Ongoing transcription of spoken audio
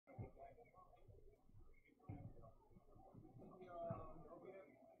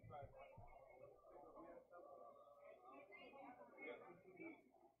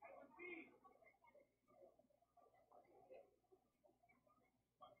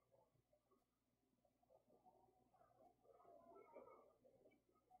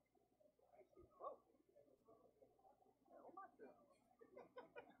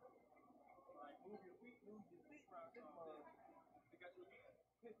Move your feet around this mug. You got your feet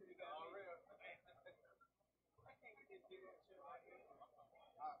pissing, you got all real. I can't get this big old shit right here.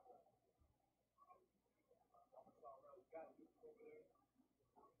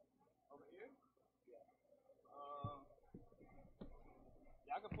 Over here? Yeah.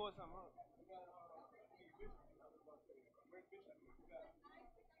 Yeah, I can pull something up. You got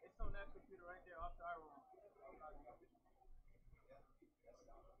it's on that computer right there off the iron room.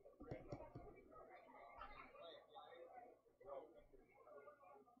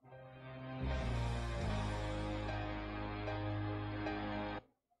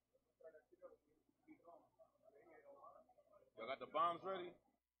 Y'all got the bombs ready?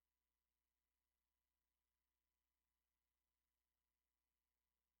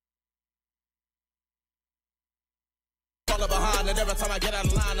 Behind, and every time I get out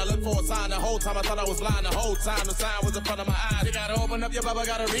of line, I look for a sign. The whole time I thought I was blind. The whole time the sign was in front of my eyes. You gotta open up your Bible,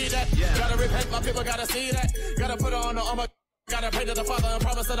 gotta read that. Yeah. Gotta repent, my people gotta see that. Gotta put on the armor. Gotta pray to the Father and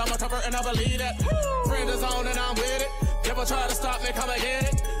promise that I'm a cover, and I believe that. Friend is on and I'm with it. Devil try to stop me, come and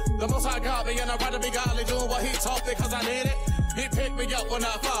get it. The Most High got me, and I'd rather be godly doing what He taught me, cause I need it. He picked me up when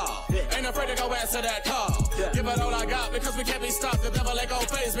I fall. Yeah. Ain't afraid to go answer that call. Yeah. Give it all I got because we can't be stopped. The devil ain't gon'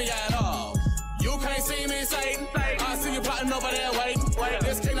 faze me at all. You can't see me, Satan. I see you plotting over there waiting.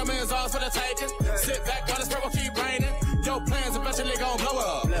 This kingdom is ours for the taking. Sit back, God, the spirit will keep raining. Your plans eventually gon' blow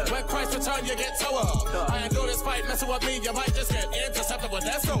up. When Christ return, you get toe up. I ain't doing this fight, messing with me, you might just get intercepted with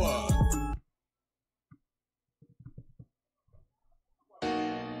that so up.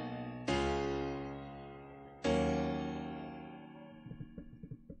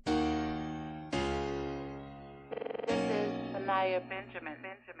 Benjamin.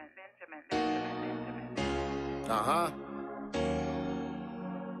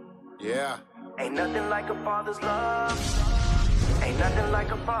 Yeah. Ain't nothing like a father's love. Ain't nothing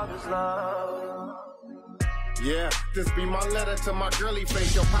like a father's love. Yeah, this be my letter to my girly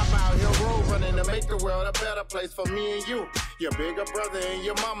face. Yo, pop out here road running to make the world a better place for me and you. Your bigger brother and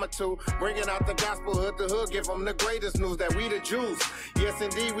your mama too. Bringing out the gospel hood to hood. Give them the greatest news that we the Jews. Yes,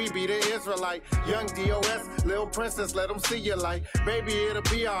 indeed, we be the Israelite. Young DOS, little princess, let them see your light. Baby, it'll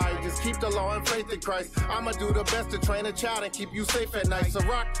be alright. Just keep the law and faith in Christ. I'ma do the best to train a child and keep you safe at night. So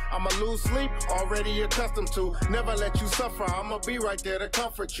rock, I'ma lose sleep, already accustomed to. Never let you suffer, I'ma be right there to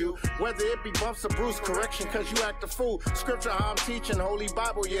comfort you. Whether it be bumps or bruise, correction, cause you act a fool. Scripture, how I'm teaching, Holy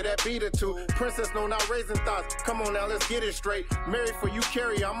Bible, yeah, that be the two. Princess, no, not raising thoughts. Come on now, let's get it straight. Married for you,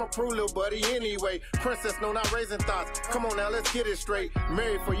 carry, I'm a prove, little buddy, anyway. Princess, no, not raising thoughts. Come on now, let's get it straight.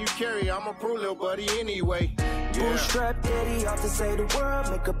 Married for you, carry, I'm a prove, little buddy, anyway. Bootstrap daddy off to save the world,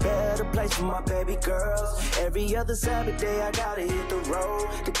 make a better place for my baby girls. Every other Sabbath day I gotta hit the road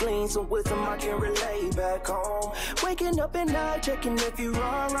to glean some wisdom I can relay back home. Waking up at night, checking if you're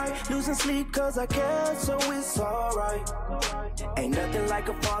alright. Losing sleep cause I care, so it's alright. Ain't nothing like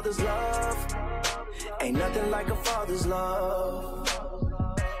a father's love. Ain't nothing like a father's love.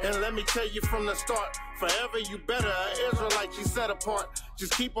 And let me tell you from the start, forever you better, an Israelite you set apart.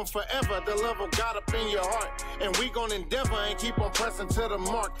 Just keep them forever, the love of God up in your heart. And we gon' endeavor and keep on pressing to the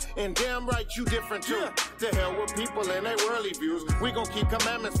mark. And damn right, you different too. To hell with people and their worldly views. We gon' keep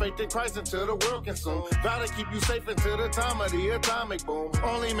commandments, faith in Christ until the world consume. Vow to keep you safe until the time of the atomic boom.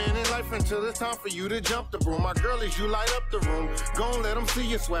 Only man in life until it's time for you to jump the broom. My girlies, you light up the room. Gon' let them see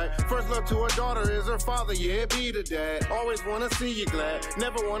you swag. First love to a daughter is her father, yeah, be the dad. Always wanna see you glad,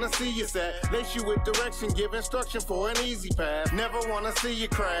 never wanna see you sad. Lace you with direction, give instruction for an easy path. Never wanna see you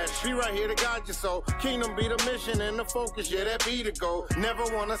crash. Be right here to guide your soul. Kingdom be the mission and the focus, yeah, that be the goal. Never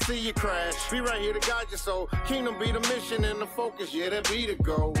wanna see you crash. Be right here to guide your soul. Kingdom be the mission and the focus, yeah, that be the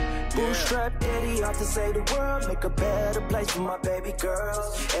goal. Bootstrap daddy off to save the world, make a better place for my baby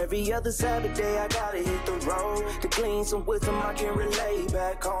girls. Every other Sabbath day I gotta hit the road to glean some wisdom I can relay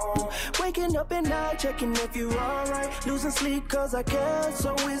back home. Waking up at night, checking if you're alright. Losing sleep cause I care,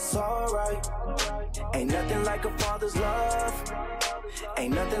 so it's alright. Ain't nothing like a father's love.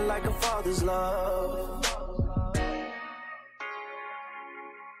 Ain't nothing like a father's love.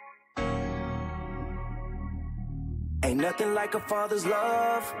 Ain't nothing like a father's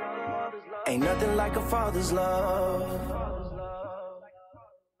love. Ain't nothing like a father's love.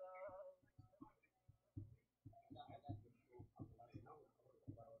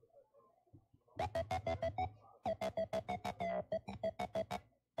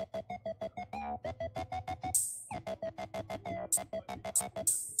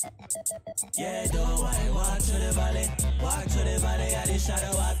 Yeah, though I walk to the valley, at the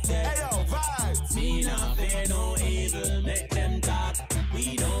shadow of death. Hey yo, vibes! Me not fear no evil, make them talk.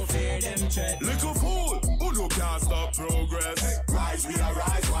 We don't fear them threat. Little fool, who no can't stop progress. Rise, we are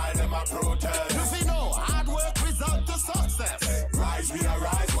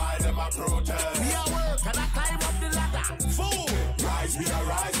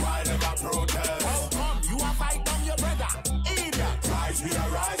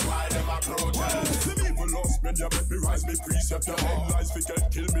you make me rise me preceptor. Lies fi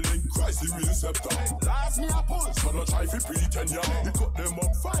get kill me link Christ the real scepter. Last me a pulse, so no try fi pretend ya. We cut them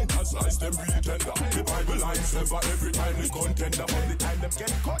up fine and slice them real tender. The Bible lines never every time they contender. But the time them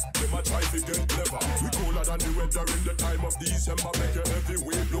get cut, them a try fi get clever. We cooler than the weather in the time of December. Make your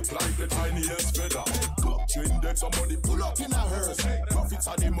heavyweight look like the tiniest feather. Doctrine dead, somebody pull up in a hearse. Prophets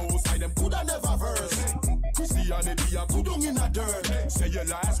are the most high, them coulda never verse. Christianity a kudung in a dirt. Say your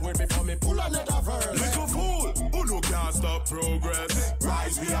last word before me pull another verse. Little fool, who no can't stop progress.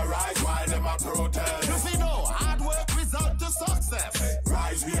 Rise, we a rise while them a protest. You see no hard work result to success.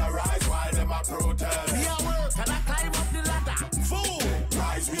 Rise, we a rise while them a protest. We a work and I climb up the ladder. Fool,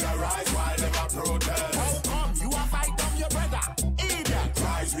 rise, we a rise while them a protest. How come you a fight down your brother? Idiot.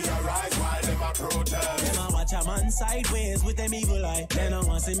 Rise, we a rise while them a protest. Them a watch a man sideways with them evil eye. They don't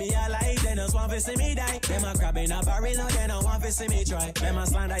want to see me alive, they just want to see me die. Them a crab in a barrel, no, they don't want to see me try. Them a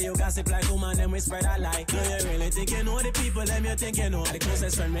slander you gossip like woman, them we spread a lie. Do you really think you know the people, them you think you know? The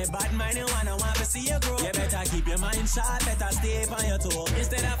closest friend me bad mind, you want to see you grow. You better keep your mind sharp, better stay on your toe.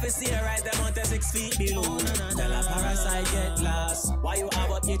 Instead of to see you right, them on 6 feet below. Tell a parasite get lost. Why you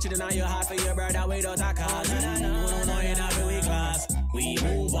have up your children and your heart for your brother without a cause? No, you not very class. We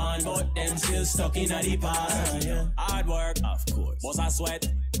move on, but them still stuck in the past. Hard work, of course. But I sweat,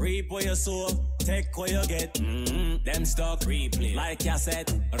 reap what you sow, take what you get. Them stuck, replay. Like you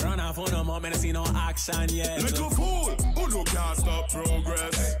said, run off on no more, I see no action yet. Little fool, who no can't stop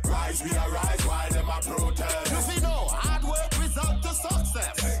progress. Rise, we a rise while them a protest. You see no hard work result to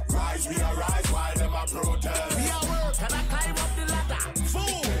success. Rise, we a rise while them a protest. We a work and I climb up the ladder.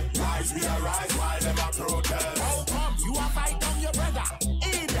 Fool, rise, we a rise while them a protest. How come you a fight down your brother?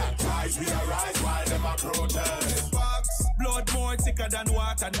 Idiot. Rise, we a rise while them a protest. Blood more thicker than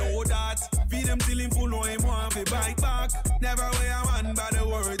water, know that. Feed him till him full, know him want to bite back. Never weigh a man by the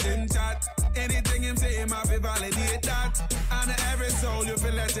word in chat. Anything him say, him have to validate that. And every soul you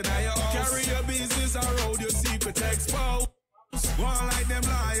feel let in your house. Carry your business around, your secret expose. One like them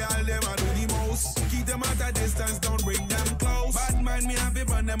loyal, them a do the most. Keep them at a distance, don't bring them close. Bad mind me happy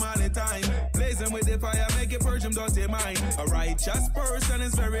burn them all the time. Blaze them with the fire, make it purge them dirty mind. A righteous person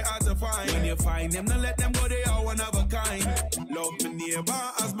is very hard to find. When you find them, don't let them go, they are one of a kind. Love me neighbor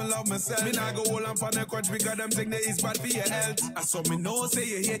as me love myself. Me not go hold on for the crutch because them think that it's bad for your health. I saw me know say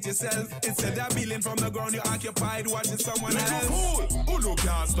you hate yourself. Instead of building from the ground, you occupied watching someone else. Little fool, who no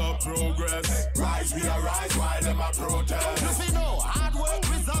can't stop progress. Rise, we a rise while them a protest. We know hard work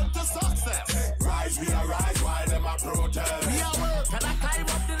result to success. Rise, we a rise while them a protest. We a work and I climb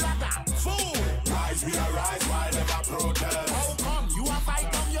up the ladder. Fool, rise, we a rise while them a protest. How come you a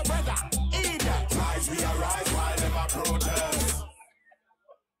fight down your brother? Idiot. Rise, we a rise while them a protest.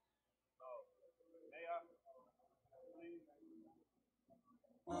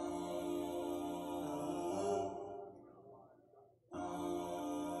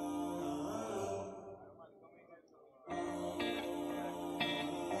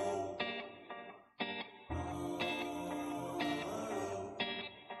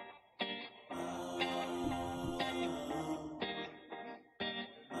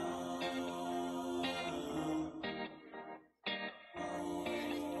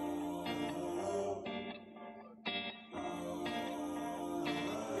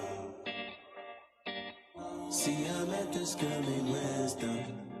 See, I met this girl named Wisdom.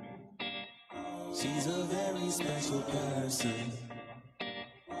 She's a very special person,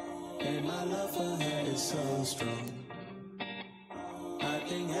 and my love for her is so strong. I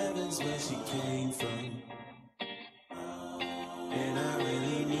think heaven's where she came from, and I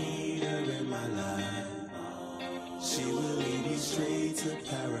really need her in my life. She will lead me straight to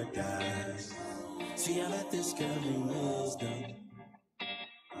paradise. See, I met this girl named Wisdom.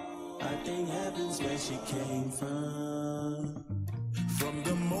 I think heaven's where she came from. From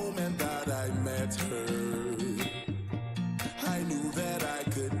the moment that I met her, I knew that I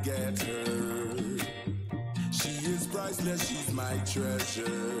could get her. She is priceless, she's my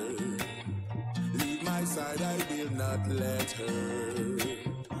treasure. Leave my side, I will not let her.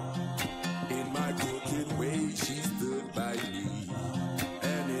 In my crooked way, she stood by me,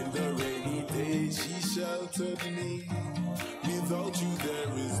 and in the rainy days, she sheltered me. Without you,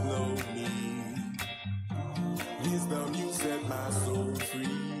 there is no me. Wisdom, you set my soul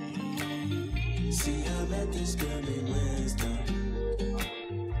free. See, I met this girl named Wisdom.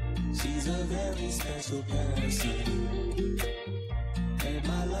 She's a very special person, and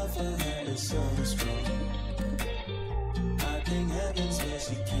my love for her is so strong. I think heaven's where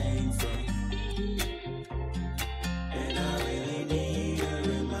she came from, and I really need her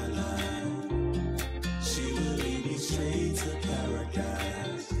in my life. She will lead me straight to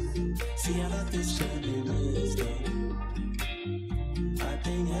paradise. See, I met this girl named Wisdom.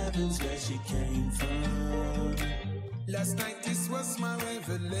 knowing heaven's where she came from. Last night this was my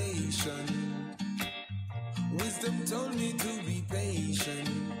revelation. Wisdom told me to be patient.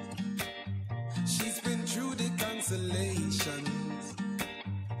 She's been through the consolations.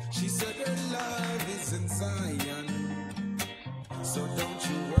 She said her love is in Zion. So don't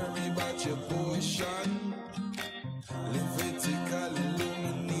you worry about your portion. Levitical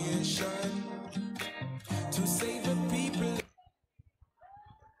illumination to save the people.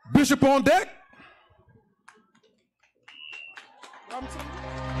 Bishop on deck.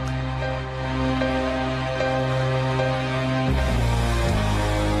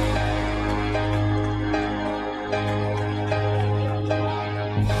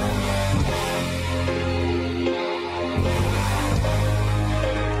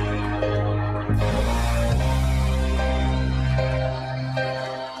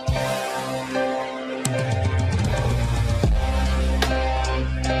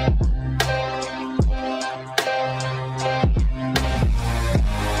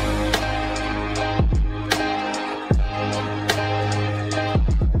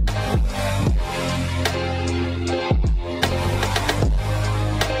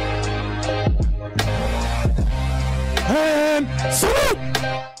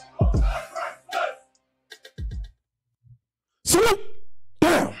 Salute!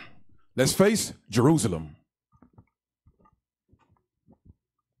 Down! Let's face Jerusalem.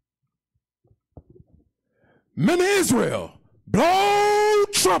 Men of Israel, blow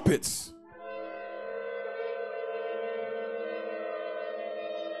trumpets.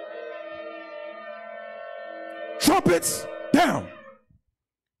 Trumpets down.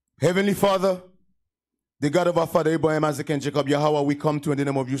 Heavenly Father, the God of our father Abraham, Isaac, and Jacob, Yahweh, we come to in the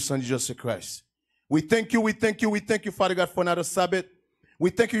name of your Son, Jesus Christ. We thank you, Father God, for another Sabbath. We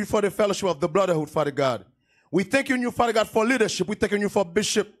thank you for the fellowship of the brotherhood, Father God. We thank you, Father God, for leadership. We thank you for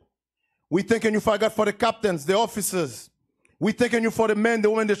bishop. We thank you, Father God, for the captains, the officers. We thank you for the men, the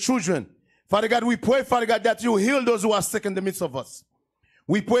women, the children. Father God, we pray, Father God, that you heal those who are sick in the midst of us.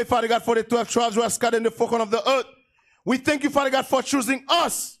 We pray, Father God, for the 12 tribes who are scattered in the four corners of the earth. We thank you, Father God, for choosing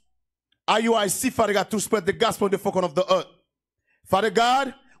us, IUIC, Father God, to spread the gospel in the four corners of the earth. Father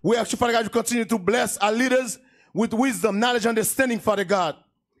God, we ask you, Father God, to continue to bless our leaders with wisdom, knowledge, understanding, Father God,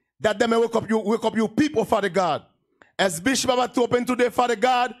 that they may wake up your people, Father God. As Bishop about to open today, Father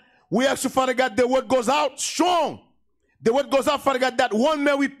God, we ask you, Father God, the word goes out strong. The word goes out, Father God, that one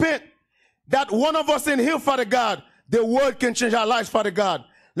may repent, that one of us in here, Father God, the word can change our lives, Father God.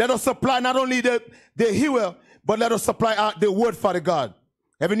 Let us supply not only the hearer, but let us supply the word, Father God.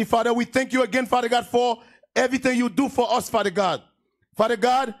 Heavenly Father, we thank you again, Father God, for everything you do for us, Father God. Father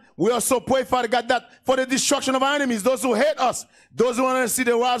God, we also pray, Father God, that for the destruction of our enemies, those who hate us, those who want to see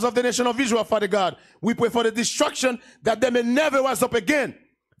the rise of the nation of Israel, Father God, we pray for the destruction that they may never rise up again.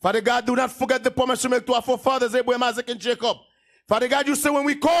 Father God, do not forget the promise you make to our forefathers, Abraham, Isaac, and Jacob. Father God, you say when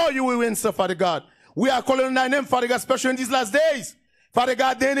we call you, we will answer, Father God. We are calling on thy name, Father God, especially in these last days. Father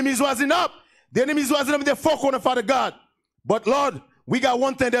God, the enemies rising up. The enemies rising up in their four corners, Father God. But Lord, we got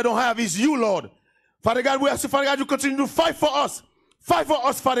one thing they don't have is you, Lord. Father God, we ask you, Father God, you continue to fight for us. Fight for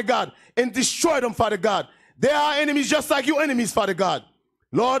us, Father God, and destroy them, Father God. They are enemies just like your enemies, Father God.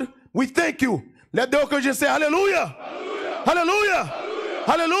 Lord, we thank you. Let the occasion say hallelujah. Hallelujah. Hallelujah. Hallelujah.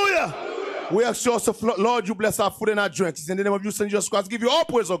 Hallelujah. Hallelujah. We ask you also, Lord, you bless our food and our drinks. It's in the name of your Son, Jesus Christ, give you all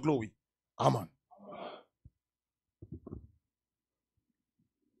praise or glory. Amen.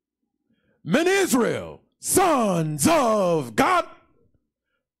 Men of Israel, sons of God,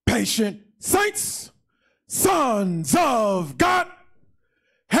 patient saints, sons of God,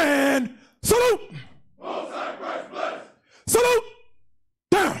 and salute. Most High Christ bless. Salute.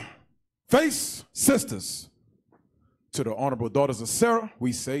 Down. Face sisters. To the honorable daughters of Sarah,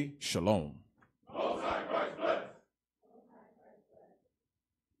 we say shalom. Most High Christ bless.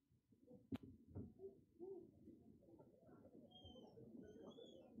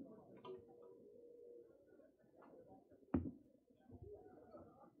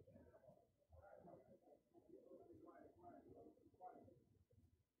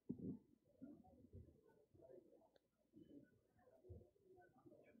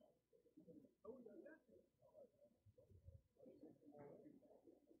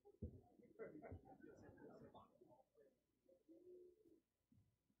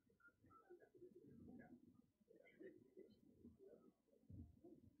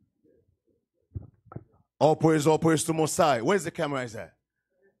 All praise to Most High. Where's the camera is at?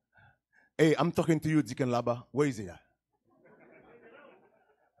 Hey, I'm talking to you, Deacon Laba. Where is he at?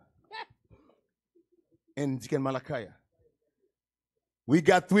 And Deacon Malakaya. We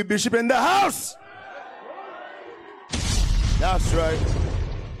got 3 bishops in the house. That's right.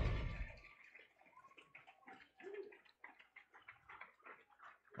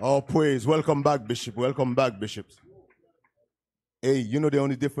 Oh, praise. Welcome back, Bishop. Welcome back, bishops. Hey, you know the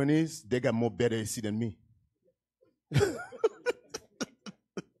only difference is they got more better AC than me.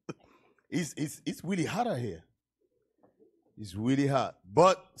 It's really hot out here. It's really hot.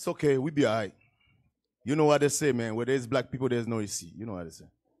 But it's okay. We be all right. You know what they say, man. Where there's black people, there's no AC. You know what they say.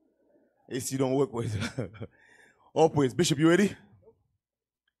 AC don't work with it. Oh, praise. Bishop, you ready?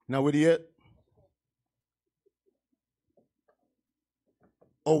 Not ready yet?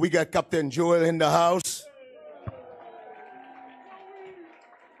 Oh, we got Captain Joel in the house.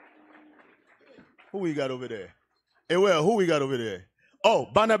 Who we got over there? Hey, well, who we got over there? Oh,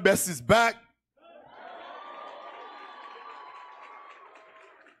 Barnabas is back.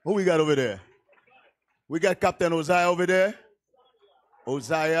 Who we got over there? We got Captain Uzziah over there.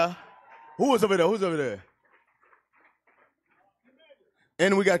 Uzziah. Who was over there? Who's over there?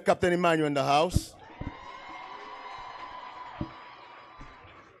 And we got Captain Emmanuel in the house.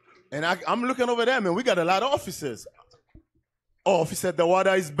 And I'm looking over there, man. We got a lot of officers. Oh, Officer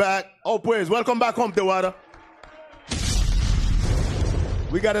Dewada is back. Oh, praise. Welcome back home, Dewada.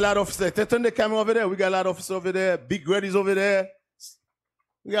 We got a lot of officers. Turn the camera over there. We got a lot of officers over there. Big Reddy's over there.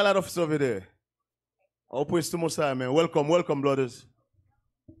 We got a lot of officers over there. Oh, praise to Messiah, man. Welcome, welcome, brothers.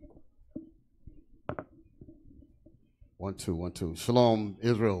 1, 2, 1, 2. Shalom,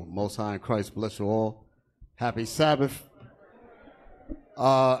 Israel. Most High in Christ bless you all. Happy Sabbath.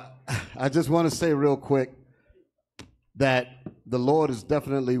 I just want to say real quick that the Lord is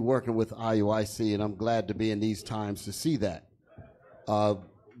definitely working with IUIC, and I'm glad to be in these times to see that.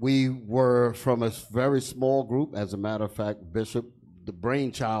 We were from a very small group. As a matter of fact, Bishop, the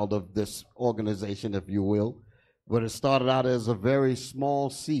brainchild of this organization, if you will, but it started out as a very small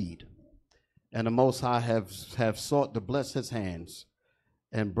seed. And the Most High have sought to bless his hands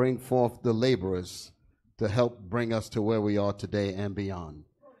and bring forth the laborers to help bring us to where we are today and beyond.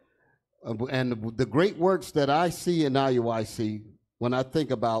 And the great works that I see in IUIC, when I think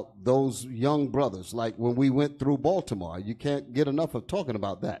about those young brothers, like when we went through Baltimore, you can't get enough of talking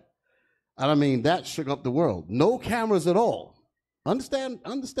about that. And I mean, that shook up the world. No cameras at all. Understand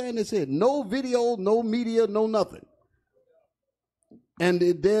this here. No video, no media, no nothing. And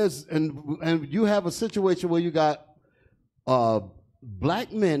and you have a situation where you got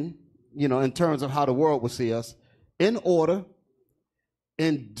black men, you know, in terms of how the world will see us, in order,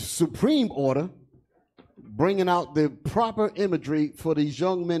 in supreme order, bringing out the proper imagery for these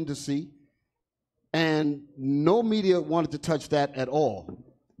young men to see, and no media wanted to touch that at all.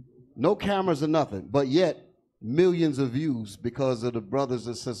 No cameras or nothing, but yet millions of views because of the brothers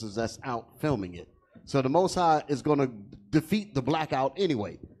and sisters that's out filming it. So the Most High is going to defeat the blackout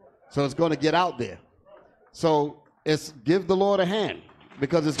anyway. So it's going to get out there. So it's give the Lord a hand,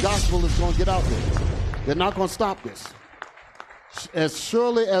 because his gospel is going to get out there. They're not going to stop this. As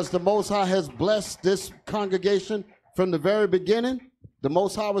surely as the Most High has blessed this congregation from the very beginning, the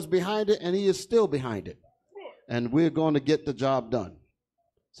Most High was behind it, and he is still behind it. And we're going to get the job done.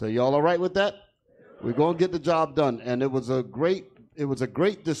 So y'all all right with that? We're going to get the job done. And it was a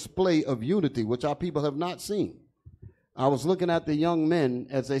great display of unity, which our people have not seen. I was looking at the young men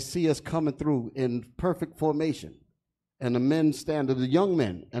as they see us coming through in perfect formation. And the men stand, the young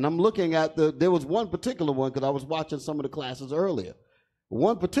men. And I'm looking at there was one particular one, because I was watching some of the classes earlier.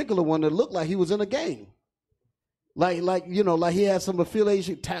 One particular one that looked like he was in a gang. Like he had some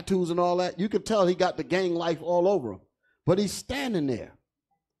affiliation, tattoos and all that. You could tell he got the gang life all over him. But he's standing there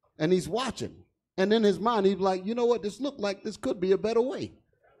and he's watching. And in his mind, he's like, you know what, this looked like this could be a better way.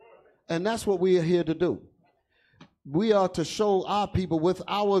 And that's what we are here to do. We are to show our people with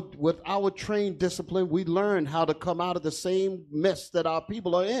our trained discipline, we learn how to come out of the same mess that our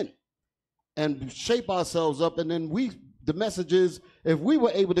people are in and shape ourselves up. And then the message is, if we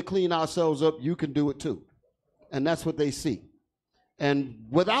were able to clean ourselves up, you can do it too. And that's what they see. And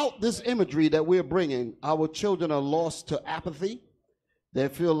without this imagery that we're bringing, our children are lost to apathy. They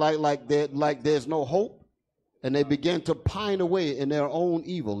feel like there's no hope, and they begin to pine away in their own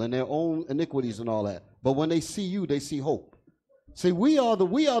evil and their own iniquities and all that. But when they see you, they see hope. See, we are the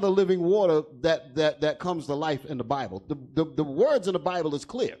living water that comes to life in the Bible. The words in the Bible is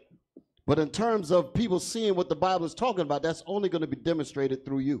clear, but in terms of people seeing what the Bible is talking about, that's only going to be demonstrated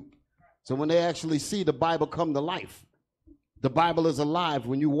through you. So when they actually see the Bible come to life, the Bible is alive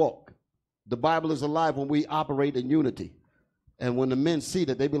when you walk. The Bible is alive when we operate in unity. And when the men see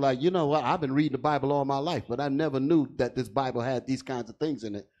that, they be like, you know what, I've been reading the Bible all my life, but I never knew that this Bible had these kinds of things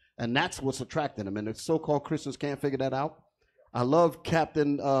in it. And that's what's attracting them. And the so-called Christians can't figure that out. I love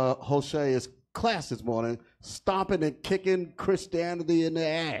Captain Hosea's class this morning, stomping and kicking Christianity in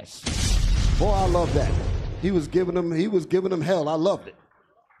their ass. Boy, I love that. He was giving them hell. I loved it.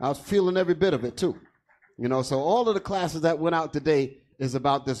 I was feeling every bit of it too. You know, so all of the classes that went out today is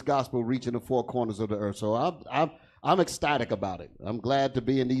about this gospel reaching the four corners of the earth. So I'm ecstatic about it. I'm glad to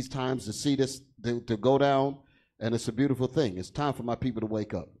be in these times to see this to go down, and it's a beautiful thing. It's time for my people to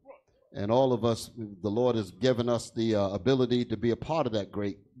wake up. And all of us, the Lord has given us the ability to be a part of that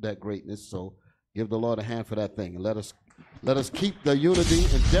greatness. So give the Lord a hand for that thing, and let us keep the unity,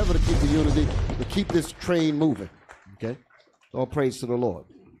 endeavor to keep the unity, to keep this train moving. Okay? All praise to the Lord.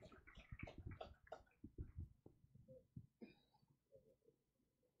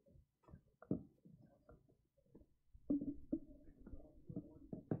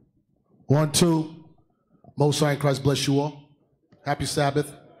 One, two. Most High in Christ bless you all. Happy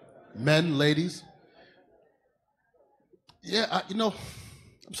Sabbath. Men, ladies. Yeah, I'm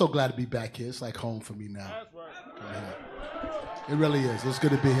so glad to be back here. It's like home for me now. It really is. It's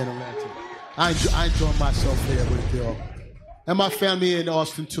good to be here in Atlanta. I enjoy myself here with you all. And my family in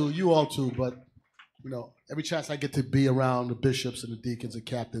Austin too. You all too. But, every chance I get to be around the bishops and the deacons and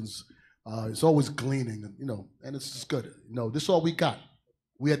captains, it's always gleaning, and it's just good. This is all we got.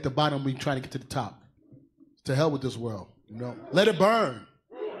 We at the bottom, we trying to get to the top. To hell with this world, Let it burn.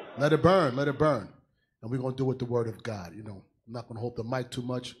 Let it burn. Let it burn. And we're going to do it with the word of God, I'm not going to hold the mic too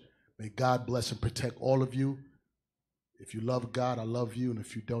much. May God bless and protect all of you. If you love God, I love you. And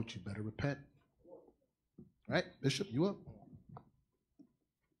if you don't, you better repent. All right, Bishop, you up?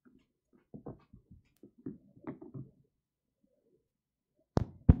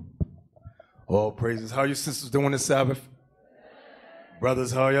 All praises. How are your sisters doing this Sabbath?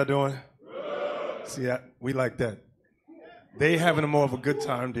 Brothers, how y'all doing? See, we like that. They having more of a good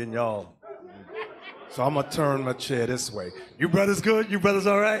time than y'all. So I'm gonna turn my chair this way. You brothers good? You brothers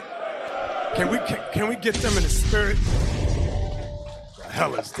all right? Can we get them in the spirit? The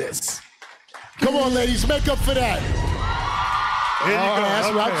hell is this? Come on, ladies, make up for that. There you go. That's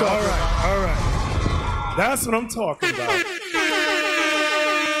what I'm talking about. All right. That's what I'm talking about.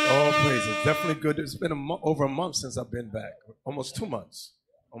 All praises. Definitely good. It's been over a month since I've been back. Almost 2 months.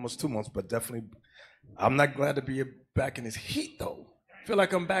 But definitely, I'm not glad to be back in this heat, though. I feel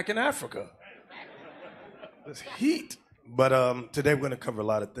like I'm back in Africa. This heat. But today we're going to cover a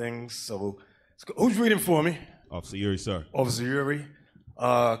lot of things. So, who's reading for me? Officer Yuri, sir. Officer Yuri.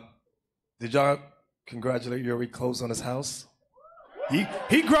 Did y'all congratulate Yuri close on his house?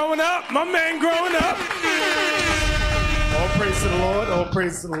 He growing up. My man growing up. All praise to the Lord. All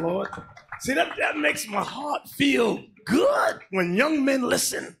praise to the Lord. See, that makes my heart feel good when young men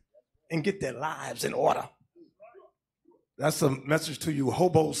listen and get their lives in order. That's a message to you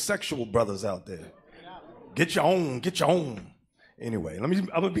homosexual brothers out there. Get your own. Anyway, I'm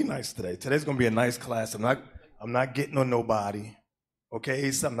gonna be nice today. Today's gonna be a nice class. I'm not getting on nobody. Okay,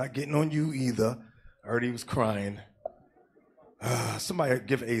 Asa, I'm not getting on you either. I heard he was crying. Somebody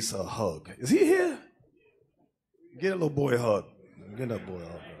give Asa a hug. Is he here? Get a little boy a hug. Get that boy a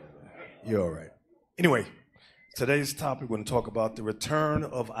hug. You're all right. Anyway, today's topic, we're going to talk about the return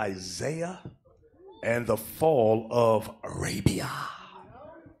of Isaiah and the fall of Arabia.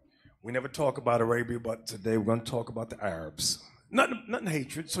 We never talk about Arabia, but today we're going to talk about the Arabs. Nothing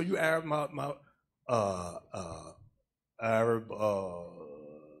hatred. So you Arab, Arab,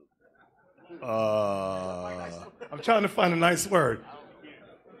 I'm trying to find a nice word.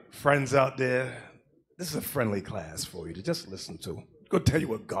 Friends out there, this is a friendly class for you to just listen to. Go tell you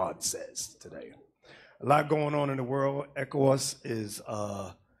what God says today. A lot going on in the world. ECOWAS is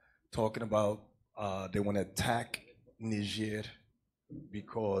talking about they want to attack Niger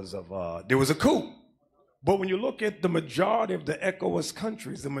because of there was a coup. But when you look at the majority of the ECOWAS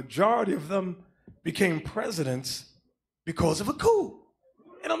countries, the majority of them became presidents because of a coup.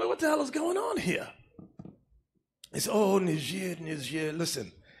 And I'm like, what the hell is going on here? It's, oh, Niger.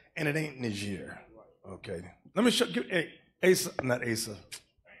 Listen, and it ain't Niger. Okay. Let me show you. Hey, Asa, not Asa.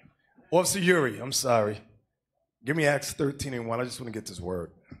 Officer Yuri, I'm sorry. Give me Acts 13:1. I just want to get this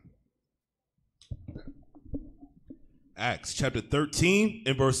word. Acts chapter 13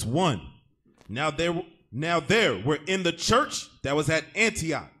 and verse 1. Now there were in the church that was at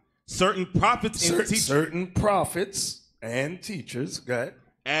Antioch certain prophets and teachers. Certain prophets and teachers, go ahead.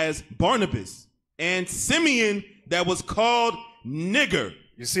 As Barnabas and Simeon that was called nigger.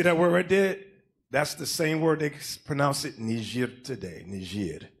 You see that word right there? That's the same word they pronounce it Niger today,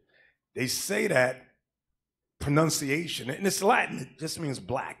 Niger. They say that pronunciation, and it's Latin, it just means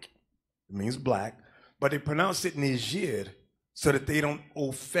black. It means black. But they pronounce it Niger so that they don't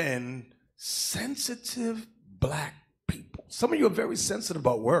offend sensitive black people. Some of you are very sensitive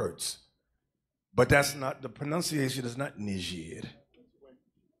about words, but that's not, the pronunciation is not Niger.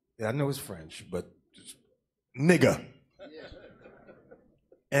 Yeah, I know it's French, but nigger.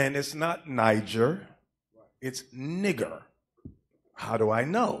 And it's not Niger, it's nigger. How do I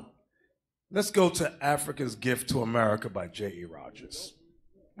know? Let's go to Africa's Gift to America by J.E. Rogers.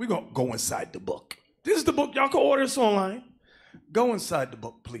 We're going to go inside the book. This is the book. Y'all can order this online. Go inside the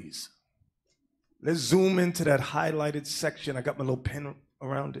book, please. Let's zoom into that highlighted section. I got my little pen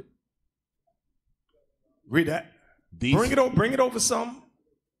around it. Read that. Bring it over some.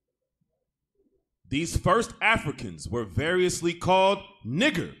 These first Africans were variously called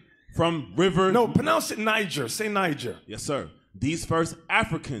nigger from river... No, pronounce it Niger. Say Niger. Yes, sir. These first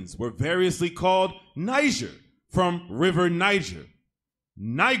Africans were variously called Niger from river Niger,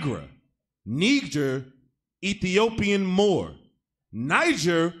 Nigra, Niger, Ethiopian Moor.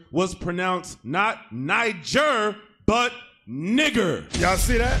 Niger was pronounced not Niger, but nigger. Y'all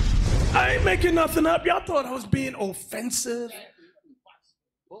see that? I ain't making nothing up. Y'all thought I was being offensive.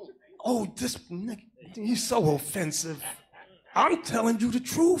 Oh, this nigga, he's so offensive. I'm telling you the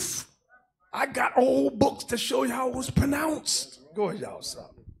truth. I got old books to show you how it was pronounced. Go ahead, y'all,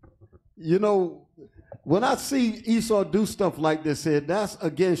 stop. You know, when I see Esau do stuff like this here, that's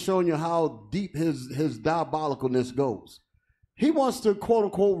again showing you how deep his diabolicalness goes. He wants to, quote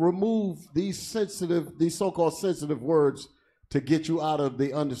unquote, remove these so-called sensitive words to get you out of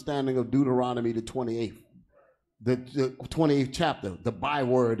the understanding of Deuteronomy, the 28th chapter, the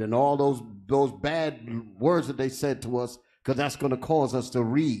byword, and all those bad words that they said to us, because that's going to cause us to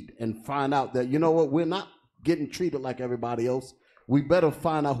read and find out that, you know what, we're not getting treated like everybody else. We better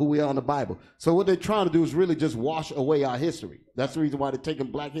find out who we are in the Bible. So what they're trying to do is really just wash away our history. That's the reason why they're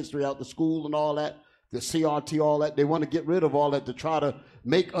taking black history out the school and all that, the CRT, all that. They want to get rid of all that to try to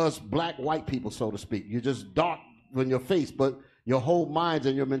make us black white people, so to speak. You're just dark in your face, but your whole minds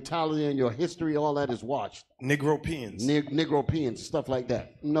and your mentality and your history, all that is washed. Negropeans. Negropeans, stuff like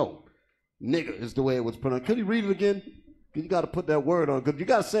that. No. Nigger is the way it was pronounced. Could you read it again? You got to put that word on, because you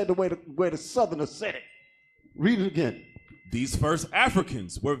got to say it the way the Southerners said it. Read it again. These first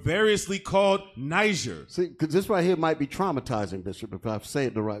Africans were variously called Niger. See, because this right here might be traumatizing, Bishop, if I say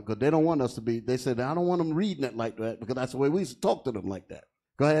it the right, because they don't want us to be, they said, I don't want them reading it like that, because that's the way we used to talk to them like that.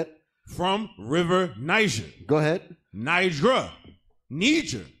 Go ahead. From river Niger. Go ahead. Niger,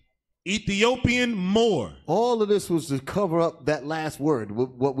 Ethiopian Moor. All of this was to cover up that last word,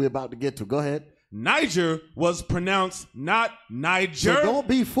 what we're about to get to. Go ahead. Niger was pronounced not Niger. So don't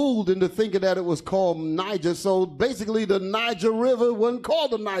be fooled into thinking that it was called Niger. So basically the Niger River wasn't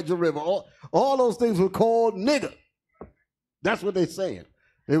called the Niger River. All those things were called nigger. That's what they're saying.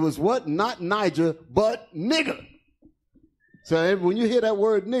 It was what? Not Niger, but nigger. So when you hear that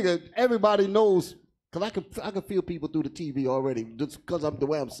word nigger, everybody knows, because I can feel people through the TV already, just because of the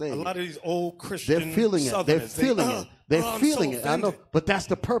way I'm saying it. A lot of these old Christian They're feeling it. They're feeling it. They're feeling it. I know, but that's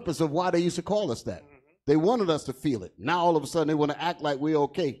the purpose of why they used to call us that. They wanted us to feel it. Now all of a sudden they want to act like we're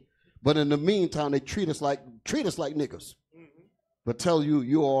okay, but in the meantime they treat us like niggas, but tell you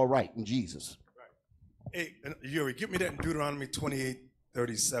you're all right in Jesus. Hey, Yuri, give me that in Deuteronomy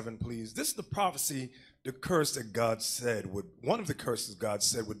 28:37, please. This is the prophecy, the curse that God said one of the curses God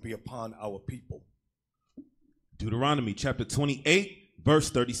said would be upon our people. Deuteronomy chapter 28, verse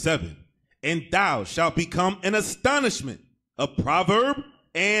 37. And thou shalt become an astonishment, a proverb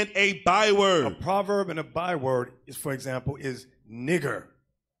and a byword. A proverb and a byword is, for example, is nigger,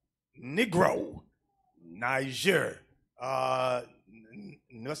 negro, Niger.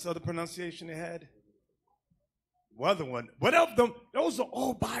 What's the other pronunciation they had? What other one? What of them? Those are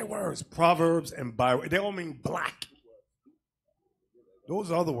all bywords. Proverbs and bywords. They all mean black.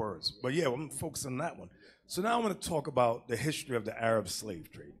 Those are other words. But yeah, I'm focused on that one. So now I want to talk about the history of the Arab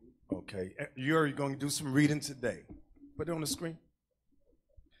slave trade. Okay, you're going to do some reading today. Put it on the screen.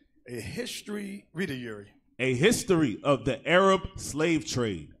 A history, read it, Yuri. A history of the Arab slave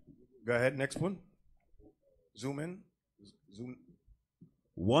trade. Go ahead, next one. Zoom in. Zoom.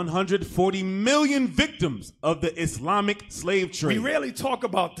 140 million victims of the Islamic slave trade. We rarely talk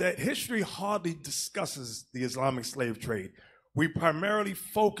about that. History hardly discusses the Islamic slave trade. We primarily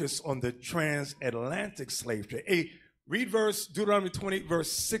focus on the transatlantic slave trade. Hey, read Deuteronomy 28,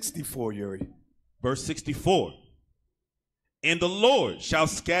 verse 64, Yuri. Verse 64. And the Lord shall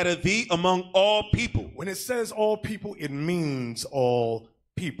scatter thee among all people. When it says all people, it means all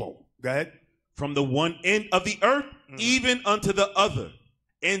people. Go ahead. From the one end of the earth, even unto the other.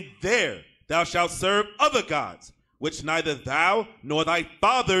 And there thou shalt serve other gods, which neither thou nor thy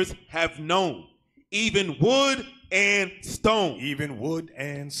fathers have known, even wood and stone. Even wood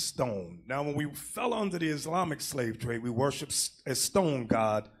and stone. Now, when we fell under the Islamic slave trade, we worshiped a stone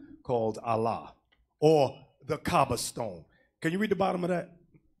god called Allah, or the Kaaba stone. Can you read the bottom of that?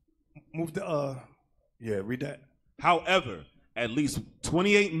 Move the, read that. However, at least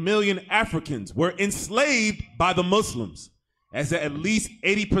 28 million Africans were enslaved by the Muslims, as at least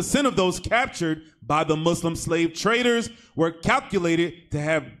 80% of those captured by the Muslim slave traders were calculated to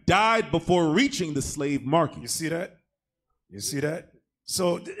have died before reaching the slave market. You see that? You see that?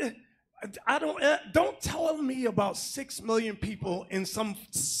 So I don't tell me about 6 million people in some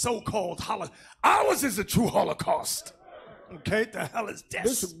so-called Holocaust. Ours is a true Holocaust. Okay, the hell is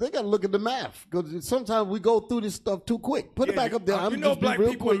this? They got to look at the math, because sometimes we go through this stuff too quick. Put it back up there. You know, black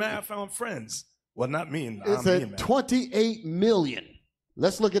people in math found friends. Well, not me. It's at 28 million.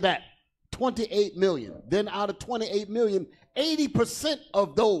 Let's look at that. 28 million. Then out of 28 million, 80%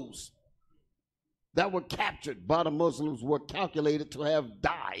 of those that were captured by the Muslims were calculated to have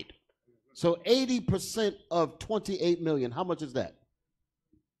died. So 80% of 28 million, how much is that?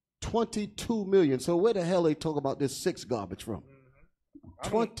 22 million. So where the hell they talk about this 6 garbage from?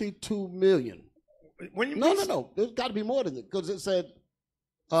 22 million. No. There's got to be more than it, because it said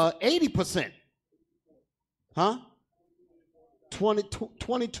 80%. Huh?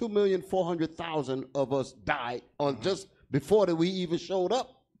 22,400,000 of us died on just before that we even showed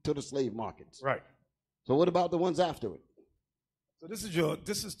up to the slave markets. Right. So what about the ones after it? So this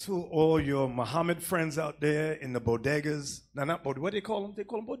is to all your Muhammad friends out there in the bodegas. No, not bodegas. What do they call them? They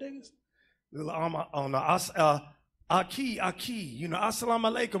call them bodegas. On the Aki, you know,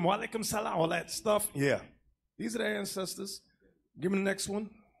 assalamu alaikum, wa alaikum salam, all that stuff. Yeah. These are their ancestors. Give me the next one.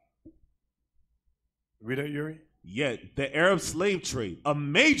 Read that, Yuri. Yet the Arab slave trade, a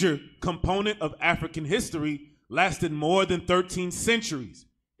major component of African history, lasted more than 13 centuries.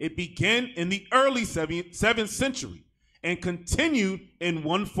 It began in the early 7th century and continued in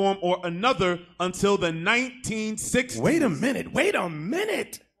one form or another until the 1960s. Wait a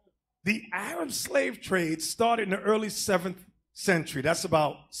minute. The Arab slave trade started in the early 7th century. That's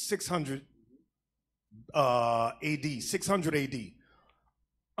about 600 AD, 600 AD.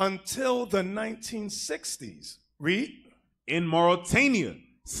 Until the 1960s. Read. In Mauritania,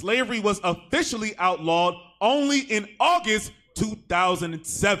 slavery was officially outlawed only in August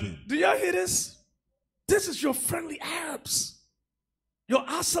 2007. Do y'all hear this? This is your friendly Arabs. Your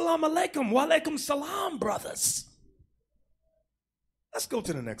assalamu alaikum, wa alaikum salam, brothers. Let's go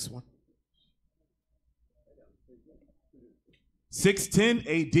to the next one. 610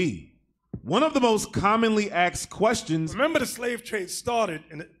 AD. One of the most commonly asked questions. Remember, the slave trade started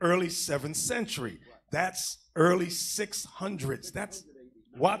in the early 7th century. That's early 600s. That's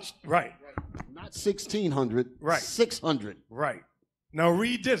right. Not 1600. Right. 600. Right. Now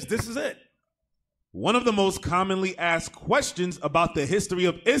read this. This is it. One of the most commonly asked questions about the history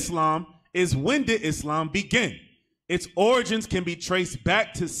of Islam is, when did Islam begin? Its origins can be traced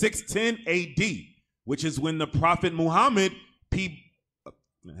back to 610 AD, which is when the Prophet Muhammad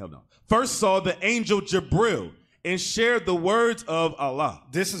first saw the angel Jibril and shared the words of Allah.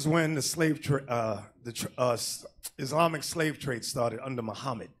 This is when the slave trade, Islamic slave trade started under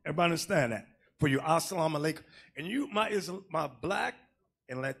Muhammad. Everybody understand that? For you, assalamu alaikum. And you, my black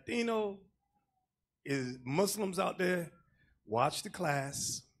and Latino is Muslims out there, watch the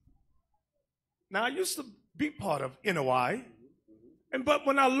class. Now, I used to be part of NOI, but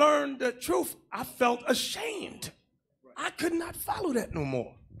when I learned the truth, I felt ashamed. I could not follow that no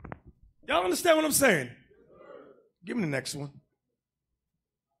more. Y'all understand what I'm saying? Give me the next one.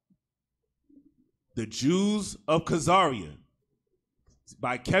 The Jews of Khazaria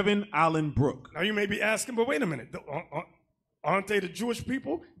by Kevin Allen Brooke. Now you may be asking, but wait a minute. Aren't they the Jewish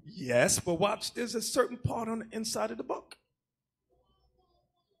people? Yes, but watch, there's a certain part on the inside of the book.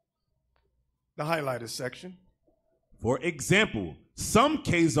 The highlighted section. For example, some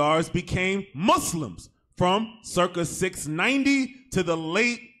Khazars became Muslims from circa 690 to the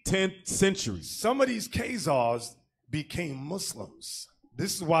late 10th century. Some of these Khazars became Muslims.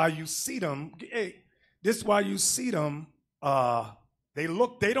 This is why you see them. Hey, this is why you see them. They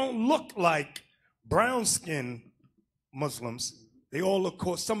don't look like brown skin Muslims. They all look,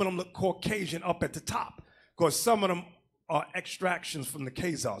 some of them look Caucasian up at the top, because some of them are extractions from the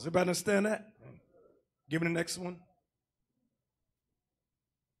Khazars. Everybody understand that? Give me the next one.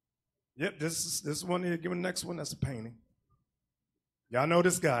 Yep, this one here. Give me the next one. That's a painting. Y'all know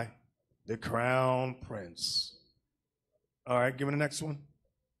this guy, the Crown Prince. All right, give me the next one.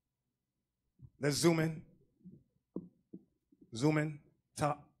 Let's zoom in. Zoom in.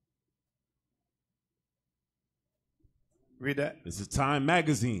 Top. Read that. This is Time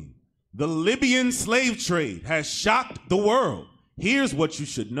Magazine. The Libyan slave trade has shocked the world. Here's what you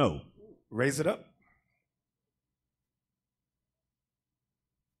should know. Raise it up.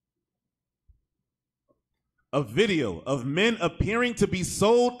 A video of men appearing to be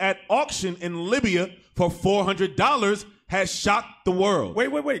sold at auction in Libya for $400 has shocked the world.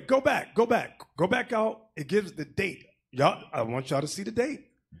 Wait. Go back out. It gives the date. Y'all, I want y'all to see the date.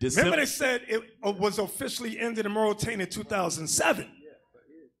 Remember they said it was officially ended in Mauritania in 2007.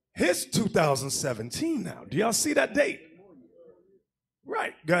 It's 2017 now. Do y'all see that date?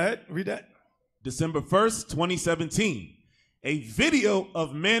 Right. Go ahead. Read that. December 1st, 2017. A video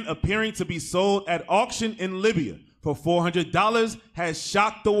of men appearing to be sold at auction in Libya for $400 has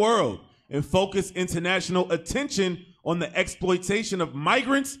shocked the world and focused international attention on the exploitation of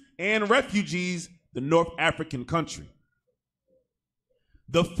migrants and refugees, the North African country.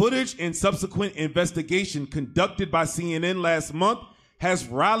 The footage and subsequent investigation conducted by CNN last month has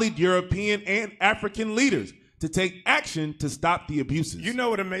rallied European and African leaders to take action to stop the abuses. You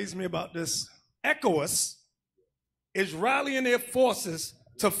know what amazed me about this? ECOWAS is rallying their forces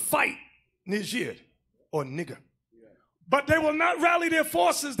to fight Niger or nigger. But they will not rally their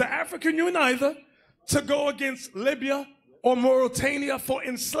forces, the African Union either, to go against Libya or Mauritania for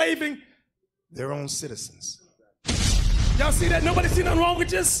enslaving their own citizens. Y'all see that? Nobody see nothing wrong with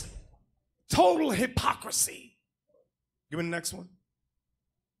this? Total hypocrisy. Give me the next one.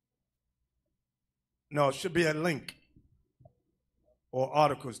 No, it should be a link or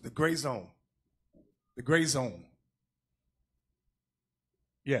articles. The gray zone. The gray zone.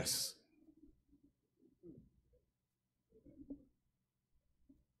 Yes.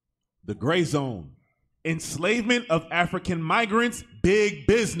 The gray zone. Enslavement of African migrants, big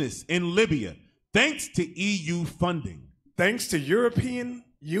business in Libya, thanks to EU funding. Thanks to European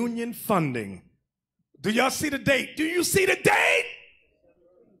Union funding. Do y'all see the date? Do you see the date?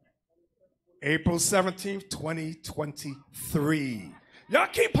 April 17th, 2023. Y'all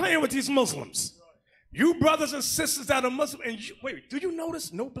keep playing with these Muslims. You brothers and sisters that are Muslim, and wait, do you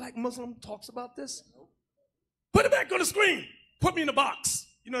notice no black Muslim talks about this? Put it back on the screen. Put me in the box.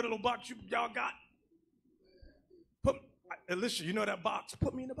 You know that little box y'all got? Alicia, you know that box?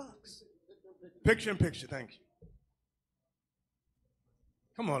 Put me in the box. Picture in picture, thank you.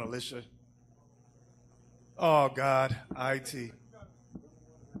 Come on, Alicia. Oh, God, IT.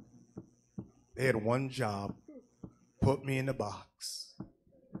 They had one job. Put me in the box.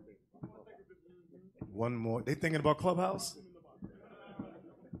 One more. They thinking about Clubhouse?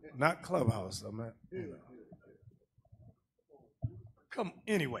 Not Clubhouse, though, man. Come,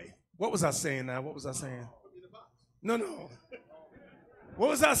 anyway. What was I saying now? What was I saying? No. What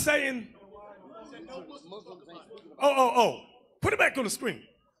was I saying? Oh. Put it back on the screen.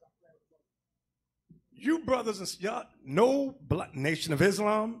 You brothers and y'all, no black Nation of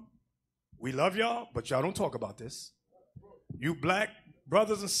Islam, we love y'all, but y'all don't talk about this. You black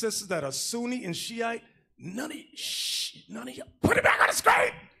brothers and sisters that are Sunni and Shiite, none of y'all, put it back on the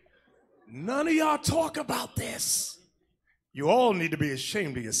screen. None of y'all talk about this. You all need to be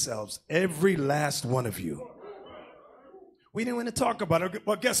ashamed of yourselves, every last one of you. We didn't want to talk about it,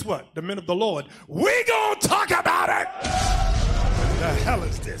 but guess what? The men of the Lord, we gonna talk about it. The hell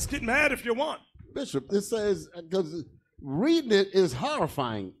is this? Get mad if you want. Bishop, it says, because reading it is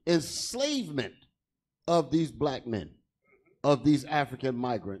horrifying. Enslavement of these black men, of these African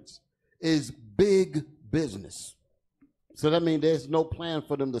migrants, is big business. So that means there's no plan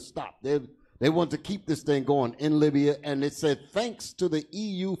for them to stop. They want to keep this thing going in Libya, and it said thanks to the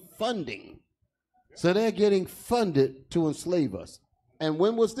EU funding. So they're getting funded to enslave us. And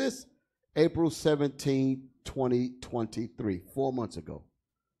when was this? April 17, 2023, 4 months ago.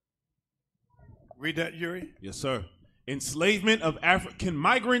 Read that, Yuri. Yes, sir. Enslavement of African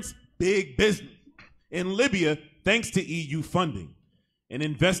migrants, big business in Libya, thanks to EU funding. An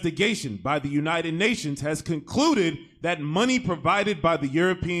investigation by the United Nations has concluded that money provided by the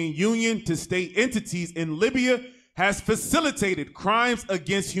European Union to state entities in Libya has facilitated crimes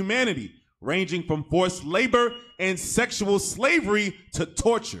against humanity, ranging from forced labor and sexual slavery to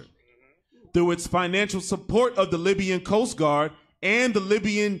torture. Through its financial support of the Libyan Coast Guard and the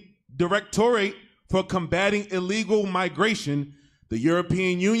Libyan Directorate for Combating Illegal Migration, the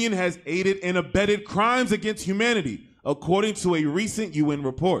European Union has aided and abetted crimes against humanity, according to a recent UN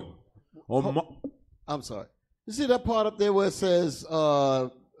report. I'm sorry. You see that part up there where it says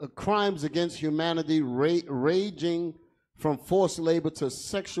crimes against humanity ranging from forced labor to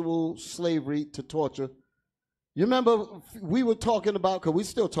sexual slavery to torture. You remember we were talking about, because we're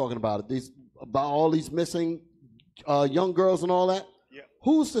still talking about it, about all these missing young girls and all that? Yeah.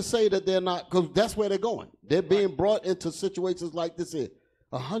 Who's to say that they're not, because that's where they're going. They're being brought into situations like this here.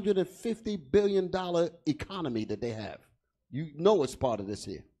 $150 billion economy that they have. You know it's part of this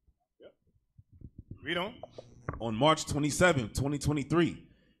here. Yep. Read on. On March 27, 2023,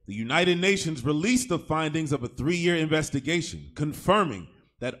 the United Nations released the findings of a 3-year investigation confirming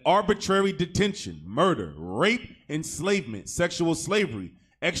that arbitrary detention, murder, rape, enslavement, sexual slavery,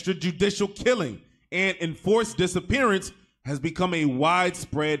 extrajudicial killing, and enforced disappearance has become a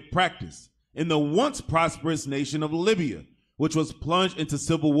widespread practice in the once prosperous nation of Libya, which was plunged into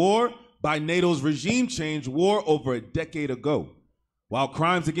civil war by NATO's regime change war over a decade ago. While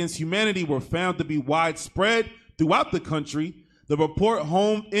crimes against humanity were found to be widespread throughout the country, the report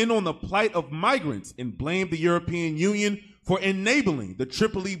homed in on the plight of migrants and blamed the European Union for enabling the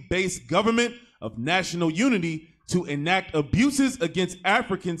Tripoli-based government of national unity to enact abuses against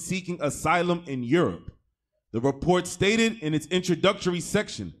Africans seeking asylum in Europe. The report stated in its introductory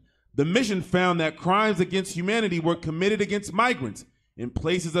section, the mission found that crimes against humanity were committed against migrants in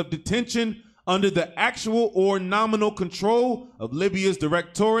places of detention under the actual or nominal control of Libya's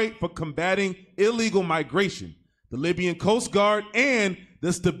Directorate for Combating Illegal Migration, the Libyan Coast Guard, and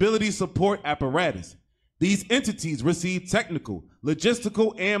the Stability Support Apparatus. These entities receive technical,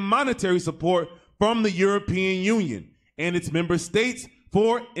 logistical, and monetary support from the European Union and its member states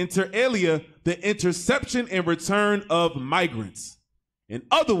for, inter alia, the interception and return of migrants. In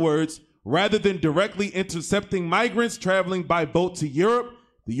other words, rather than directly intercepting migrants traveling by boat to Europe,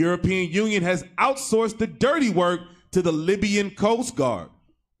 the European Union has outsourced the dirty work to the Libyan Coast Guard.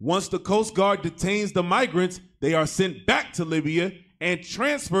 Once the Coast Guard detains the migrants, they are sent back to Libya and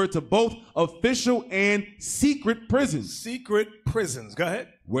transferred to both official and secret prisons. Secret prisons, go ahead.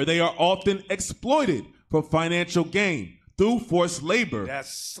 Where they are often exploited for financial gain through forced labor.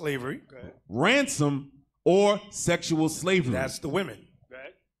 That's slavery. Go ahead. Ransom or sexual slavery. That's the women. Go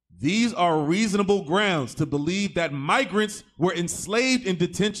ahead. These are reasonable grounds to believe that migrants were enslaved in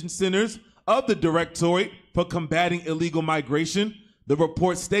detention centers of the Directorate for Combating Illegal Migration, the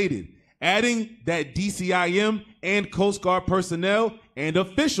report stated, adding that DCIM and Coast Guard personnel and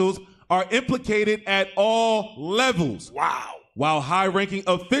officials are implicated at all levels. Wow. While high-ranking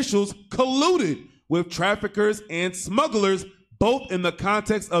officials colluded with traffickers and smugglers, both in the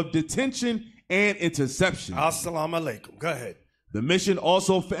context of detention and interception. Assalamu alaikum. Go ahead. The mission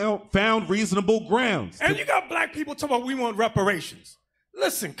also found reasonable grounds. And you got black people talking about we want reparations.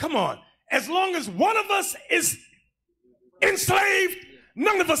 Listen, come on. As long as one of us is enslaved,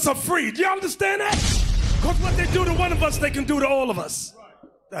 none of us are free. Do you understand that? Because what they do to one of us, they can do to all of us.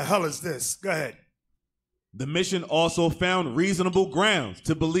 The hell is this? Go ahead. The mission also found reasonable grounds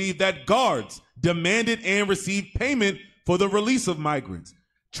to believe that guards demanded and received payment for the release of migrants.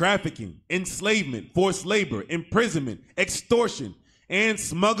 Trafficking, enslavement, forced labor, imprisonment, extortion, and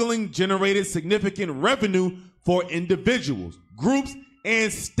smuggling generated significant revenue for individuals, groups,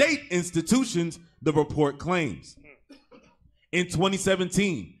 and state institutions, the report claims. In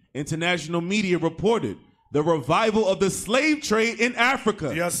 2017, international media reported the revival of the slave trade in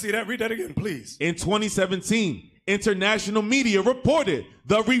Africa. Y'all see that? Read that again, please. In 2017, international media reported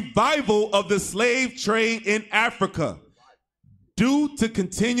the revival of the slave trade in Africa due to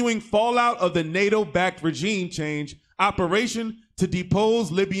continuing fallout of the NATO-backed regime change operation to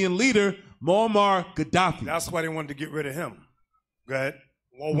depose Libyan leader Muammar Gaddafi. That's why they wanted to get rid of him. Go ahead.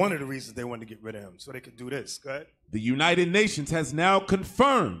 Well, one of the reasons they wanted to get rid of him, so they could do this. Go ahead. The United Nations has now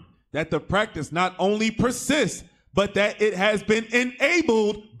confirmed that the practice not only persists, but that it has been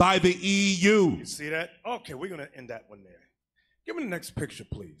enabled by the EU. You see that? Okay, we're going to end that one there. Give me the next picture,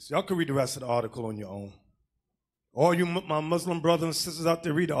 please. Y'all can read the rest of the article on your own. All you my Muslim brothers and sisters out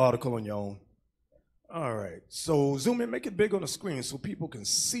there, read the article on your own. All right, so zoom in, make it big on the screen so people can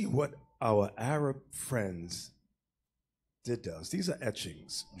see what our Arab friends did to us. These are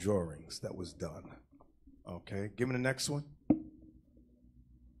etchings, drawings that was done. Okay, give me the next one.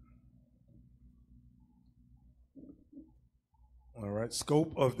 All right,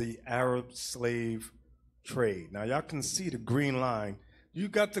 scope of the Arab slave trade. Now, y'all can see the green line. You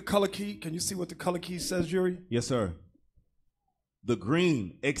got the color key? Can you see what the color key says, Yuri? Yes, sir. The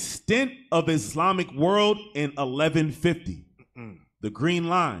green, extent of Islamic world in 1150. The green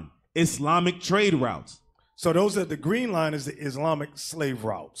line, Islamic trade routes. So those are, the green line is the Islamic slave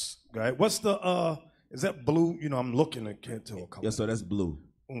routes, right? What's the, is that blue? You know, I'm looking at to a color. Yes, sir, that's blue.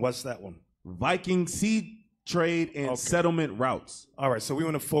 And what's that one? Viking sea trade and settlement routes. All right, so we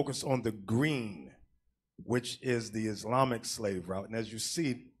want to focus on the green, which is the Islamic slave route. And as you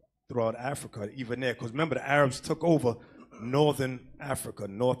see throughout Africa, even there, because remember the Arabs took over northern Africa,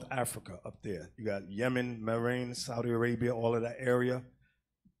 North Africa up there. You got Yemen, Bahrain, Saudi Arabia, all of that area.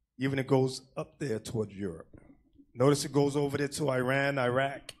 Even it goes up there towards Europe. Notice it goes over there to Iran,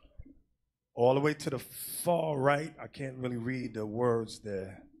 Iraq, all the way to the far right. I can't really read the words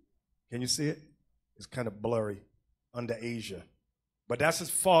there. Can you see it? It's kind of blurry, under Asia. But that's as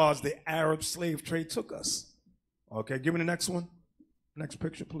far as the Arab slave trade took us. Okay, give me the next one. Next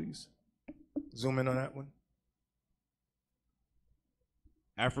picture, please. Zoom in on that one.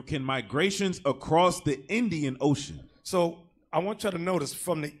 African migrations across the Indian Ocean. So I want you to notice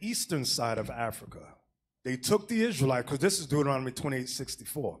from the eastern side of Africa, they took the Israelites, because this is Deuteronomy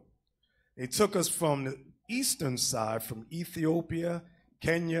 28:64. They took us from the eastern side, from Ethiopia,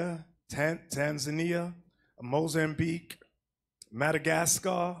 Kenya, Tanzania, Mozambique,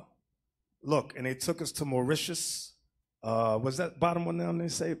 Madagascar. Look, and they took us to Mauritius. Was that bottom one down? They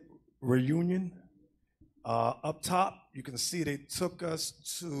say Reunion. Up top, you can see they took us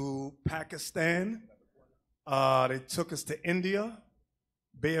to Pakistan. They took us to India,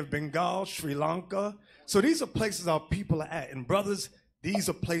 Bay of Bengal, Sri Lanka. So these are places our people are at. And brothers, these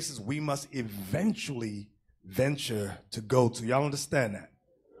are places we must eventually venture to go to. Y'all understand that?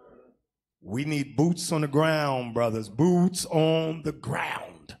 We need boots on the ground, brothers. Boots on the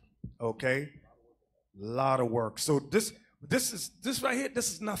ground. Okay? A lot of work. So this right here,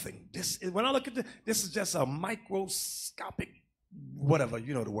 this is nothing. When I look at this is just a microscopic, whatever,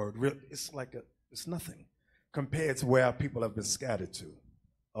 you know the word. It's nothing compared to where our people have been scattered to.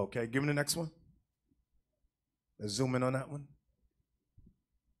 Okay, give me the next one. Let's zoom in on that one.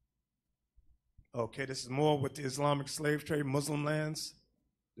 Okay, this is more with the Islamic slave trade, Muslim lands.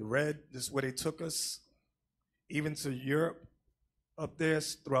 The red, this is where they took us, even to Europe, up there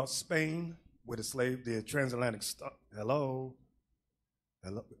throughout Spain, where the transatlantic stuff. Hello.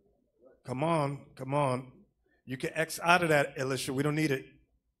 Come on. You can X out of that, Elisha. We don't need it.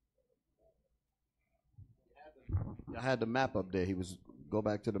 I had the map up there. Go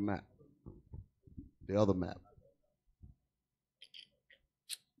back to the map. The other map.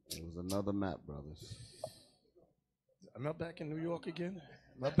 There was another map, brothers. Am I back in New York again?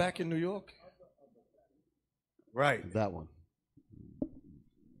 Am I back in New York? Right. That one.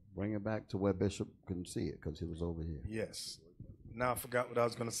 Bring it back to where Bishop couldn't see it because he was over here. Yes. Now I forgot what I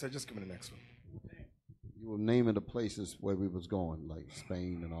was going to say. Just give me the next one. You were naming the places where we was going, like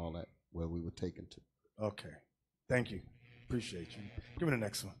Spain and all that, where we were taken to. Okay. Thank you. Appreciate you. Give me the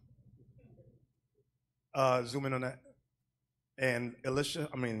next one. Zoom in on that. And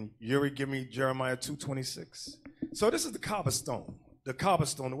Yuri, give me Jeremiah 2:26. So this is the Kaaba stone. The Kaaba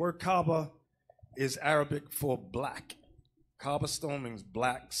stone. The word Kaaba is Arabic for black. Kaaba stone means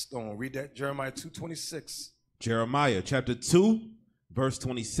black stone. Read that, Jeremiah 2:26. Jeremiah chapter 2, verse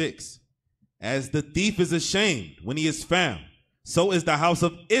 26. As the thief is ashamed when he is found, so is the house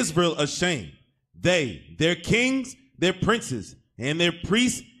of Israel ashamed. They, their kings, their princes, and their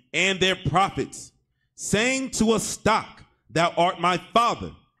priests, and their prophets, saying to a stock, thou art my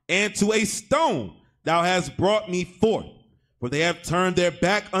father, and to a stone, thou hast brought me forth. For they have turned their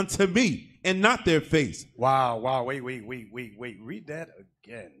back unto me, and not their face. Wow, wait. Read that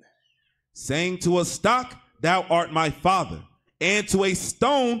again. Saying to a stock, thou art my father, and to a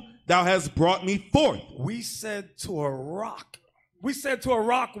stone, thou hast brought me forth. We said to a rock. We said to a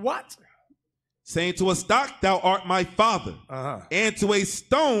rock what? Saying to a stock, thou art my father, and to a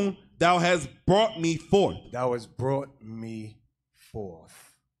stone, thou hast brought me forth. Thou hast brought me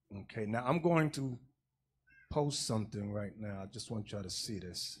forth. Okay, now I'm going to post something right now. I just want y'all to see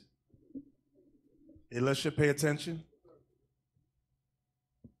this. Elisha, pay attention.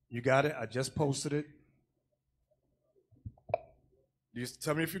 You got it? I just posted it. You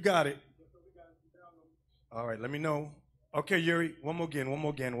tell me if you got it. All right, let me know. Okay, Yuri, one more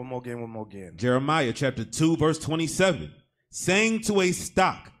again. Jeremiah chapter 2, verse 27. Saying to a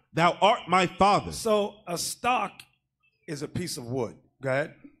stock, thou art my father. So a stock is a piece of wood. Go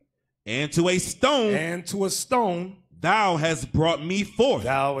ahead. And to a stone. And to a stone. Thou hast brought me forth.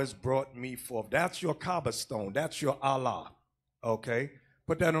 Thou hast brought me forth. That's your Kaaba stone. That's your Allah. Okay.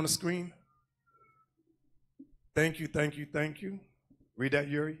 Put that on the screen. Thank you. Read that,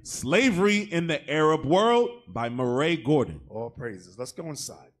 Yuri. Slavery in the Arab World by Murray Gordon. All praises. Let's go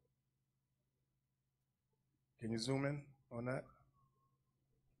inside. Can you zoom in on that?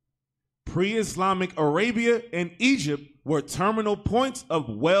 Pre-Islamic Arabia and Egypt were terminal points of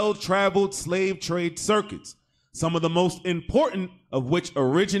well-traveled slave trade circuits, some of the most important of which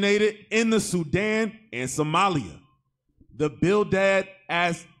originated in the Sudan and Somalia. The Bilad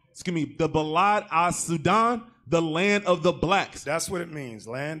as-Sudan, the land of the blacks. That's what it means,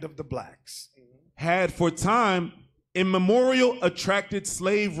 land of the blacks. Had for time immemorial attracted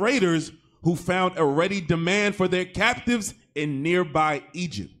slave raiders who found a ready demand for their captives in nearby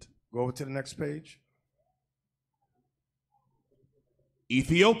Egypt. Go over to the next page.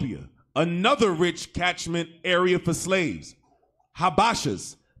 Ethiopia, another rich catchment area for slaves.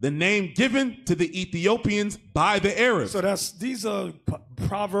 Habashas, the name given to the Ethiopians by the Arabs. So these are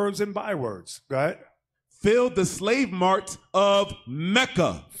proverbs and bywords, right? filled the slave marts of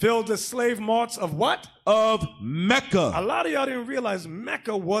Mecca. Filled the slave marts of what? Of Mecca. A lot of y'all didn't realize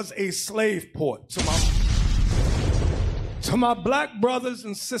Mecca was a slave port. To my black brothers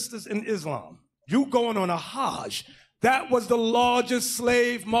and sisters in Islam, you going on a Hajj, that was the largest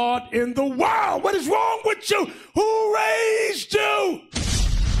slave mart in the world. What is wrong with you? Who raised you?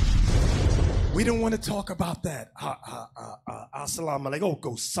 We don't want to talk about that. Assalamu alaikum. Oh,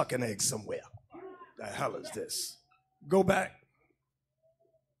 go suck an egg somewhere. The hell is this? Go back.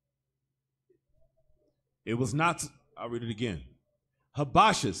 It was not, I'll read it again.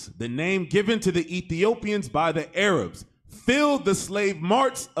 Habashis, the name given to the Ethiopians by the Arabs, filled the slave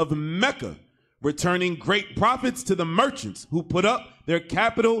marts of Mecca, returning great profits to the merchants who put up their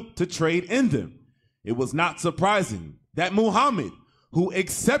capital to trade in them. It was not surprising that Muhammad, who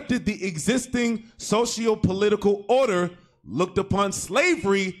accepted the existing socio-political order, looked upon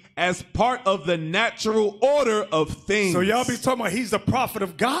slavery as part of the natural order of things. So y'all be talking about he's the prophet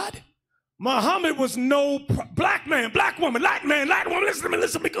of God? Muhammad was no black man, black woman, light man, light woman, listen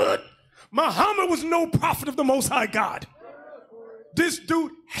to me good. Muhammad was no prophet of the Most High God. This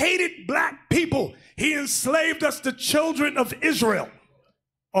dude hated black people. He enslaved us, the children of Israel.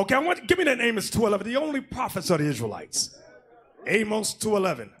 Okay, give me that Amos 2:11. The only prophets are the Israelites. Amos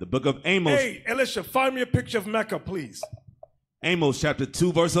 2:11. The book of Amos. Hey, Elisha, find me a picture of Mecca, please. Amos chapter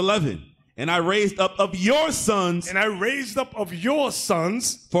 2, verse 11. And I raised up of your sons. And I raised up of your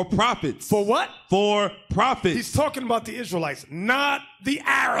sons. For prophets. For what? For prophets. He's talking about the Israelites, not the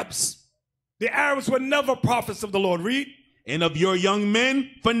Arabs. The Arabs were never prophets of the Lord. Read. And of your young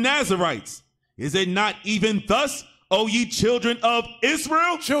men for Nazarites. Is it not even thus, O ye children of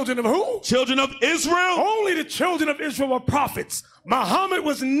Israel? Children of who? Children of Israel. Only the children of Israel were prophets. Muhammad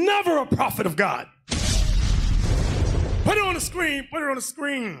was never a prophet of God. Put it on the screen. Put it on the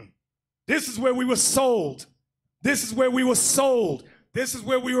screen. This is where we were sold. This is where we were sold. This is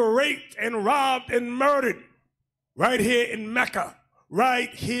where we were raped and robbed and murdered. Right here in Mecca.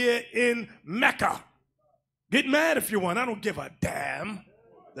 Right here in Mecca. Get mad if you want. I don't give a damn.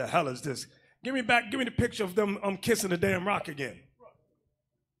 The hell is this? Give me the picture of them kissing the damn rock again.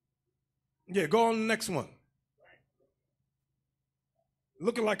 Yeah, go on the next one. It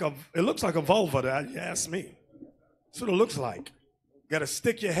looks like a vulva, that you ask me. That's what it looks like. You got to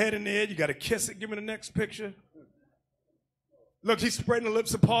stick your head in there. You got to kiss it. Give me the next picture. Look, he's spreading the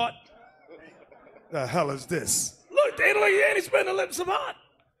lips apart. The hell is this? Look, he's spreading the lips apart.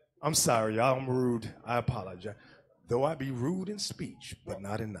 I'm sorry, y'all. I'm rude. I apologize. Though I be rude in speech, but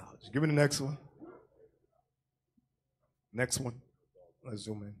not in knowledge. Give me the next one. Next one. Let's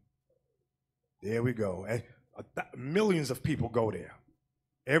zoom in. There we go. Millions of people go there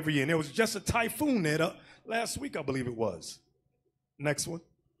every year. And there was just a typhoon there last week, I believe it was. Next one.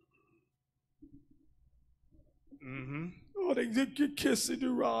 Oh, they get kissing the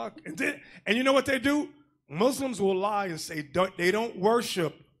rock. And you know what they do? Muslims will lie and say they don't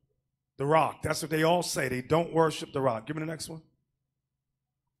worship the rock. That's what they all say. They don't worship the rock. Give me the next one.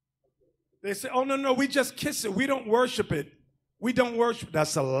 They say, oh, no, we just kiss it. We don't worship it. We don't worship it.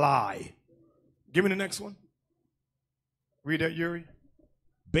 That's a lie. Give me the next one. Read that, Yuri.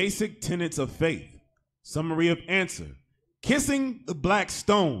 Basic tenets of faith. Summary of answer. Kissing the black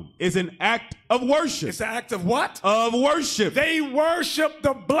stone is an act of worship. It's an act of what? Of worship. They worship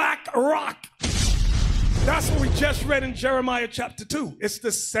the black rock. That's what we just read in Jeremiah chapter 2. It's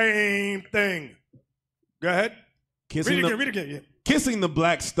the same thing. Go ahead. Read it again. Yeah. Kissing the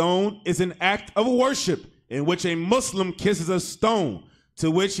black stone is an act of worship in which a Muslim kisses a stone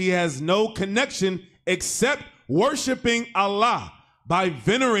to which he has no connection except worshiping Allah by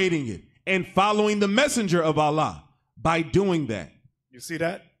venerating it and following the messenger of Allah by doing that. You see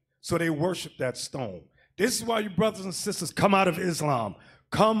that? So they worship that stone. This is why you brothers and sisters come out of Islam.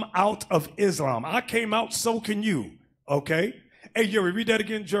 Come out of Islam. I came out, so can you. Okay? Hey, Yuri, read that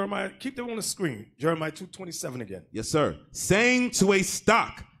again, Jeremiah. Keep that on the screen. Jeremiah 2:27 again. Yes, sir. Saying to a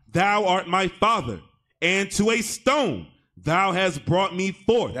stock, thou art my father, and to a stone, thou hast brought me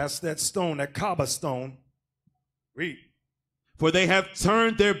forth. That's that stone, that Kaaba stone. Read. For they have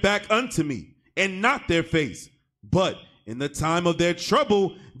turned their back unto me, and not their face. But in the time of their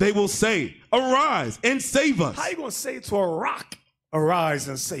trouble, they will say, arise and save us. How you going to say to a rock, arise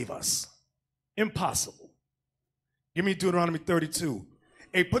and save us? Impossible. Give me Deuteronomy 32.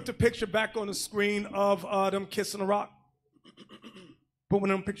 Hey, put the picture back on the screen of them kissing a rock. Put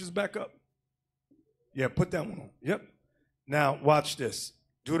one of them pictures back up. Yeah, put that one on. Yep. Now, watch this.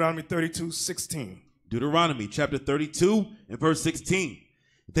 Deuteronomy 32:16. Deuteronomy chapter 32 and verse 16.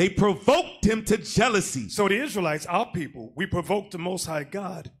 They provoked him to jealousy. So the Israelites, our people, we provoked the Most High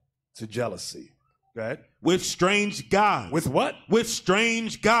God to jealousy. Go ahead. With strange gods. With what? With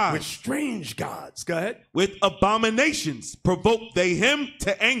strange gods. With strange gods. Go ahead. With abominations provoke they him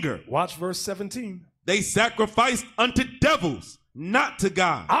to anger. Watch verse 17. They sacrificed unto devils, not to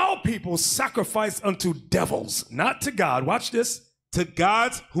God. Our people sacrifice unto devils, not to God. Watch this. To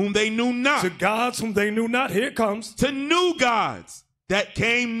gods whom they knew not. To gods whom they knew not. Here it comes. To new gods that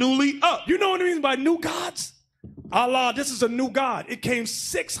came newly up. You know what it means by new gods? Allah, this is a new God. It came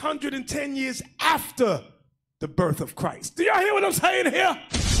 610 years after the birth of Christ. Do y'all hear what I'm saying here?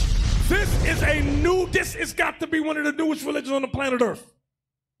 This has got to be one of the newest religions on the planet Earth.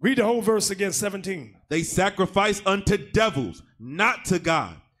 Read the whole verse again, 17. They sacrifice unto devils, not to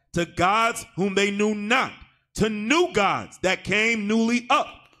God. To gods whom they knew not. To new gods that came newly up,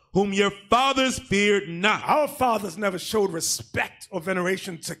 whom your fathers feared not. Our fathers never showed respect or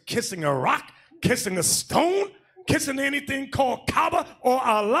veneration to kissing a rock, kissing a stone, kissing anything called Kaaba or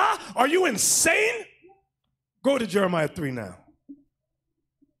Allah. Are you insane? Go to Jeremiah 3 now.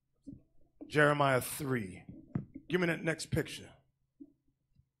 Jeremiah 3. Give me that next picture.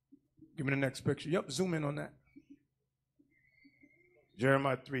 Give me the next picture. Yep, zoom in on that.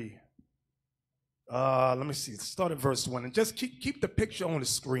 Jeremiah 3. Let me see. Start at verse 1 and just keep the picture on the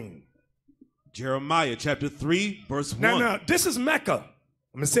screen. Jeremiah chapter 3, verse 1. Now, this is Mecca.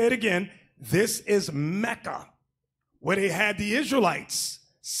 I'm going to say it again. This is Mecca, where they had the Israelites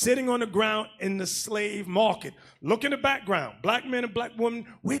sitting on the ground in the slave market. Look in the background. Black men and black women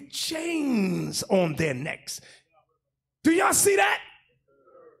with chains on their necks. Do y'all see that?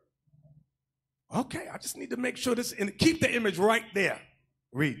 Okay, I just need to make sure this, and keep the image right there.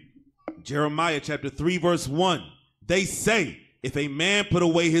 Read. Jeremiah chapter 3, verse 1. They say, if a man put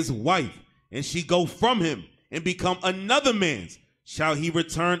away his wife, and she go from him, and become another man's, shall he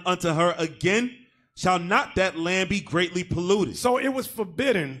return unto her again? Shall not that land be greatly polluted? So it was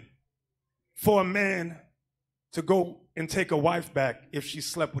forbidden for a man to go and take a wife back if she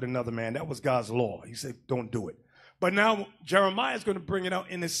slept with another man. That was God's law. He said, don't do it. But now Jeremiah is going to bring it out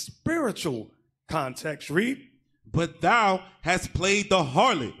in a spiritual context. Read. But thou hast played the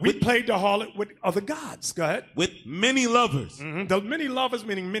harlot. We played the harlot with other gods. Go ahead. With many lovers. Mm-hmm. The many lovers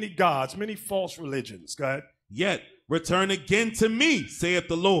meaning many gods, many false religions. Go ahead. Yet return again to me, saith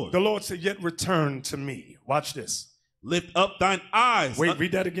the Lord. The Lord said, yet return to me. Watch this. Lift up thine eyes. Wait,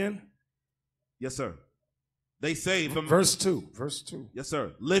 read that again. Yes, sir. They say from verse 2. Verse 2. Yes,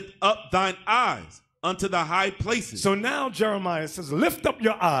 sir. Lift up thine eyes unto the high places. So now Jeremiah says, lift up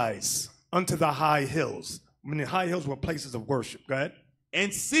your eyes unto the high hills. I mean, the high hills were places of worship. Go ahead.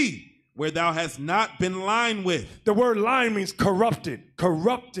 And see where thou hast not been lined with. The word line means corrupted,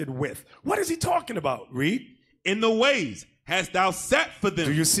 corrupted with. What is he talking about? Read. In the ways hast thou sat for them.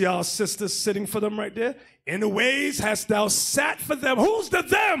 Do you see our sisters sitting for them right there? In the ways hast thou sat for them. Who's the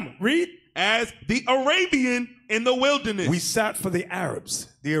them? Read. As the Arabian in the wilderness. We sat for the Arabs,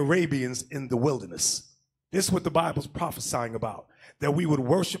 the Arabians in the wilderness. This is what the Bible's prophesying about, that we would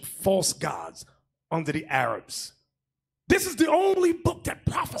worship false gods under the Arabs. This is the only book that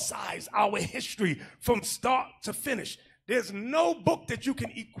prophesies our history from start to finish. There's no book that you can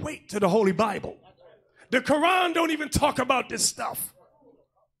equate to the Holy Bible. The Quran don't even talk about this stuff.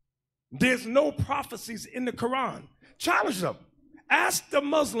 There's no prophecies in the Quran. Challenge them. Ask the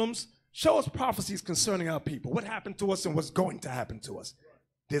Muslims, show us prophecies concerning our people. What happened to us and what's going to happen to us.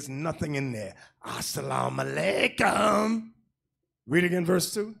 There's nothing in there. Assalamu alaikum. Read again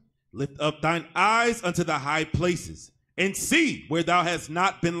verse 2. Lift up thine eyes unto the high places, and see where thou hast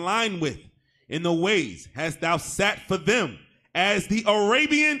not been lined with. In the ways hast thou sat for them, as the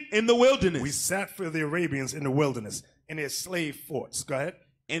Arabian in the wilderness. We sat for the Arabians in the wilderness, in their slave forts. Go ahead.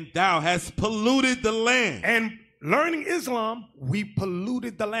 And thou hast polluted the land. And learning Islam, we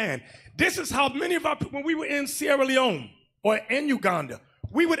polluted the land. This is how many of our people, when we were in Sierra Leone or in Uganda,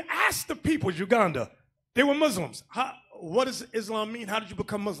 we would ask the people, Uganda, they were Muslims. What does Islam mean? How did you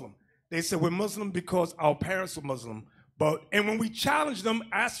become Muslim? They said, we're Muslim because our parents were Muslim. And when we challenge them,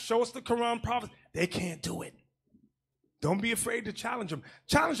 show us the Quran prophets, they can't do it. Don't be afraid to challenge them.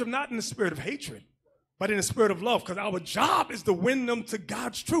 Challenge them not in the spirit of hatred, but in the spirit of love, because our job is to win them to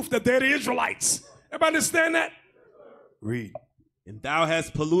God's truth, that they're the Israelites. Everybody understand that? Read. And thou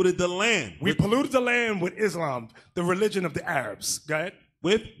hast polluted the land. We polluted the land with Islam, the religion of the Arabs. Go ahead.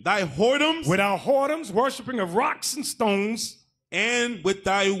 With thy whoredoms. With our whoredoms, worshiping of rocks and stones. And with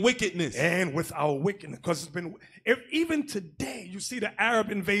thy wickedness. And with our wickedness. Because it's been, even today, you see the Arab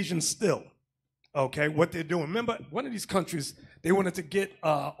invasion still. Okay, what they're doing. Remember, one of these countries, they wanted to get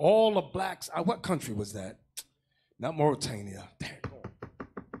all the blacks. What country was that? Not Mauritania.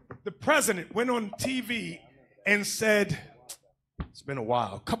 The president went on TV and said, it's been a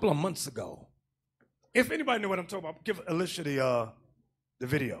while, a couple of months ago, If anybody know what I'm talking about, give Alicia the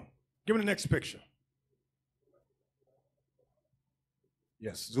video. Give me the next picture.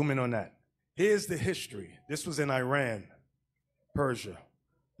 Yes, zoom in on that. Here's the history. This was in Iran, Persia.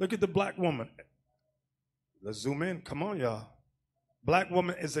 Look at the black woman. Let's zoom in. Come on, y'all. Black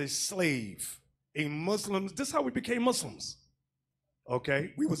woman is a slave. A Muslim. This is how we became Muslims.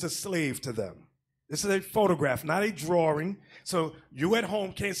 Okay? We was a slave to them. This is a photograph, not a drawing. So you at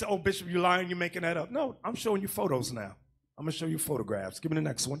home can't say, oh, Bishop, you lying, you're making that up. No, I'm showing you photos now. I'm going to show you photographs. Give me the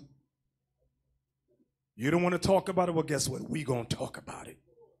next one. You don't want to talk about it? Well, guess what? We going to talk about it.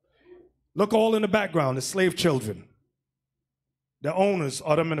 Look all in the background, the slave children. The owners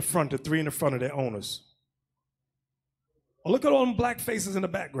are them in the front, the three in the front of their owners. Oh, look at all them black faces in the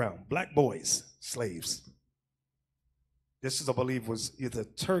background. Black boys, slaves. This is, I believe, was either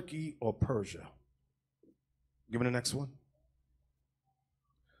Turkey or Persia. Give me the next one.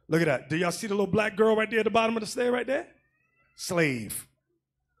 Look at that. Do y'all see the little black girl right there at the bottom of the slave right there? Slave.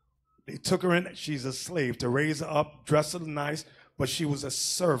 They took her in. She's a slave to raise her up, dress her nice, but she was a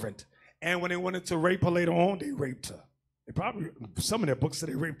servant. And when they wanted to rape her later on, they raped her. They probably, some of their books said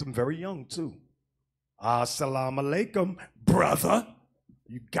they raped them very young too. Assalamu alaikum, brother.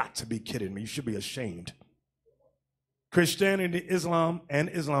 You got to be kidding me. You should be ashamed. Christianity, Islam,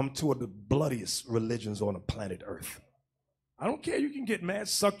 two of the bloodiest religions on the planet Earth. I don't care. You can get mad,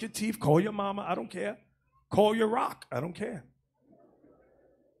 suck your teeth, call your mama. I don't care. Call your rock. I don't care.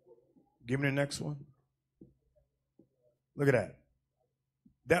 Give me the next one. Look at that.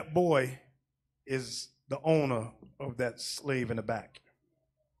 That boy is the owner of that slave in the back.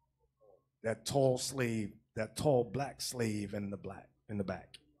 That tall slave, that tall black slave in the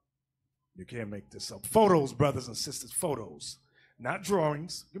back. You can't make this up. Photos, brothers and sisters, photos. Not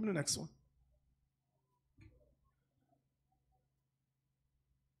drawings. Give me the next one.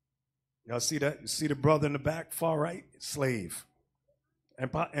 Y'all see that? You see the brother in the back, far right? Slave.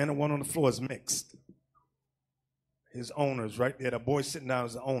 And the one on the floor is mixed. His owner's right there. The boy sitting down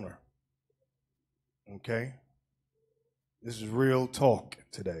is the owner. Okay? This is real talk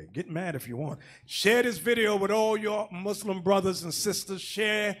today. Get mad if you want. Share this video with all your Muslim brothers and sisters.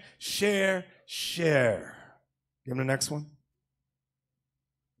 Share, share, share. Give me the next one.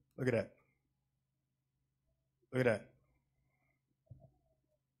 Look at that. Look at that.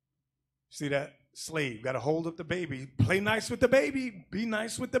 See that? Slave. Got to hold up the baby. Play nice with the baby. Be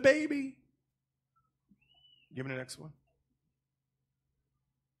nice with the baby. Give me the next one.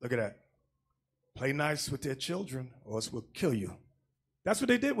 Look at that. Play nice with their children, or else we'll kill you. That's what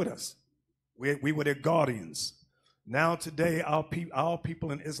they did with us. We were their guardians. Now today, our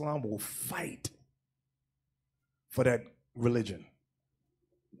people in Islam will fight for that religion.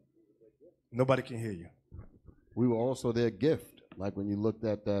 Nobody can hear you. We were also their gift. Like when you looked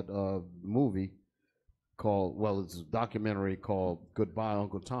at that movie called, well, it's a documentary called Goodbye,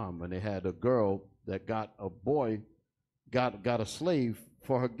 Uncle Tom, and they had a girl that got a boy, got a slave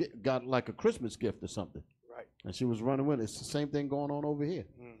for her, got like a Christmas gift or something. Right. And she was running with it. It's the same thing going on over here.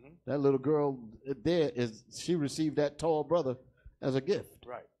 Mm-hmm. That little girl there, she received that tall brother as a gift.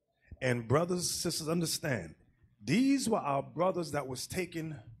 Right. And brothers and sisters, understand, these were our brothers that was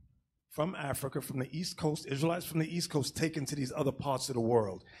taken from Africa, from the East Coast, Israelites from the East Coast, taken to these other parts of the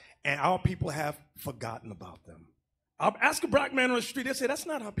world. And our people have forgotten about them. I'll ask a black man on the street, they say, that's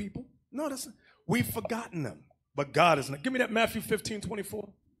not our people. No, that's not. We've forgotten them. But God is not. Give me that Matthew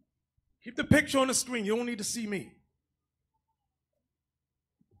 15:24. Keep the picture on the screen. You don't need to see me.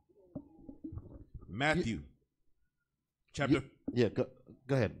 Matthew. Chapter. Yeah, go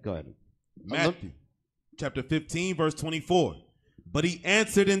ahead. Matthew. Chapter 15, verse 24. But he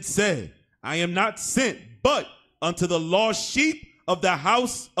answered and said, I am not sent, but unto the lost sheep of the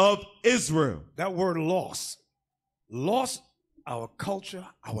house of Israel. That word lost. Lost our culture,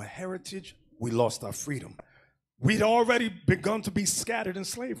 our heritage. We lost our freedom. We'd already begun to be scattered in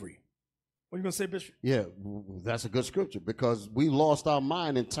slavery. What are you going to say, Bishop? Yeah, that's a good scripture because we lost our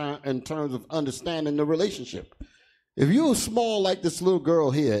mind in terms of understanding the relationship. If you're small like this little girl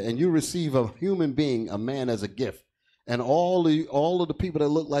here and you receive a human being, a man, as a gift, and all of the people that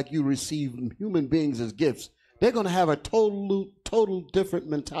look like you receive human beings as gifts, they're going to have a total different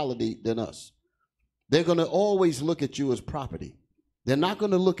mentality than us. They're going to always look at you as property. They're not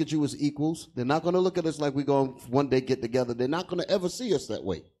going to look at you as equals. They're not going to look at us like we're going to one day get together. They're not going to ever see us that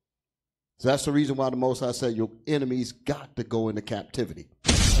way. So that's the reason why the Most High said your enemies got to go into captivity.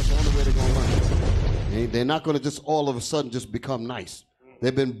 That's the only way they're going to learn. They're not going to just all of a sudden just become nice.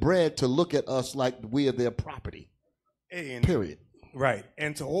 They've been bred to look at us like we are their property. Period. Right.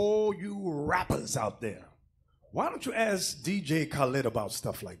 And to all you rappers out there, why don't you ask DJ Khaled about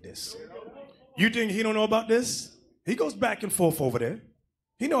stuff like this? You think he don't know about this? He goes back and forth over there.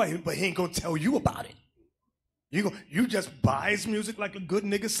 He know, but he ain't gonna tell you about it. You just buy his music like a good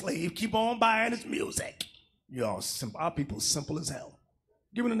nigga slave. Keep on buying his music. Y'all simple. Our people simple as hell.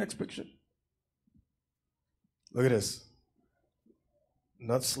 Give me the next picture. Look at this.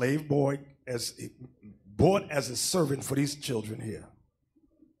 Another slave boy bought as a servant for these children here.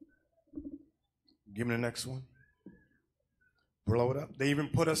 Give me the next one. Blow it up. They even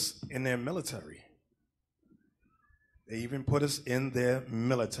put us in their military. They even put us in their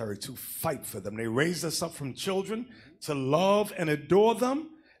military to fight for them. They raised us up from children to love and adore them.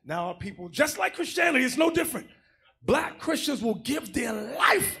 Now our people, just like Christianity, it's no different. Black Christians will give their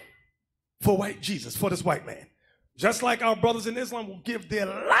life for white Jesus, for this white man. Just like our brothers in Islam will give their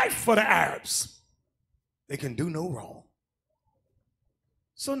life for the Arabs. They can do no wrong.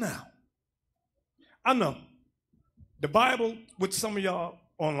 So now, I know the Bible, with some of y'all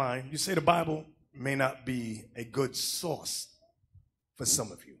online, you say the Bible may not be a good source for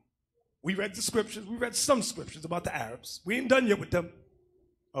some of you. We read the scriptures. We read some scriptures about the Arabs. We ain't done yet with them.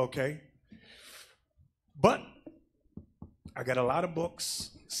 Okay? But I got a lot of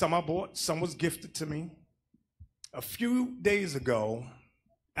books. Some I bought. Some was gifted to me. A few days ago,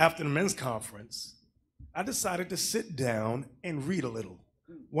 after the men's conference, I decided to sit down and read a little.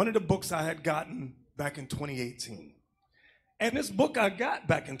 One of the books I had gotten back in 2018. And this book I got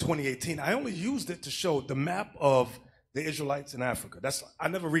back in 2018, I only used it to show the map of the Israelites in Africa. I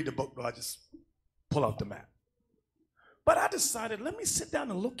never read the book, but I just pull out the map. But I decided, let me sit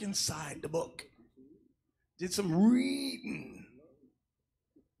down and look inside the book. Did some reading.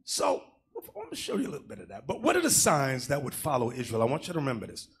 So, I'm going to show you a little bit of that. But what are the signs that would follow Israel? I want you to remember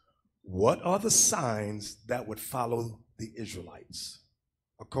this. What are the signs that would follow the Israelites?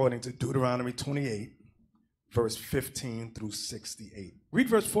 According to Deuteronomy 28, verse 15 through 68. Read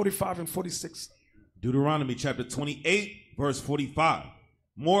verse 45 and 46. Deuteronomy chapter 28, verse 45.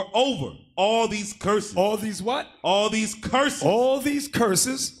 Moreover, all these curses. All these what? All these curses. All these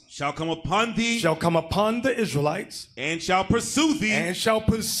curses shall come upon thee. Shall come upon the Israelites. And shall pursue thee. And shall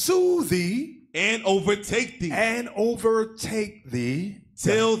pursue thee. And overtake thee. And overtake thee.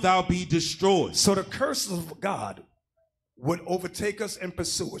 Till thou be destroyed. So the curses of God would overtake us and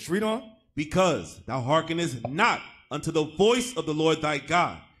pursue us. Read on. Because thou hearkenest not unto the voice of the Lord thy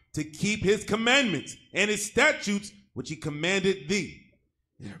God, to keep his commandments and his statutes which he commanded thee.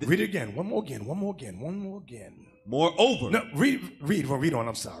 Read it again. One more again. Moreover. No, read on.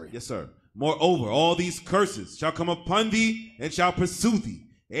 I'm sorry. Yes, sir. Moreover, all these curses shall come upon thee and shall pursue thee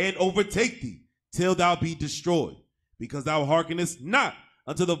and overtake thee till thou be destroyed. Because thou hearkenest not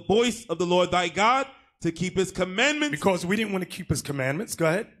unto the voice of the Lord thy God, to keep his commandments. Because we didn't want to keep his commandments. Go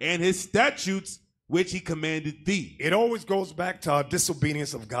ahead. And his statutes, which he commanded thee. It always goes back to our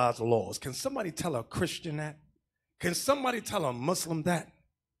disobedience of God's laws. Can somebody tell a Christian that? Can somebody tell a Muslim that?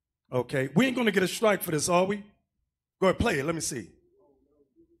 Okay. We ain't going to get a strike for this, are we? Go ahead, play it. Let me see.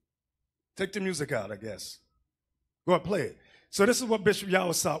 Take the music out, I guess. Go ahead, play it. So this is what Bishop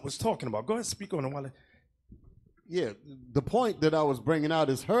Yawasat was talking about. Go ahead, speak on it while Yeah, the point that I was bringing out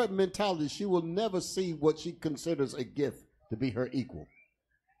is her mentality. She will never see what she considers a gift to be her equal.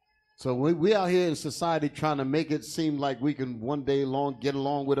 So we out here in society trying to make it seem like we can one day get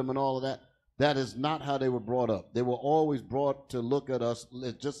along with them and all of that. That is not how they were brought up. They were always brought to look at us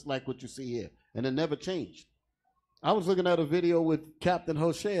just like what you see here. And it never changed. I was looking at a video with Captain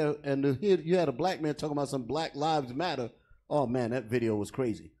Hosea, and you had a black man talking about some Black Lives Matter. Oh, man, that video was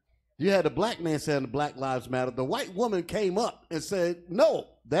crazy. You had a black man saying the Black Lives Matter. The white woman came up and said, no,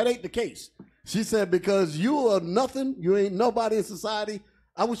 that ain't the case. She said, because you are nothing, you ain't nobody in society.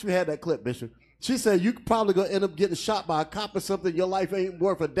 I wish we had that clip, Bishop. She said, you probably going to end up getting shot by a cop or something. Your life ain't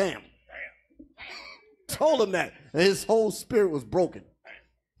worth a damn. Told him that. And his whole spirit was broken.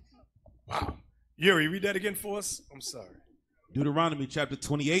 Wow. Yuri, read that again for us. I'm sorry. Deuteronomy chapter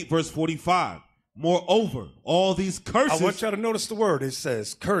 28, verse 45. Moreover, all these curses. I want y'all to notice the word. It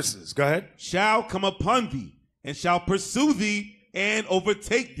says curses. Go ahead. Shall come upon thee and shall pursue thee and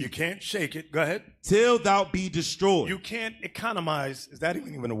overtake thee. You can't shake it. Go ahead. Till thou be destroyed. You can't economize. Is that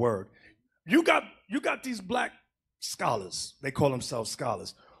even a word? You got these black scholars. They call themselves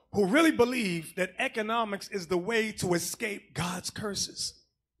scholars who really believe that economics is the way to escape God's curses.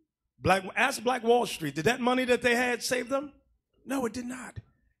 Ask Black Wall Street. Did that money that they had save them? No, it did not.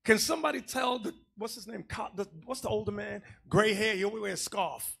 Can somebody tell what's his name? What's the older man? Gray hair. He always wears a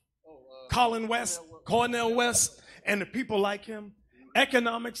scarf. Cornel West, and the people like him.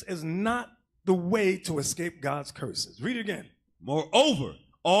 Economics is not the way to escape God's curses. Read it again. Moreover,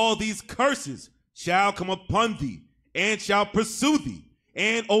 all these curses shall come upon thee and shall pursue thee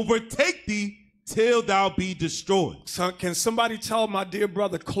and overtake thee till thou be destroyed. So can somebody tell my dear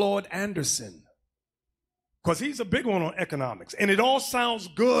brother Claude Anderson? Because he's a big one on economics. And it all sounds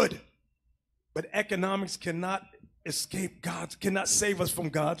good. But economics cannot cannot save us from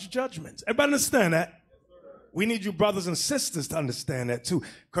God's judgments. Everybody understand that? We need you brothers and sisters to understand that too.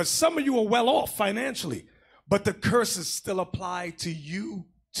 Because some of you are well off financially, but the curses still apply to you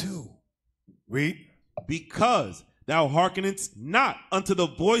too. Read. Because thou hearkenest not unto the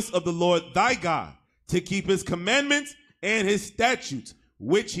voice of the Lord thy God, to keep his commandments and his statutes,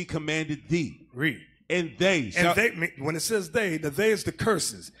 which he commanded thee. Read. And they shall... And they, when it says they, the they is the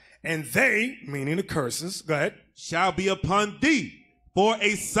curses. And they, meaning the curses, go ahead, shall be upon thee for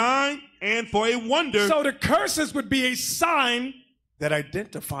a sign and for a wonder. So the curses would be a sign that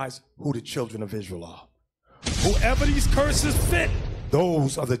identifies who the children of Israel are. Whoever these curses fit,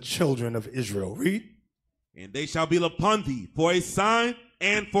 those are the children of Israel. Read. And they shall be upon thee for a sign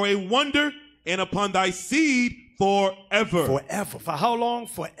and for a wonder, and upon thy seed forever. Forever. For how long?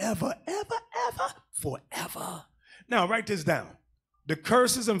 Forever, forever. Now, write this down. The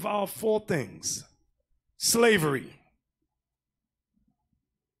curses involve 4 things. Slavery.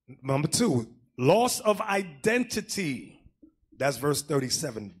 Number 2, loss of identity. That's verse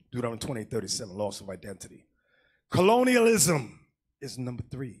 37, Deuteronomy 20:37, loss of identity. Colonialism is number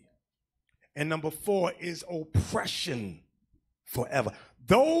 3. And number 4 is oppression forever.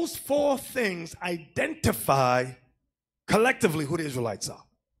 Those 4 things identify collectively who the Israelites are.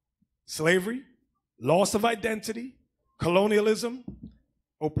 Slavery, loss of identity, colonialism,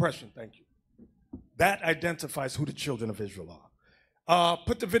 oppression. Thank you. That identifies who the children of Israel are.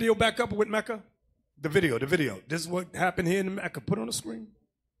 Put the video back up with Mecca. The video. This is what happened here in Mecca. Put it on the screen.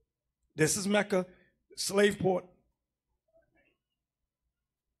 This is Mecca, slave port.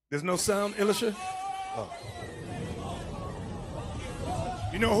 There's no sound, Elisha? Oh.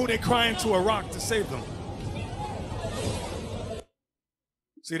 You know who they crying to a rock to save them?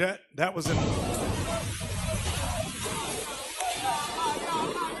 See that? That was in...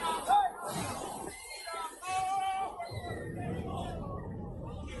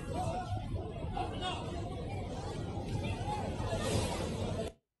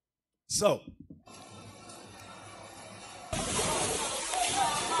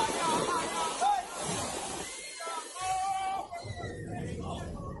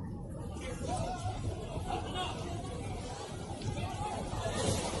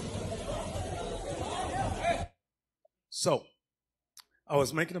 So, I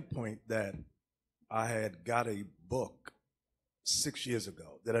was making a point that I had got a book 6 years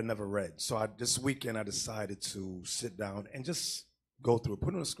ago that I never read. So this weekend I decided to sit down and just go through it.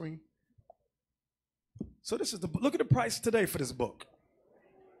 Put it on the screen. So this is look at the price today for this book.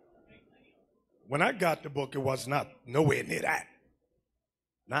 When I got the book, it was not nowhere near that.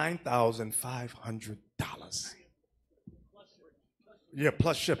 $9,500. Yeah,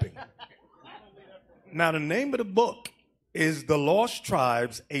 plus shipping. Now the name of the book is The Lost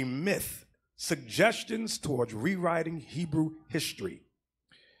Tribes, a Myth, Suggestions Towards Rewriting Hebrew History.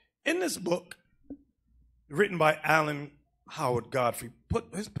 In this book, written by Alan Howard Godfrey,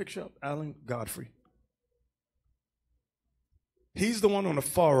 put his picture up, Alan Godfrey. He's the one on the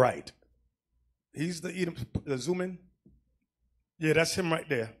far right. He's the zoom in. Yeah, that's him right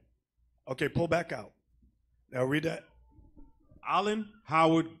there. Okay, pull back out. Now read that. Alan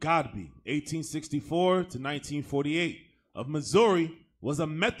Howard Godfrey, 1864 to 1948, of Missouri, was a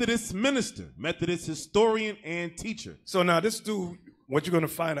Methodist minister, Methodist historian, and teacher. So now this dude, what you're going to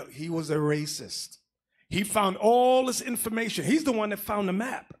find out, he was a racist. He found all this information. He's the one that found the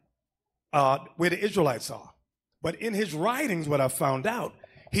map where the Israelites are. But in his writings, what I found out,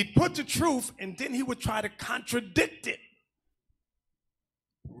 he'd put the truth and then he would try to contradict it.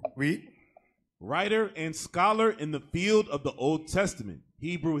 Read. Writer and scholar in the field of the Old Testament,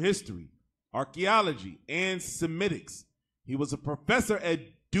 Hebrew history, archaeology, and Semitics. He was a professor at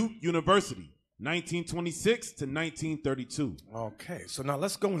Duke University, 1926 to 1932. Okay, so now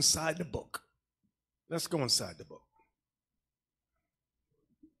let's go inside the book. Let's go inside the book.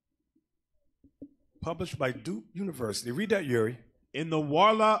 Published by Duke University. Read that, Yuri. In the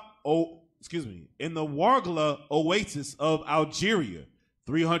Wargla Oasis of Algeria,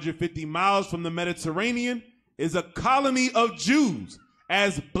 350 miles from the Mediterranean, is a colony of Jews,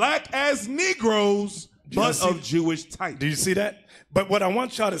 as black as Negroes, but of Jewish type. Do you see that? But what I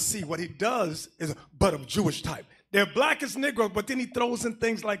want y'all to see, what he does is, but of Jewish type. They're black as Negroes, but then he throws in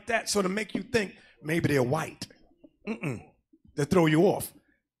things like that so to make you think maybe they're white. They throw you off.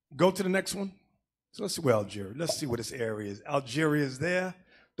 Go to the next one. So let's see where Algeria. Let's see where this area is. Algeria is there.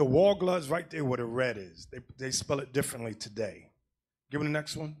 The Wargla is right there where the red is. They spell it differently today. Give me the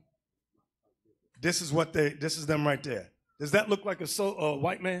next one. This is them right there. Does that look like a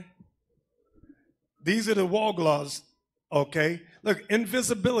white man? These are the Waglas, okay? Look,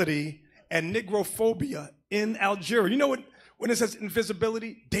 invisibility and Negrophobia in Algeria. You know what, when it says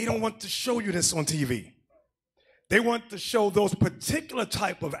invisibility, they don't want to show you this on TV. They want to show those particular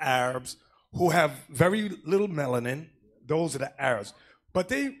type of Arabs who have very little melanin. Those are the Arabs. But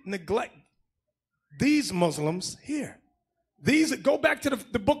they neglect these Muslims here. Go back to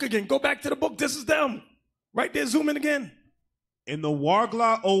the book again. Go back to the book. This is them. Right there, zoom in again. In the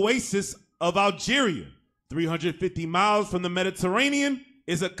Wargla Oasis of Algeria, 350 miles from the Mediterranean,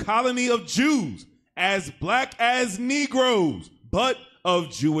 is a colony of Jews, as black as Negroes, but of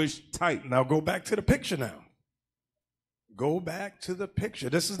Jewish type. Now go back to the picture now. Go back to the picture.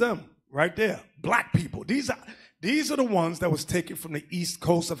 This is them right there. Black people. These are the ones that was taken from the east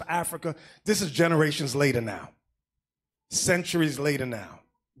coast of Africa. This is generations later now. Centuries later now.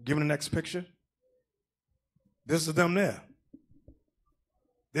 Give me the next picture. This is them there.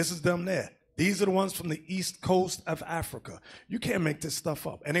 This is them there. These are the ones from the east coast of Africa. You can't make this stuff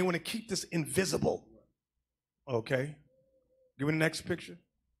up. And they want to keep this invisible. Okay? Give me the next picture.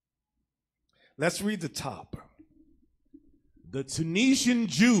 Let's read the top. The Tunisian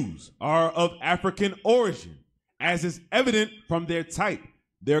Jews are of African origin, as is evident from their type,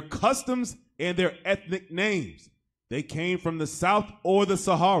 their customs, and their ethnic names. They came from the south or the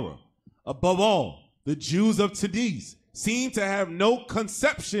Sahara. Above all, the Jews of Tunis seem to have no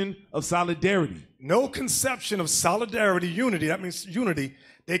conception of solidarity. No conception of solidarity, unity. That means unity.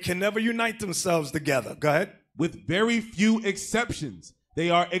 They can never unite themselves together. Go ahead. With very few exceptions, they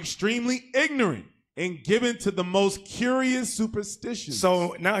are extremely ignorant and given to the most curious superstitions.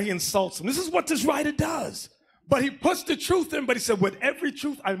 So now he insults them. This is what this writer does. But he puts the truth in, but he said, with every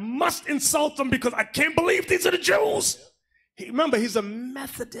truth, I must insult them because I can't believe these are the Jews. Remember, he's a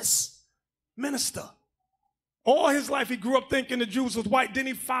Methodist minister. All his life, he grew up thinking the Jews was white. Then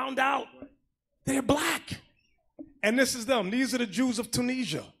he found out they're black. And this is them. These are the Jews of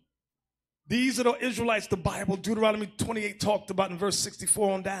Tunisia. These are the Israelites the Bible, Deuteronomy 28, talked about in verse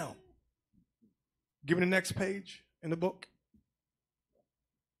 64 on down. Give me the next page in the book.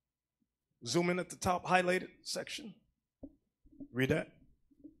 Zoom in at the top, highlighted section. Read that.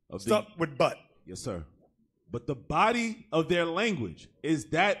 Start with but. Yes, sir. But the body of their language is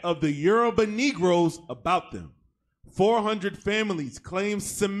that of the Yoruba Negroes about them. 400 families claim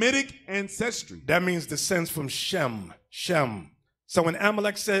Semitic ancestry. That means descends from Shem. So when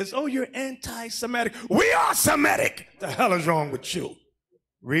Amalek says, oh, you're anti-Semitic, we are Semitic. The hell is wrong with you?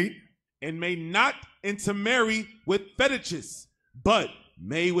 Read. And may not intermarry with fetishists, but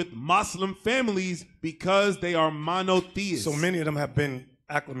may with Muslim families because they are monotheists. So many of them have been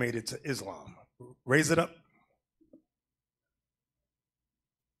acclimated to Islam. Raise it up.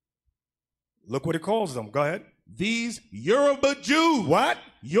 Look what it calls them. Go ahead. These Yoruba Jews. What?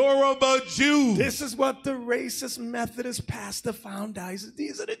 Yoruba Jews. This is what the racist Methodist pastor found out. He said,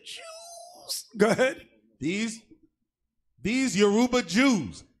 these are the Jews. Go ahead. These Yoruba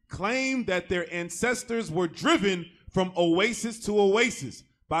Jews claim that their ancestors were driven from oasis to oasis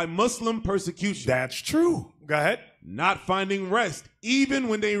by Muslim persecution. That's true. Go ahead. Not finding rest, even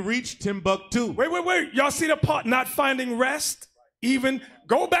when they reached Timbuktu. Wait. Y'all see the part, not finding rest? Even,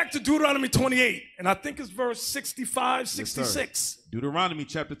 go back to Deuteronomy 28, and I think it's verse 65, 66. Yes, Deuteronomy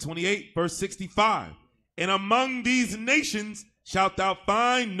chapter 28, verse 65. And among these nations shalt thou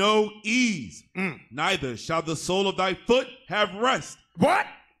find no ease, neither shall the sole of thy foot have rest. What?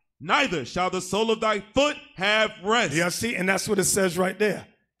 Neither shall the sole of thy foot have rest. Yeah, see, and that's what it says right there.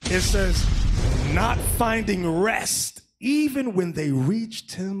 It says, not finding rest, even when they reach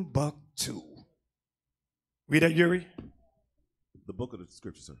Timbuktu. Read that, Yuri. The book of the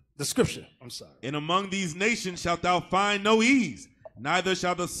scripture, sir. The scripture, I'm sorry. And among these nations shalt thou find no ease, neither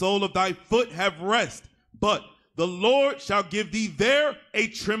shall the sole of thy foot have rest. But the Lord shall give thee there a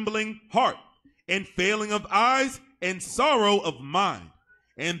trembling heart, and failing of eyes, and sorrow of mind.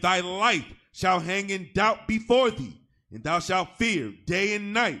 And thy life shall hang in doubt before thee, and thou shalt fear day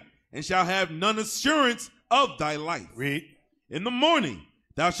and night, and shalt have none assurance of thy life. Read. In the morning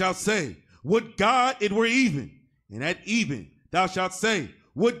thou shalt say, would God it were even, and at even thou shalt say,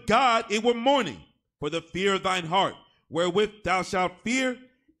 would God it were morning, for the fear of thine heart, wherewith thou shalt fear,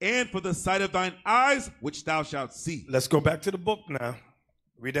 and for the sight of thine eyes, which thou shalt see. Let's go back to the book now.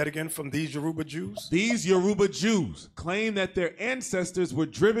 Read that again from these Yoruba Jews. These Yoruba Jews claim that their ancestors were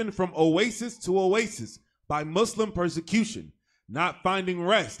driven from oasis to oasis by Muslim persecution, not finding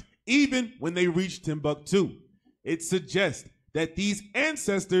rest, even when they reached Timbuktu. It suggests that these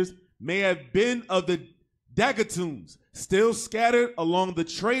ancestors may have been of the Dagatoons, still scattered along the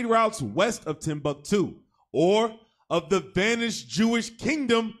trade routes west of Timbuktu, or of the vanished Jewish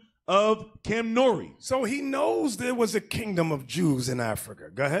kingdom of Kamnori. So he knows there was a kingdom of Jews in Africa.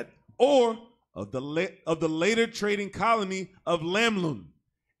 Go ahead. Or of the later trading colony of Lamlun.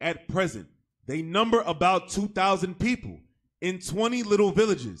 At present, they number about 2,000 people in 20 little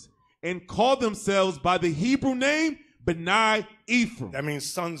villages and call themselves by the Hebrew name B'nai Ephraim. That means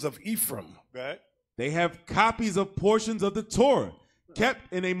sons of Ephraim. Go ahead. They have copies of portions of the Torah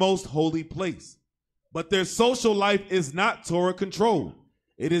kept in a most holy place. But their social life is not Torah controlled.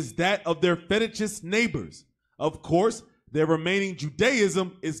 It is that of their fetishist neighbors. Of course, their remaining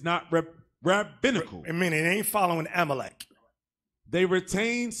Judaism is not rabbinical. I mean, it ain't following Amalek. They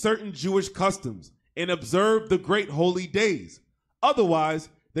retain certain Jewish customs and observe the great holy days. Otherwise,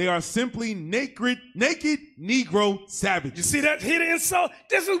 they are simply naked Negro savages. You see that? He didn't insult.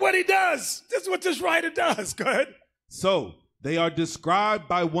 This is what he does. This is what this writer does. Go ahead. So, they are described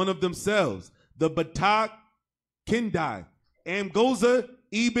by one of themselves, the Batak Kindai, Amgoza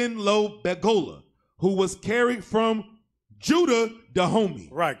Ibn Lo Begola, who was carried from Judah Dahomey.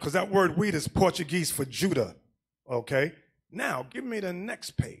 Right, because that word wheat is Portuguese for Judah. Okay? Now, give me the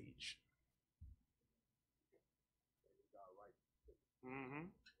next page.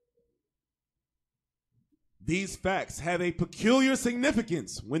 These facts have a peculiar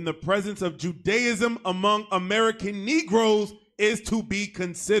significance when the presence of Judaism among American Negroes is to be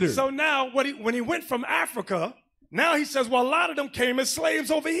considered. So now, when he went from Africa, now he says, well, a lot of them came as slaves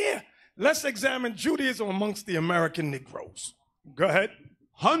over here. Let's examine Judaism amongst the American Negroes. Go ahead.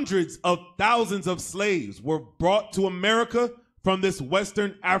 Hundreds of thousands of slaves were brought to America from this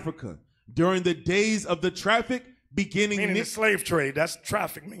Western Africa during the days of the traffic beginning the slave trade. That's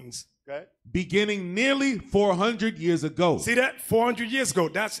traffic means. Okay. Beginning nearly 400 years ago. See that? 400 years ago.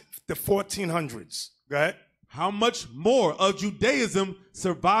 That's the 1400s. Go ahead. How much more of Judaism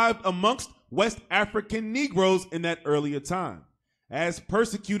survived amongst West African Negroes in that earlier time? As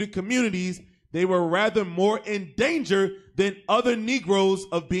persecuted communities, they were rather more in danger than other Negroes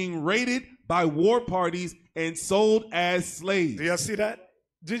of being raided by war parties and sold as slaves. Do y'all see that?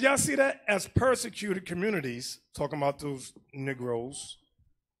 Did y'all see that? As persecuted communities, talking about those Negroes,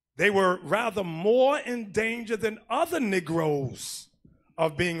 they were rather more in danger than other Negroes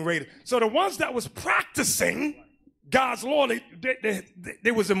of being raided. So the ones that was practicing God's law,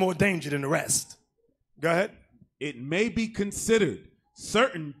 they was in more danger than the rest. Go ahead. It may be considered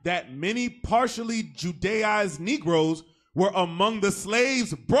certain that many partially Judaized Negroes were among the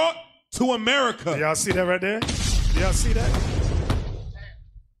slaves brought to America. Y'all see that right there? Y'all see that?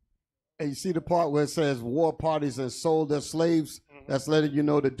 And you see the part where it says war parties and sold their slaves? That's letting you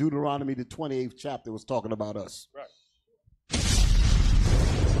know that Deuteronomy, the 28th chapter, was talking about us. Right.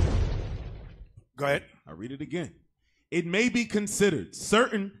 Go ahead. I'll read it again. It may be considered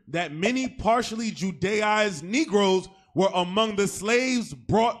certain that many partially Judaized Negroes were among the slaves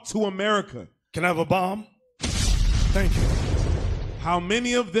brought to America. Can I have a bomb? Thank you. How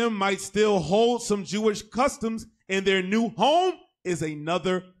many of them might still hold some Jewish customs in their new home is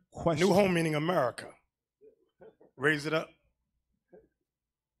another question. New home meaning America. Raise it up.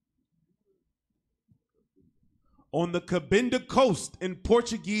 On the Cabinda coast in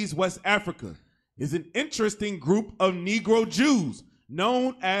Portuguese West Africa is an interesting group of Negro Jews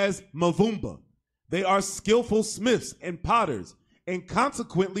known as Mavumba. They are skillful smiths and potters and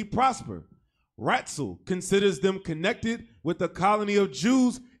consequently prosper. Ratzel considers them connected with the colony of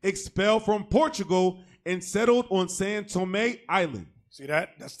Jews expelled from Portugal and settled on San Tome Island. See that?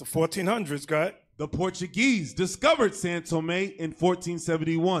 That's the 1400s, go ahead. The Portuguese discovered San Tome in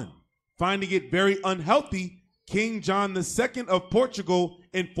 1471. Finding it very unhealthy, King John II of Portugal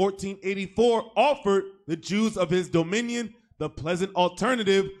in 1484 offered the Jews of his dominion the pleasant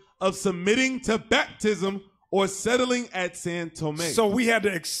alternative of submitting to baptism or settling at San Tome. So we had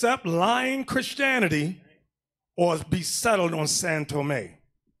to accept lying Christianity or be settled on San Tome.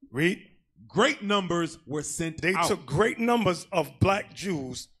 Read. Great numbers were sent They out. took great numbers of black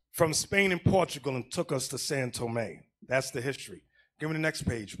Jews from Spain and Portugal and took us to San Tome. That's the history. Give me the next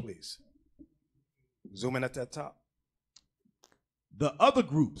page, please. Zoom in at that top. The other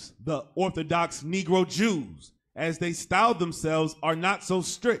groups, the Orthodox Negro Jews, as they styled themselves, are not so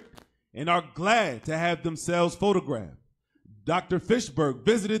strict and are glad to have themselves photographed. Dr. Fishberg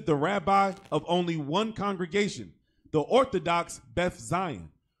visited the rabbi of only one congregation, the Orthodox Beth Zion,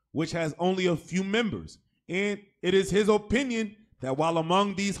 which has only a few members, and it is his opinion that while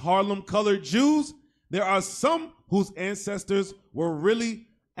among these Harlem-colored Jews, there are some whose ancestors were really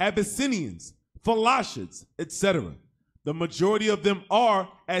Abyssinians, Falashids, etc. The majority of them are,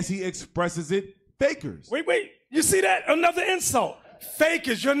 as he expresses it, fakers. Wait. You see that? Another insult.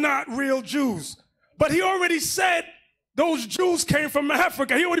 Fakers, you're not real Jews. But he already said those Jews came from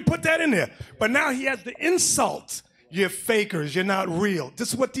Africa. He already put that in there. But now he has the insult. You're fakers, you're not real. This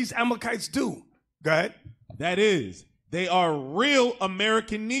is what these Amalekites do. Go ahead. That is, they are real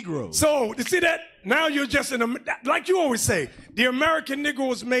American Negroes. So, you see that? Now you're just like you always say, the American Negro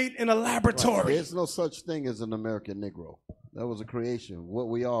was made in a laboratory. Right. There's no such thing as an American Negro. That was a creation. What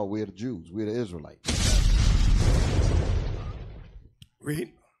we are, we're the Jews. We're the Israelites.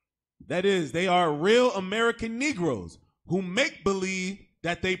 Read. That is, they are real American Negroes who make believe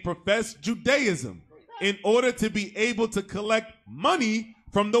that they profess Judaism in order to be able to collect money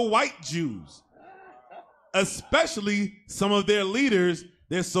from the white Jews. Especially some of their leaders,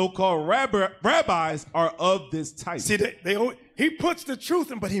 their so-called rabbis, are of this type. See, he puts the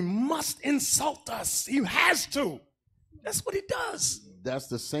truth in, but he must insult us. He has to. That's what he does. That's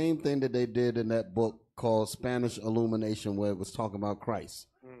the same thing that they did in that book called Spanish Illumination, where it was talking about Christ.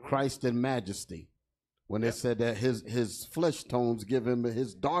 Christ in majesty. When they said that his flesh tones give him,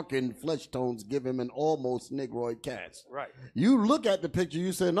 his darkened flesh tones give him an almost Negroid cast. Right. You look at the picture,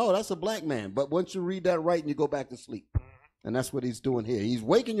 you say, no, that's a black man. But once you read that right, and you go back to sleep. And that's what he's doing here. He's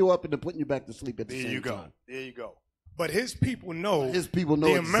waking you up and then putting you back to sleep at the same time. There you go. But his people know, the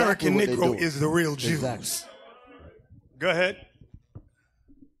exactly American Negro is the real Jews. Exactly. Go ahead.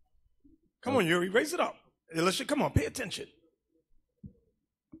 Come on, Yuri, raise it up. Elisha, come on, pay attention.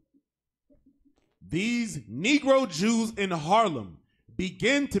 These Negro Jews in Harlem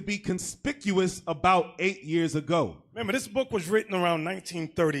began to be conspicuous about 8 years ago. Remember, this book was written around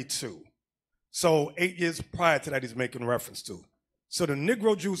 1932. So 8 years prior to that, he's making reference to. So the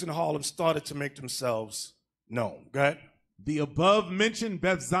Negro Jews in Harlem started to make themselves known. Go ahead. The above-mentioned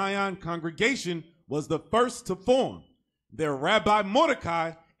Beth Zion congregation was the first to form. Their Rabbi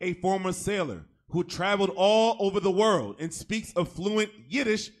Mordecai, a former sailor who traveled all over the world and speaks a fluent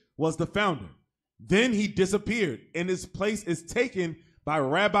Yiddish, was the founder. Then he disappeared, and his place is taken by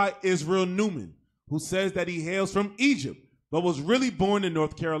Rabbi Israel Newman, who says that he hails from Egypt, but was really born in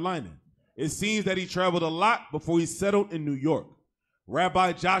North Carolina. It seems that he traveled a lot before he settled in New York.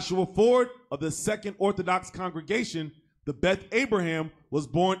 Rabbi Joshua Ford of the Second Orthodox Congregation, the Beth Abraham, was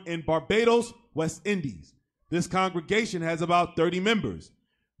born in Barbados, West Indies. This congregation has about 30 members.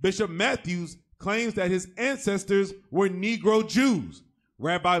 Bishop Matthews claims that his ancestors were Negro Jews.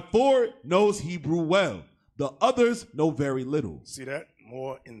 Rabbi Ford knows Hebrew well. The others know very little. See that?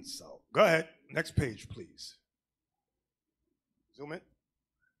 More insult. Go ahead. Next page, please. Zoom in.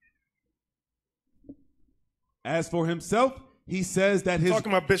 As for himself, he says that his...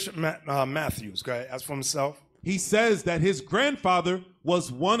 Talking about Bishop Matthews. Go ahead. As for himself. He says that his grandfather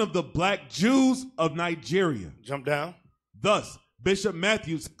was one of the black Jews of Nigeria. Jump down. Thus, Bishop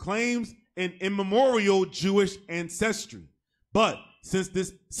Matthews claims an immemorial Jewish ancestry. But since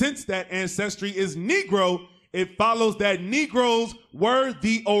that ancestry is Negro, it follows that Negroes were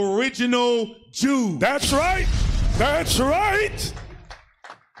the original Jews. That's right. That's right.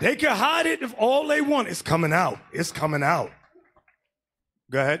 They can hide it if all they want. It's coming out. It's coming out.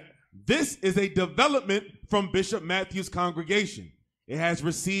 Go ahead. This is a development from Bishop Matthews' congregation. It has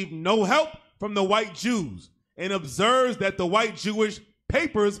received no help from the white Jews and observes that the white Jewish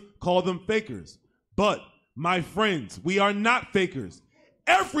papers call them fakers. But, my friends, we are not fakers.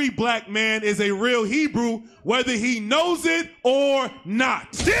 Every black man is a real Hebrew, whether he knows it or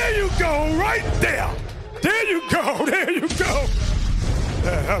not. There you go, right there. There you go. There you go.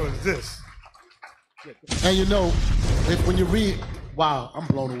 The hell is this? And you know, when you read, wow, I'm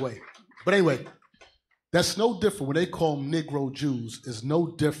blown away. But anyway, that's no different. When they call them Negro Jews, is no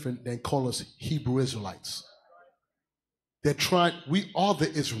different than call us Hebrew Israelites. They're trying, we are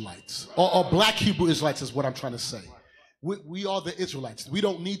the Israelites. Or black Hebrew Israelites is what I'm trying to say. We are the Israelites. We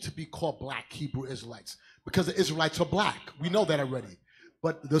don't need to be called black Hebrew Israelites because the Israelites are black. We know that already.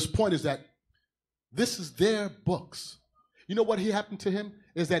 But this point is that this is their books. You know what happened to him?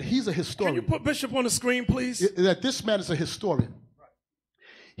 Is that he's a historian. Can you put Bishop on the screen, please? That this man is a historian.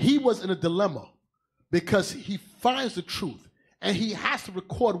 He was in a dilemma because he finds the truth and he has to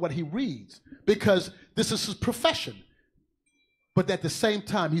record what he reads because this is his profession. But at the same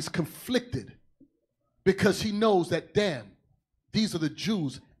time, he's conflicted because he knows that, damn, these are the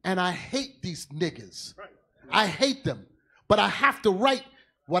Jews and I hate these niggas. I hate them, but I have to write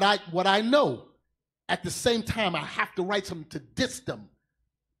what I know. At the same time, I have to write something to diss them,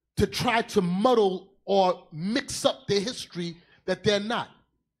 to try to muddle or mix up their history that they're not.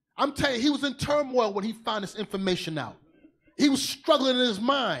 I'm telling you, he was in turmoil when he found this information out. He was struggling in his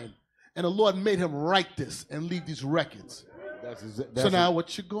mind, and the Lord made him write this and leave these records. So now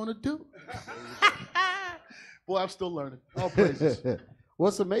what you going to do? Boy, I'm still learning. All praises.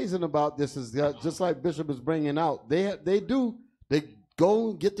 What's amazing about this is that just like Bishop is bringing out, they go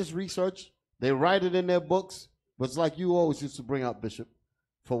and get this research, they write it in their books, but it's like you always used to bring out, Bishop,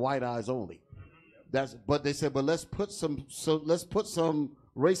 for white eyes only. But they said, but let's put some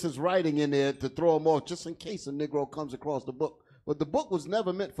racist writing in there to throw them off just in case a Negro comes across the book. But the book was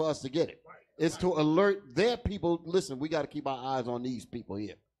never meant for us to get it. It's to alert their people. Listen, we got to keep our eyes on these people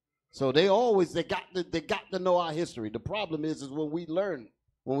here. So they got to know our history. The problem is when we learn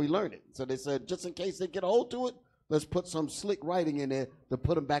it. So they said, just in case they get a hold to it, let's put some slick writing in there to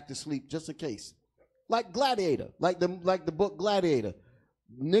put them back to sleep, just in case. Like Gladiator, like the book Gladiator.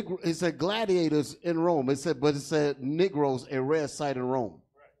 It said gladiators in Rome. It said Negroes, a rare sight in Rome.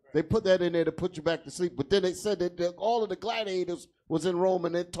 They put that in there to put you back to sleep. But then they said that all of the gladiators was in Rome,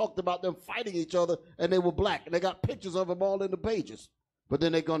 and they talked about them fighting each other, and they were black. And they got pictures of them all in the pages. But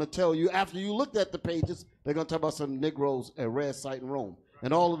then they're going to tell you, after you looked at the pages, they're going to talk about some Negroes, a rare sight in Rome.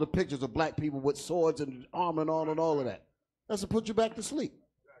 And all of the pictures of black people with swords and armor and all of that. That's to put you back to sleep.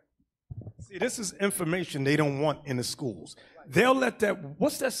 See, this is information they don't want in the schools. They'll let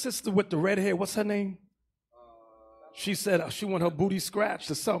what's that sister with the red hair? What's her name? She said she want her booty scratched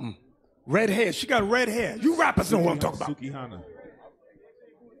or something. Red hair. She got red hair. You rappers know what I'm talking about. Sukihana.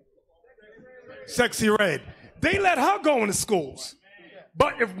 Sexy Red. They let her go into schools.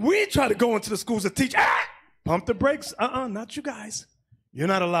 But if we try to go into the schools to teach, pump the brakes. Not you guys. You're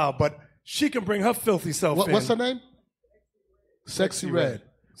not allowed. But she can bring her filthy self in. What's her name? Sexy Red.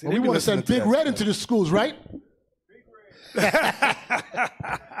 See, well, we want to send Big Red into the schools, right?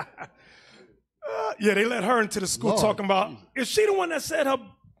 Yeah, they let her into the school talking about, is she the one that said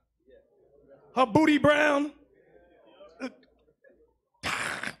her booty brown?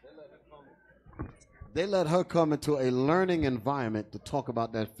 They let her come into a learning environment to talk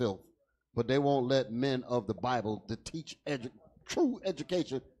about that filth, but they won't let men of the Bible to teach true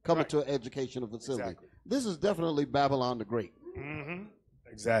education come into an educational facility. Exactly. This is definitely Babylon the Great. Mm-hmm.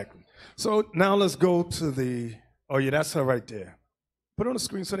 Exactly. So now let's go to that's her right there. Put it on the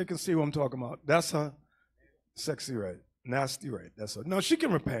screen so they can see what I'm talking about. That's her. Sexy Red. Nasty Red. That's her. No, she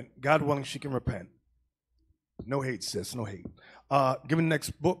can repent. God willing, she can repent. No hate, sis. No hate. Give me the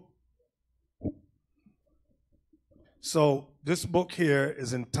next book. So this book here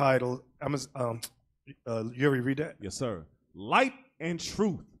is entitled, Yuri, read that? Yes, sir. Light and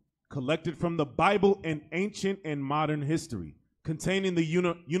Truth, collected from the Bible and ancient and modern history, containing the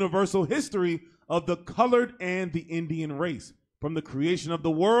universal history of the colored and the Indian race, from the creation of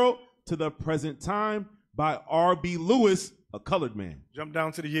the world to the present time, by R.B. Lewis, a colored man. Jump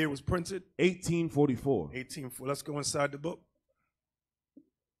down to the year it was printed. 1844. 1844. Let's go inside the book.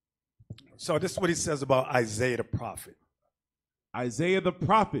 So this is what he says about Isaiah the prophet. Isaiah the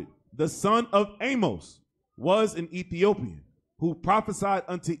prophet, the son of Amos, was an Ethiopian who prophesied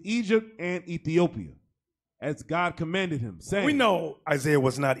unto Egypt and Ethiopia, as God commanded him, saying... We know Isaiah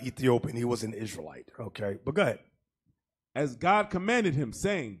was not Ethiopian. He was an Israelite. Okay, but go ahead. As God commanded him,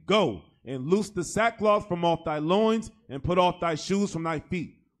 saying, Go and loose the sackcloth from off thy loins, and put off thy shoes from thy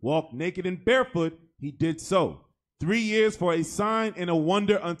feet. Walk naked and barefoot. He did so. 3 years for a sign and a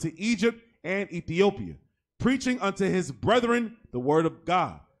wonder unto Egypt and Ethiopia, preaching unto his brethren the word of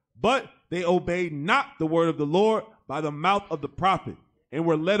God. But they obeyed not the word of the Lord by the mouth of the prophet, and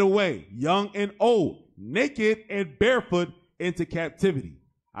were led away, young and old, naked and barefoot, into captivity.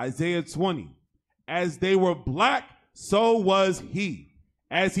 Isaiah 20. As they were black, so was he.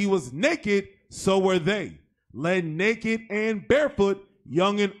 As he was naked, so were they, led naked and barefoot,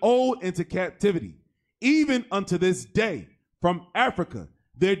 young and old, into captivity. Even unto this day, from Africa,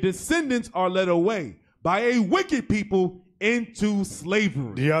 their descendants are led away by a wicked people into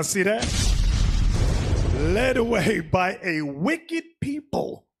slavery. Do y'all see that? Led away by a wicked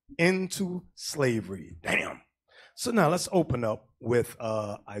people into slavery. Damn. So now let's open up with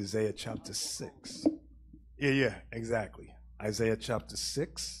Isaiah chapter 6. Yeah, exactly. Isaiah chapter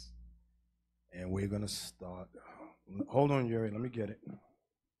 6. And we're going to start. Hold on, Yuri. Let me get it.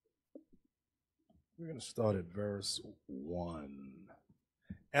 We're going to start at verse 1.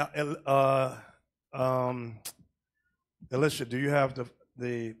 Elisha, do you have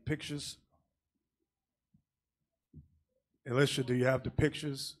the pictures? Elisha, do you have the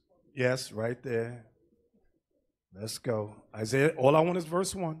pictures? Yes, right there. Let's go. Isaiah, all I want is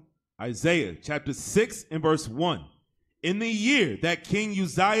verse 1. Isaiah chapter 6 and verse 1. In the year that King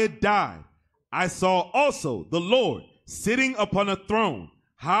Uzziah died, I saw also the Lord sitting upon a throne,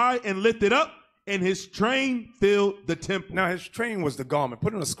 high and lifted up, and his train filled the temple. Now his train was the garment.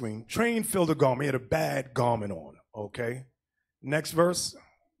 Put it on the screen. Train filled the garment. He had a bad garment on, okay? Next verse.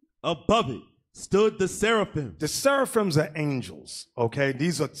 Above it stood the seraphim. The seraphims are angels, okay?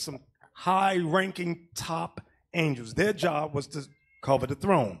 These are some high-ranking top angels. Their job was to cover the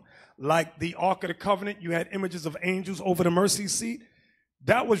throne. Like the Ark of the Covenant, you had images of angels over the mercy seat.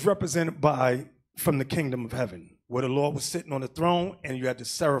 That was represented from the kingdom of heaven, where the Lord was sitting on the throne, and you had the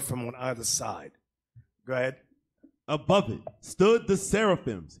seraphim on either side. Go ahead. Above it stood the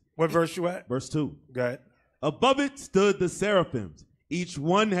seraphims. What verse you at? Verse 2. Go ahead. Above it stood the seraphims. Each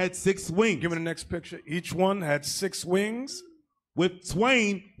one had 6 wings. Give me the next picture. Each one had 6 wings. With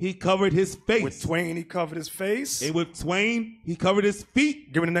twain he covered his face. With twain he covered his face. And with twain he covered his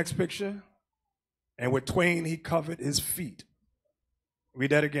feet. Give me the next picture. And with twain he covered his feet.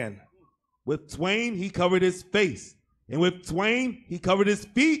 Read that again. With twain he covered his face. And with twain he covered his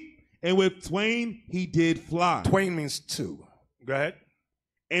feet. And with twain he did fly. Twain means 2. Go ahead.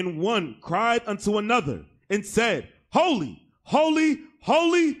 And one cried unto another and said, Holy, holy,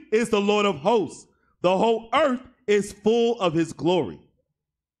 holy is the Lord of hosts. The whole earth is full of his glory.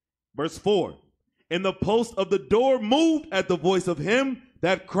 Verse 4. And the post of the door moved at the voice of him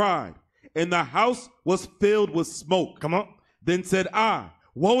that cried, and the house was filled with smoke. Come on. Then said I,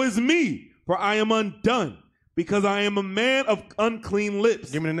 Woe is me, for I am undone, because I am a man of unclean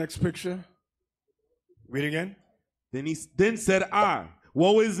lips. Give me the next picture. Read again. Then said I,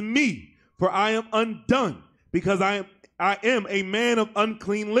 Woe is me, for I am undone, because I am a man of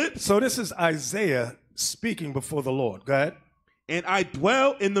unclean lips. So this is Isaiah speaking before the Lord. Go ahead. And I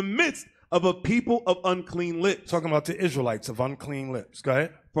dwell in the midst of a people of unclean lips. Talking about the Israelites of unclean lips. Go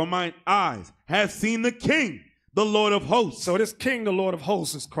ahead. For mine eyes have seen the King, the Lord of hosts. So this King, the Lord of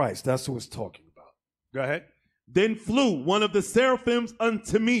hosts, is Christ. That's who it's talking about. Go ahead. Then flew one of the seraphims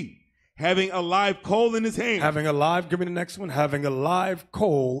unto me, having a live coal in his hand. Give me the next one. Having a live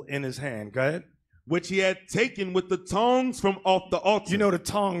coal in his hand. Go ahead. Which he had taken with the tongs from off the altar. You know the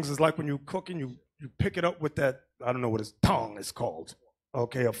tongs is like when you cooking, you pick it up with that, I don't know what his tongue is called.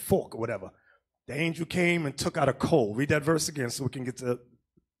 Okay, a fork or whatever. The angel came and took out a coal. Read that verse again so we can get to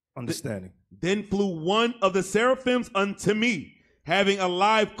understanding. Then flew one of the seraphims unto me, having a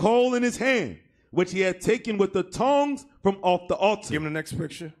live coal in his hand, which he had taken with the tongs from off the altar. Give me the next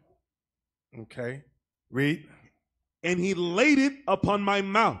picture. Okay. Read. And he laid it upon my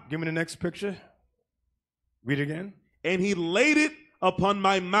mouth. Give me the next picture. Read again. And he laid it upon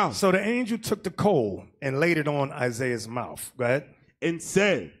my mouth. So the angel took the coal and laid it on Isaiah's mouth. Go ahead. And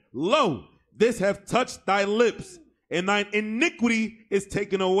said, Lo, this hath touched thy lips, and thine iniquity is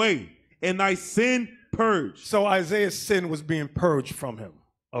taken away, and thy sin purged. So Isaiah's sin was being purged from him.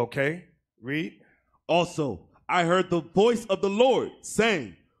 Okay. Read. Also, I heard the voice of the Lord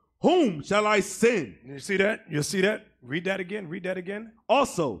saying, Whom shall I send? You see that? You see that? Read that again. Read that again.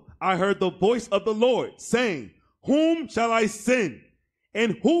 Also, I heard the voice of the Lord saying, Whom shall I send?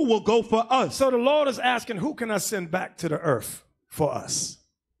 And who will go for us? So the Lord is asking, who can I send back to the earth for us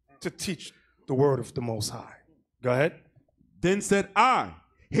to teach the word of the Most High? Go ahead. Then said I,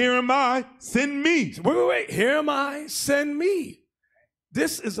 Here am I, send me. Wait. Here am I, send me.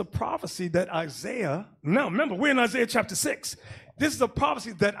 This is a prophecy that Isaiah, now remember, we're in Isaiah chapter 6. This is a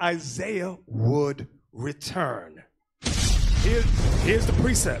prophecy that Isaiah would return. Here's the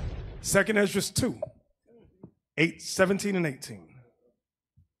precept. 2 Ezra 2, 17 and 18.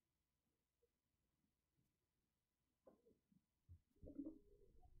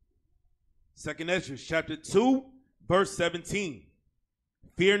 Second Ezra chapter 2, verse 17.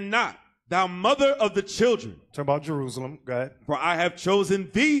 Fear not, thou mother of the children. Talk about Jerusalem. Go ahead. For I have chosen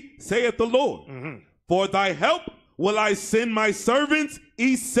thee, saith the Lord. For thy help will I send my servants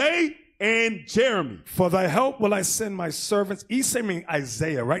Isai and Jeremy. For thy help will I send my servants. Isai means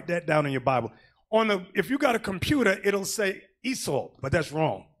Isaiah. Write that down in your Bible. If you got a computer, it'll say Esau, but that's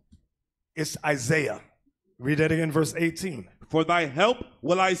wrong. It's Isaiah. Read that again, verse 18. For thy help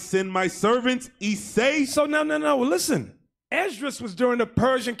will I send my servants Isai. So no. Listen. Esdras was during the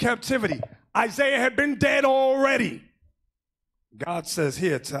Persian captivity. Isaiah had been dead already. God says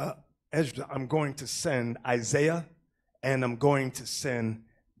here to Esdras, I'm going to send Isaiah and I'm going to send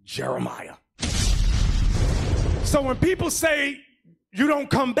Jeremiah. So when people say you don't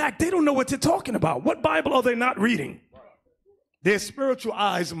come back, they don't know what you're talking about. What Bible are they not reading? Their spiritual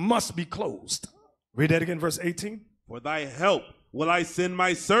eyes must be closed. Read that again, verse 18. For thy help will I send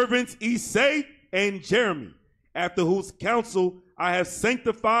my servants Isai and Jeremy, after whose counsel I have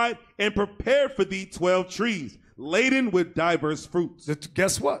sanctified and prepared for thee 12 trees, laden with diverse fruits.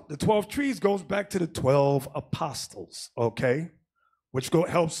 Guess what? The 12 trees goes back to the 12 apostles, okay? Which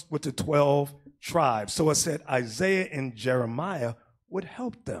helps with the 12 tribes. So it said Isaiah and Jeremiah would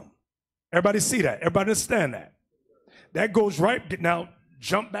help them. Everybody see that? Everybody understand that? That goes right. Now,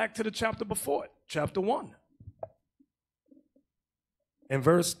 jump back to the chapter before it, chapter 1. And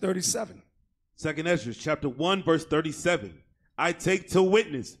verse 37. 2nd Ezra, chapter 1, verse 37. I take to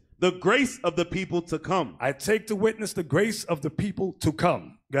witness the grace of the people to come. I take to witness the grace of the people to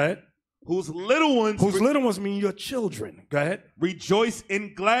come. Go ahead. Whose little ones mean your children. Go ahead. Rejoice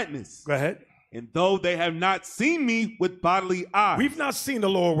in gladness. Go ahead. And though they have not seen me with bodily eyes. We've not seen the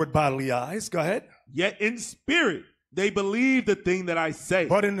Lord with bodily eyes. Go ahead. Yet in spirit they believe the thing that I say.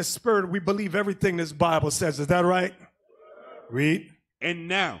 But in the spirit we believe everything this Bible says. Is that right? Read. And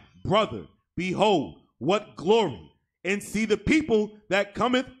now, brother, behold, what glory. And see the people that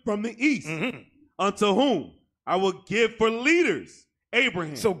cometh from the east, unto whom I will give for leaders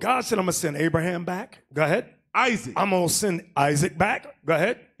Abraham. So God said, I'm going to send Abraham back. Go ahead. Isaac. I'm going to send Isaac back. Go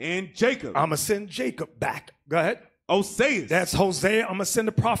ahead. And Jacob. I'm going to send Jacob back. Go ahead. Hosea. That's Hosea. I'm going to send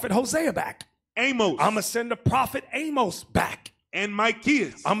the prophet Hosea back. Amos. I'm going to send the prophet Amos back. And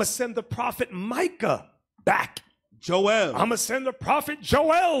Micaiah. I'm going to send the prophet Micah back. Joel. I'm going to send the prophet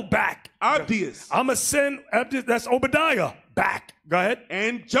Joel back. Abdias. I'm going to send, that's Obadiah, back. Go ahead.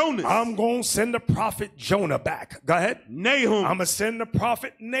 And Jonas. I'm going to send the prophet Jonah back. Go ahead. Nahum. I'm going to send the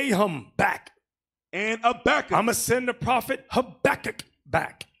prophet Nahum back. And Habakkuk. I'm going to send the prophet Habakkuk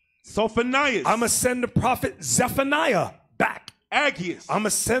back. Sophonias. I'm going to send the prophet Zephaniah back. Aggeus. I'm going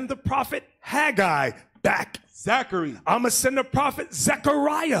to send the prophet Haggai back. Zachary. I'm going to send the prophet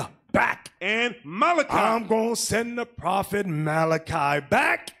Zechariah back. And Malachi. I'm going to send the prophet Malachi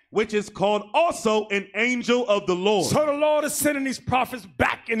back. Which is called also an angel of the Lord. So the Lord is sending these prophets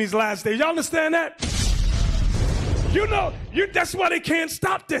back in these last days. Y'all understand that? You know, that's why they can't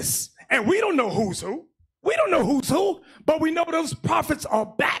stop this. And we don't know who's who. We don't know who's who, but we know those prophets are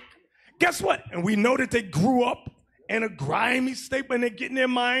back. Guess what? And we know that they grew up in a grimy state when they're getting their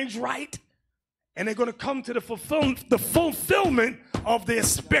minds right. And they're going to come to the fulfillment of their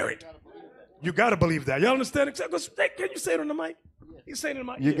spirit. You got to believe that. Y'all understand? Can you say it on the mic? You say it on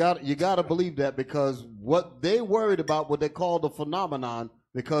the mic. You got to believe that, because what they worried about, what they call the phenomenon,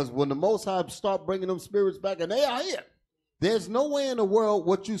 because when the Most High start bringing them spirits back, and they are here, there's no way in the world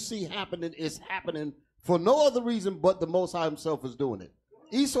what you see happening is happening for no other reason but the Most High himself is doing it.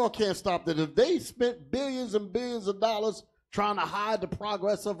 Esau can't stop that. If they spent billions and billions of dollars trying to hide the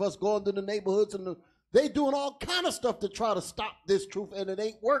progress of us going to the neighborhoods, and they doing all kind of stuff to try to stop this truth, and it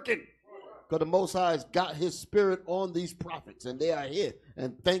ain't working. Because the Most High has got his spirit on these prophets, and they are here.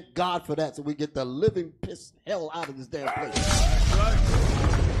 And thank God for that, so we get the living piss hell out of this damn place. That's right.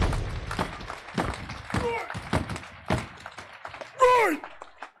 Right.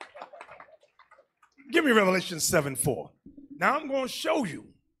 Give me Revelation 7:4. Now I'm going to show you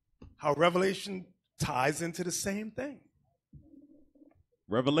how Revelation ties into the same thing.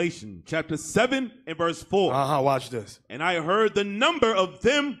 Revelation chapter 7 and verse 4. Watch this. And I heard the number of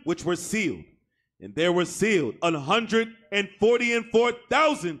them which were sealed. And there were sealed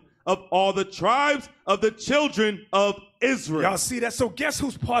 144,000 of all the tribes of the children of Israel. Y'all see that? So guess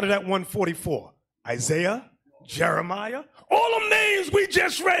who's part of that 144? Isaiah, Jeremiah. All them names we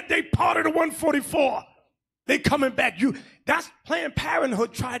just read, they part of the 144. They coming back. That's Planned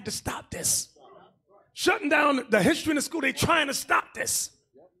Parenthood tried to stop this. Shutting down the history in the school, they trying to stop this.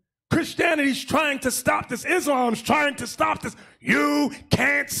 Christianity's trying to stop this. Islam's trying to stop this. You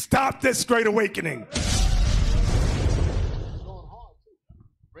can't stop this Great Awakening.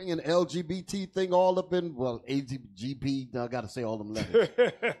 Bringing LGBT thing all up in, well, AGB, I got to say all them letters.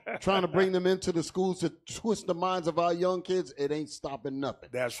 Trying to bring them into the schools to twist the minds of our young kids, it ain't stopping nothing.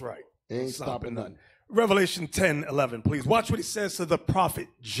 That's right. It ain't stopping nothing. Revelation 10:11, please. Watch what he says to the prophet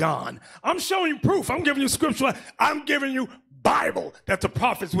John. I'm showing you proof. I'm giving you scripture. I'm giving you Bible that the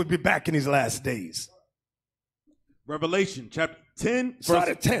prophets would be back in these last days. Revelation chapter 10. Start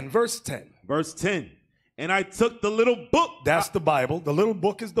at 10, verse 10. Verse 10. And I took the little book. That's the Bible. The little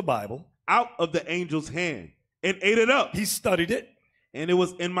book is the Bible. Out of the angel's hand and ate it up. He studied it. And it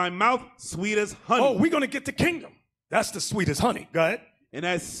was in my mouth sweet as honey. Oh, we're going to get the kingdom. That's the sweetest honey. Go ahead. And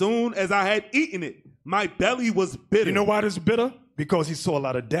as soon as I had eaten it, my belly was bitter. You know why it's bitter? Because he saw a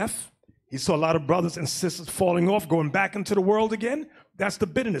lot of death. He saw a lot of brothers and sisters falling off, going back into the world again. That's the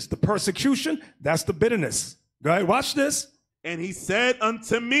bitterness. The persecution, that's the bitterness. Go ahead, watch this. And he said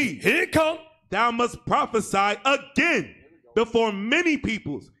unto me, here it comes. Thou must prophesy again before many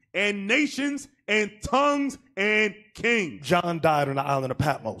peoples and nations and tongues and kings. John died on the island of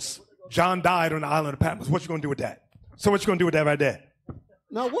Patmos. John died on the island of Patmos. What you going to do with that? So what you going to do with that right there?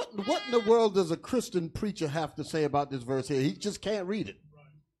 Now, what in the world does a Christian preacher have to say about this verse here? He just can't read it.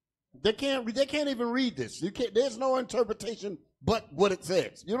 They can't even read this. There's no interpretation but what it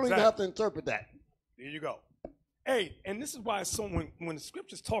says. You don't even have to interpret that. There you go. Hey, and this is why it's so when the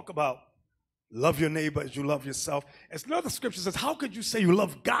scriptures talk about love your neighbor as you love yourself, it's another scripture says, how could you say you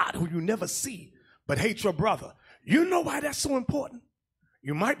love God who you never see, but hate your brother? You know why that's so important?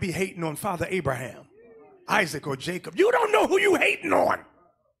 You might be hating on Father Abraham, Isaac, or Jacob. You don't know who you hating on.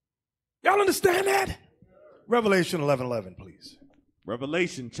 Y'all understand that? Revelation 11:11, please.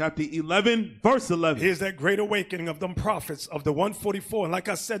 Revelation chapter 11, verse 11. Here's that great awakening of them prophets of the 144. And like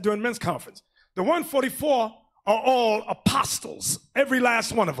I said during men's conference, the 144 are all apostles, every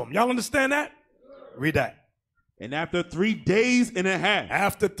last one of them. Y'all understand that? Read that. And after 3 days and a half.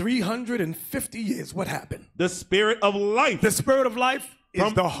 After 350 years, what happened? The Spirit of life. The Spirit of life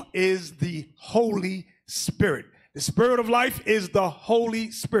is the Holy Spirit. The Spirit of life is the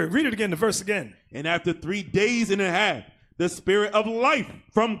Holy Spirit. Read it again, the verse again. And after 3 days and a half, the Spirit of life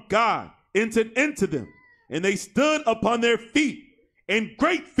from God entered into them. And they stood upon their feet, and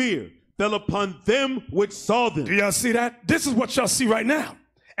great fear fell upon them which saw them. Do y'all see that? This is what y'all see right now.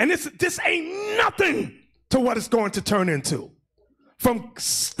 And this ain't nothing to what it's going to turn into. From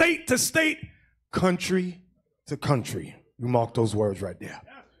state to state, country to country. You mark those words right there.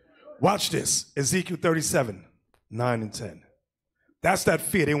 Watch this. Ezekiel 37, 9 and 10. That's that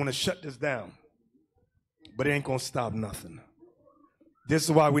fear. They want to shut this down. But it ain't going to stop nothing. This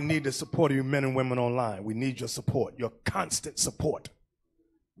is why we need the support of you men and women online. We need your support, your constant support.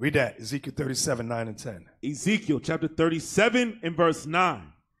 Read that, Ezekiel 37, 9 and 10. Ezekiel chapter 37 and verse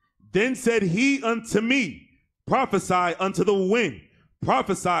 9. Then said he unto me, prophesy unto the wind,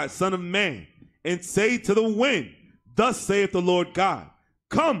 prophesy, son of man, and say to the wind, thus saith the Lord God,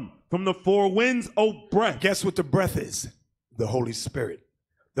 come from the four winds, O breath. Guess what the breath is? The Holy Spirit.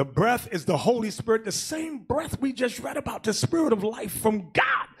 The breath is the Holy Spirit, the same breath we just read about, the Spirit of life from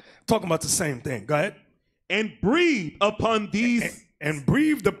God. Talking about the same thing. Go ahead. And breathe upon these. And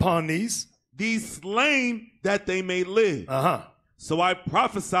breathed upon these slain that they may live. So I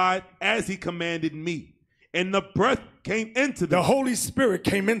prophesied as he commanded me. And the breath came into them. The Holy Spirit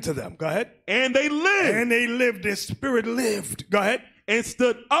came into them. Go ahead. And they lived. And they lived. Their spirit lived. Go ahead. And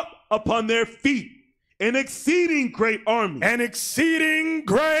stood up upon their feet. An exceeding great army. An exceeding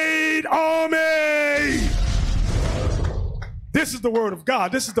great army. This is the word of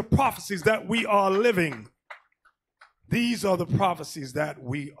God. This is the prophecies that we are living. These are the prophecies that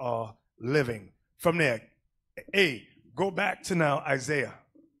we are living. From there, go back to now Isaiah.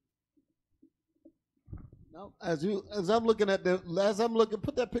 Now, as I'm looking,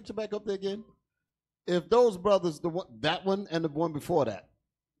 put that picture back up there again. If those brothers, that one and the one before that,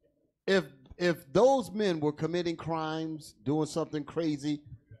 if those men were committing crimes, doing something crazy,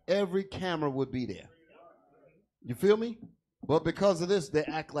 every camera would be there. You feel me? But because of this, they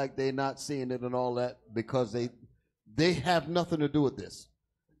act like they're not seeing it and all that because they have nothing to do with this.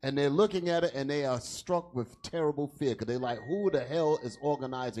 And they're looking at it and they are struck with terrible fear because they're like, who the hell is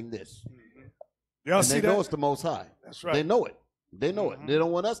organizing this? Y'all see that? They know it's the Most High. That's right. They know it. They know it. They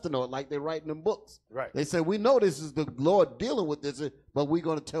don't want us to know it like they're writing them books. Right. They say, we know this is the Lord dealing with this, but we're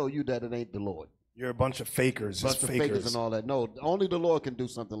going to tell you that it ain't the Lord. You're a bunch of fakers. Bunch of fakers and all that. No, only the Lord can do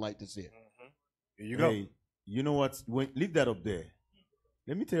something like this here. Here you go. Hey, you know what? Leave that up there.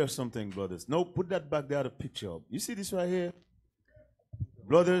 Let me tell you something, brothers. No, put that back there, the picture up. You see this right here?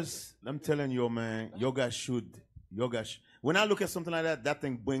 Brothers, I'm telling you, man, when I look at something like that, that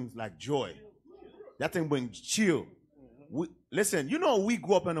thing brings like joy. That thing brings chill. Listen, you know, we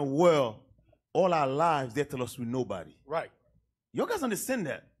grew up in a world, all our lives, they tell us we're nobody. Right. You guys understand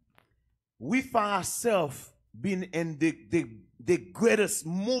that? We find ourselves being in the greatest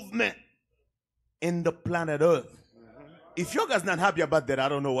movement in the planet Earth. If you guys not happy about that, I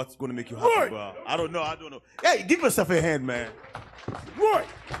don't know what's going to make you happy, bro. I don't know. Hey, give yourself a hand, man. What?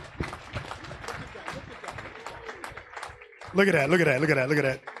 Look at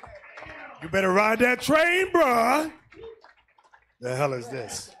that. You better ride that train, bruh. The hell is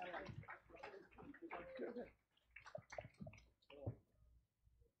this?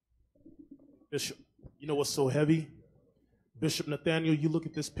 Bishop, you know what's so heavy? Bishop Nathaniel, you look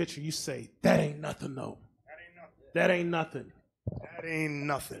at this picture, you say, that ain't nothing, though. That ain't nothing. That ain't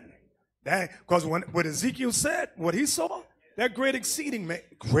nothing. Because what Ezekiel said, what he saw, that great exceeding.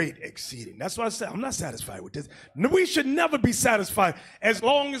 That's why I said, I'm not satisfied with this. We should never be satisfied as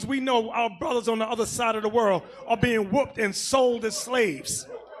long as we know our brothers on the other side of the world are being whooped and sold as slaves.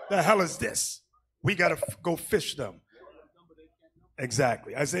 The hell is this? We got to go fish them.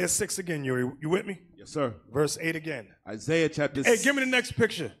 Exactly. Isaiah 6 again, Yuri. You with me? Yes, sir. Verse 8 again. Isaiah chapter 6. Hey, give me the next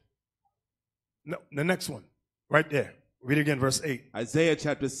picture. No, the next one. Right there. Read again, verse 8. Isaiah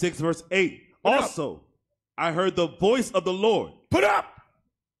chapter 6, verse 8. Also, I heard the voice of the Lord. Put up.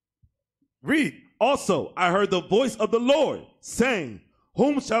 Read. Also, I heard the voice of the Lord saying,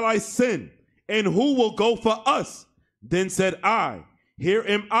 whom shall I send, and who will go for us? Then said I, here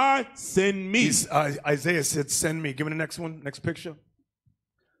am I, send me. Isaiah said, send me. Give me the next one, next picture.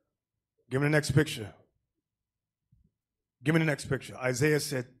 Give me the next picture. Give me the next picture. Isaiah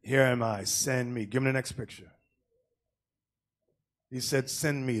said, here am I, send me. Give me the next picture. He said,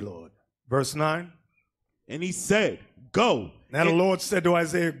 send me, Lord. Verse 9. And he said, go. Now the Lord said to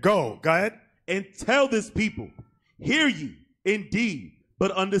Isaiah, go. Go ahead. And tell this people, hear ye indeed,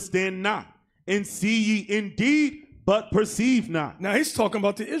 but understand not. And see ye indeed, but perceive not. Now he's talking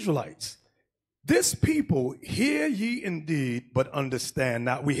about the Israelites. This people, hear ye indeed, but understand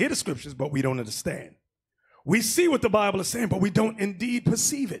not. We hear the scriptures, but we don't understand. We see what the Bible is saying, but we don't indeed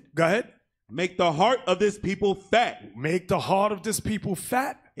perceive it. Go ahead. Make the heart of this people fat. Make the heart of this people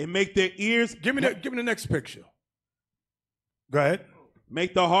fat. And make their ears. Give me the next picture. Go ahead.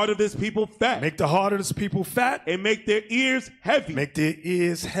 Make the heart of this people fat. Make the heart of this people fat. And make their ears heavy. Make their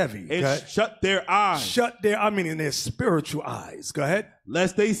ears heavy. And shut their eyes. Shut their, in their spiritual eyes. Go ahead.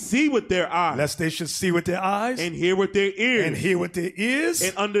 Lest they see with their eyes. Lest they should see with their eyes. And hear with their ears. And hear with their ears.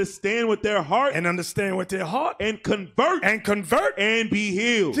 And understand with their heart. And understand with their heart. And convert. And convert. And be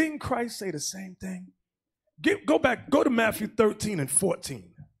healed. Didn't Christ say the same thing? Go to Matthew 13 and 14.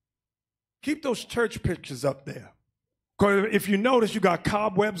 Keep those church pictures up there. Because if you notice, you got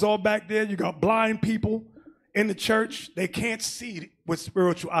cobwebs all back there. You got blind people in the church. They can't see with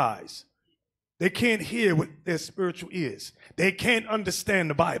spiritual eyes. They can't hear with their spiritual ears. They can't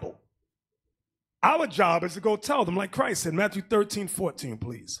understand the Bible. Our job is to go tell them, like Christ said, Matthew 13, 14,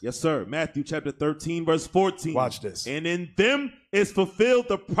 please. Yes, sir. Matthew chapter 13, verse 14. Watch this. And in them is fulfilled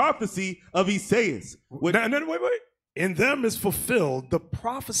the prophecy of Isaiah. Wait. In them is fulfilled the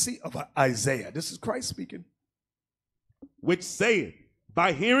prophecy of Isaiah. This is Christ speaking. Which saith,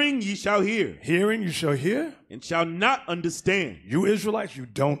 by hearing ye shall hear. Hearing you shall hear. And shall not understand. You Israelites, you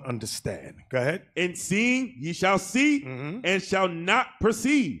don't understand. Go ahead. And seeing ye shall see, and shall not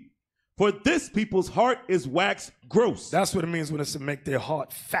perceive. For this people's heart is waxed gross. That's what it means when it's to make their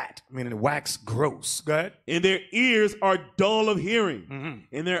heart fat, meaning wax gross. Go ahead. And their ears are dull of hearing.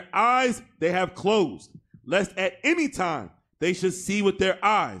 And their eyes they have closed, lest at any time they should see with their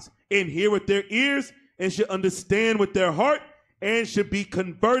eyes, and hear with their ears, and should understand with their heart, and should be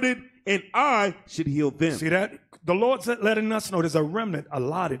converted, and I should heal them. See that? The Lord's letting us know there's a remnant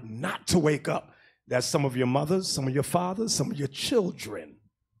allotted not to wake up. That some of your mothers, some of your fathers, some of your children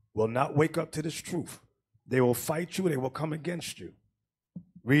will not wake up to this truth. They will fight you. They will come against you.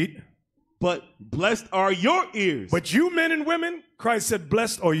 Read. But blessed are your ears. But you men and women, Christ said,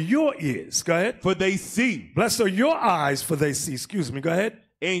 blessed are your ears. Go ahead. For they see. Blessed are your eyes, for they see. Excuse me. Go ahead.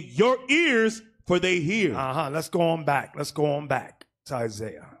 And your ears, for they hear. Let's go on back. Let's go on back to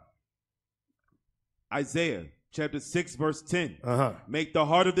Isaiah. Isaiah chapter 6, verse 10. Make the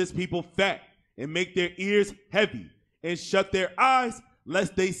heart of this people fat, and make their ears heavy, and shut their eyes,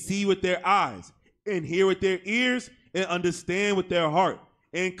 lest they see with their eyes, and hear with their ears, and understand with their heart,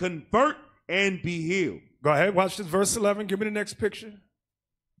 and convert and be healed. Go ahead. Watch this. Verse 11. Give me the next picture.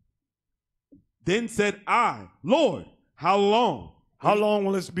 Then said I, Lord, how long? How long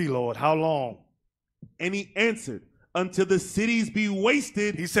will this be, Lord? How long? And he answered, until the cities be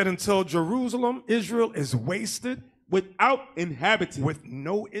wasted. He said, until Jerusalem, Israel, is wasted. Without inhabitants. With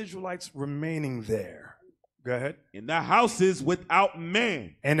no Israelites remaining there. Go ahead. In the houses without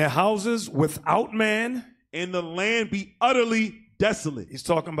man. And the houses without man. And the land be utterly desolate. He's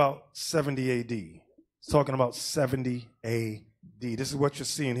talking about 70 AD. He's talking about 70 AD. This is what you're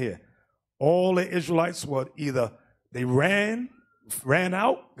seeing here. All the Israelites were either they ran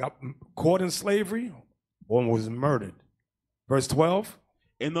out, got caught in slavery, or was murdered. Verse 12.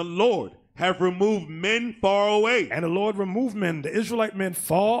 And the Lord have removed men far away. And the Lord removed men, the Israelite men,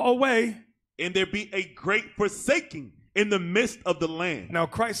 far away. And there be a great forsaking in the midst of the land. Now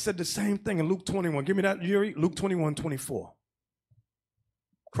Christ said the same thing in Luke 21. Give me that, Yuri. Luke 21, 24.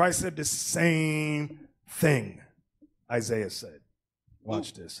 Christ said the same thing Isaiah said.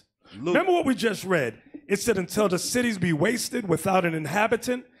 Watch this. Remember what we just read. It said, until the cities be wasted without an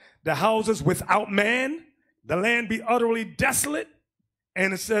inhabitant, the houses without man, the land be utterly desolate.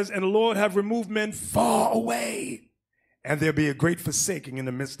 And it says, and the Lord have removed men far away, and there be a great forsaking in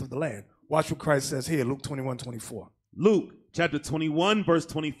the midst of the land. Watch what Christ says here, Luke 21, 24. Luke chapter 21, verse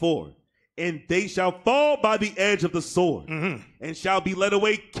 24. And they shall fall by the edge of the sword, and shall be led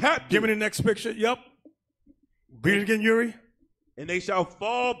away captive. Give me the next picture. Yep. Read it again, Yuri. And they shall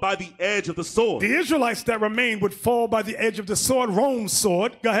fall by the edge of the sword. The Israelites that remained would fall by the edge of the sword, Rome's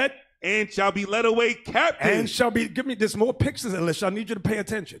sword. Go ahead. And shall be led away captive. And shall be, give me, there's more pictures in this. I need you to pay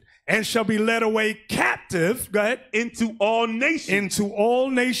attention. And shall be led away captive, go ahead. Into all nations. Into all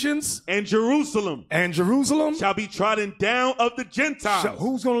nations. And Jerusalem. And Jerusalem. Shall be trodden down of the Gentiles.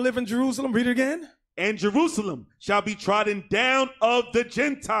 Who's going to live in Jerusalem? Read it again. And Jerusalem shall be trodden down of the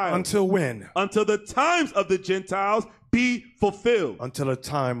Gentiles. Until when? Until the times of the Gentiles be fulfilled. Until the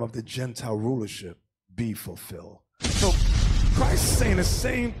time of the Gentile rulership be fulfilled. So Christ is saying the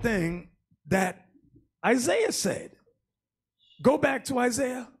same thing that Isaiah said. Go back to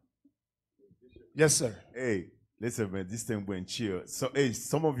Isaiah. Yes, sir. Hey, listen, man, this thing went chill. So, hey,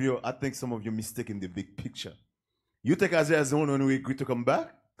 I think some of you mistaken the big picture. You think Isaiah is the one who agreed to come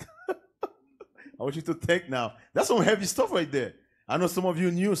back? I want you to think now. That's some heavy stuff right there. I know some of you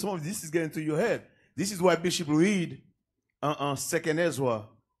knew, some of this is getting to your head. This is why Bishop read 2nd Ezra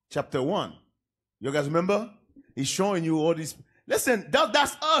chapter 1. You guys remember? He's showing you all these. Listen,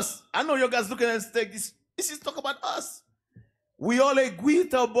 that's us. I know you guys looking at this. This is talk about us. We all agree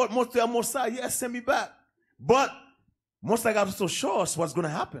about Mosiah. Yes, send me back. But Mosiah got to show us what's going to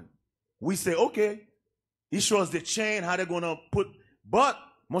happen. We say, okay. He shows the chain, how they're going to put. But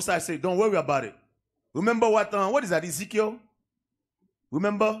Mosiah say, don't worry about it. Remember what is that, Ezekiel?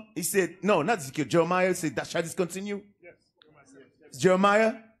 Remember? He said, no, not Ezekiel. Jeremiah said, shall this continue? Yes.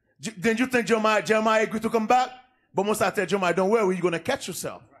 Jeremiah? Then you think Jeremiah agreed to come back? But Mosiah said, Jeremiah, don't worry, you're going to catch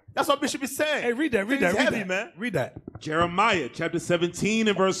yourself. That's what Bishop is saying. Hey, read that. Heavy, man. Read that. Jeremiah chapter 17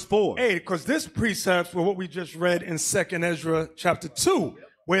 and verse 4. Hey, because this precepts for what we just read in 2nd Ezra chapter 2,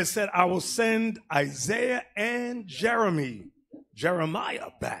 where it said, I will send Isaiah and Jeremiah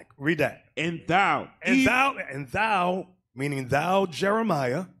back. Read that. And thou, meaning thou,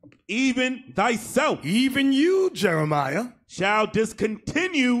 Jeremiah, even thyself, even you, Jeremiah, shall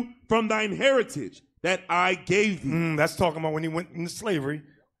discontinue from thine heritage that I gave thee. That's talking about when he went into slavery.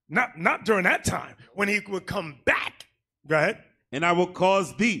 Not during that time, when he would come back. Go ahead. And I will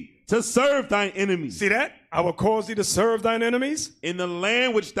cause thee to serve thine enemies. See that? I will cause thee to serve thine enemies. In the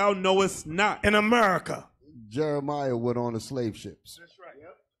land which thou knowest not. In America. Jeremiah went on the slave ships. That's right.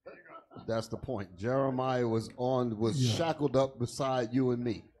 Yep. That's the point. Jeremiah was shackled up beside you and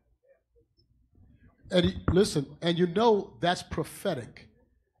me. And listen, and you know that's prophetic.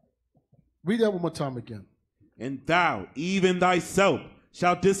 Read that one more time again. And thou, even thyself,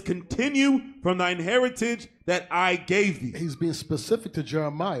 shall discontinue from thine heritage that I gave thee. He's being specific to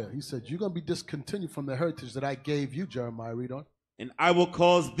Jeremiah. He said, you're going to be discontinued from the heritage that I gave you, Jeremiah. Read on. And I will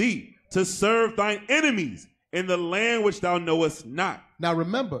cause thee to serve thine enemies in the land which thou knowest not. Now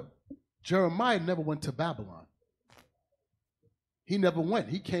remember, Jeremiah never went to Babylon. He never went.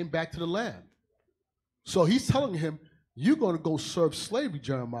 He came back to the land. So he's telling him, you're going to go serve slavery,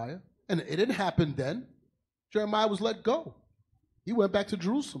 Jeremiah. And it didn't happen then. Jeremiah was let go. He went back to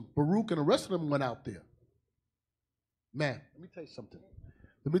Jerusalem. Baruch and the rest of them went out there. Man, let me tell you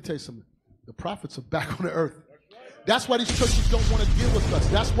something. The prophets are back on the earth. That's why these churches don't want to deal with us.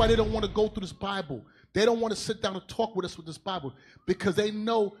 That's why they don't want to go through this Bible. They don't want to sit down and talk with us with this Bible because they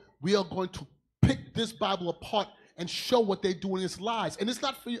know we are going to pick this Bible apart and show what they're doing is lies. And it's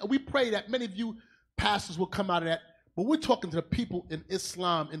not for you. We pray that many of you pastors will come out of that. But we're talking to the people in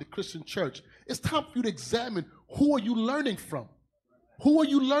Islam, in the Christian church. It's time for you to examine who are you learning from? Who are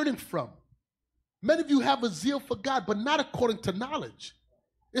you learning from? Many of you have a zeal for God, but not according to knowledge.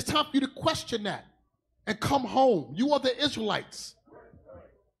 It's time for you to question that and come home. You are the Israelites.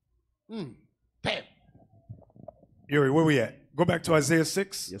 Damn. Yuri, where we at? Go back to Isaiah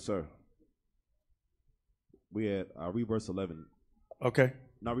 6. Yes, sir. We at read verse 11. Okay.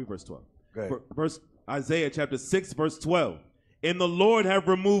 Now read verse 12. Go ahead. Isaiah chapter 6, verse 12. And the Lord have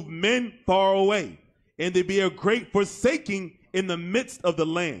removed men far away, and there be a great forsaking in the midst of the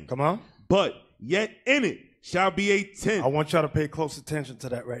land. Come on. But yet in it shall be a tenth. I want y'all to pay close attention to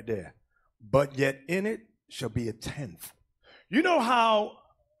that right there. But yet in it shall be a tenth. You know how,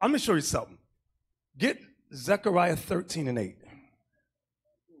 I'm going to show you something. Get Zechariah 13 and 8.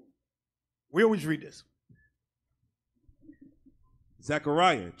 We always read this.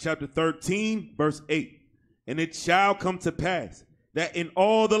 Zechariah chapter 13, verse 8. And it shall come to pass that in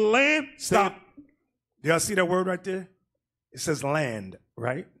all the land. Stop. Do y'all see that word right there? It says land,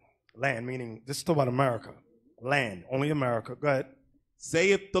 right? Land, meaning, this is talking about America. Land, only America. Go ahead.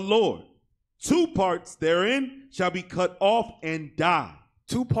 Saith the Lord, 2 parts therein shall be cut off and die.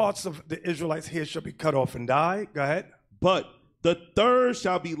 2 parts of the Israelites here shall be cut off and die. Go ahead. But the third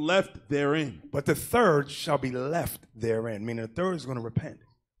shall be left therein. But the third shall be left therein, meaning the third is going to repent.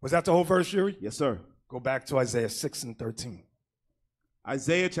 Was that the whole verse, Yuri? Yes, sir. Go back to Isaiah 6 and 13.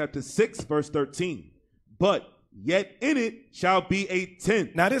 Isaiah chapter 6, verse 13. But yet in it shall be a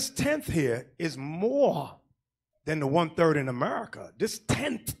tenth. Now this tenth here is more than the 1/3 in America. This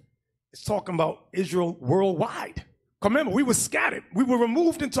tenth is talking about Israel worldwide. Remember, we were scattered. We were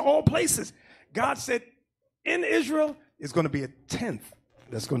removed into all places. God said, in Israel is going to be a tenth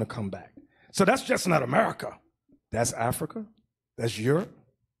that's going to come back. So that's just not America. That's Africa. That's Europe.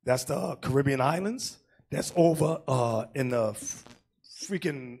 That's the Caribbean islands. That's over in the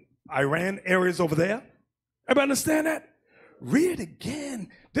freaking Iran areas over there. Everybody understand that? Read it again.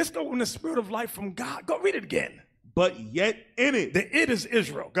 This go in the spirit of life from God. Go read it again. But yet in it. The it is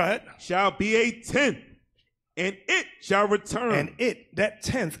Israel. Go ahead. Shall be a tenth. And it shall return. And it, that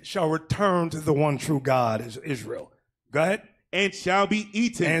tenth, shall return to the one true God, is Israel. Go ahead. And shall be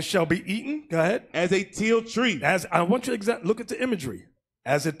eaten. And shall be eaten. Go ahead. As a teal tree. As I want you to look at the imagery.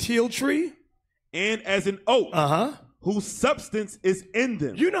 As a teal tree. And as an oak. Whose substance is in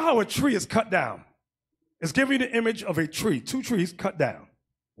them. You know how a tree is cut down. It's giving you the image of a tree. 2 trees cut down.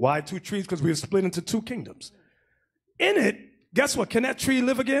 Why 2 trees? Because we are split into 2 kingdoms. In it, guess what? Can that tree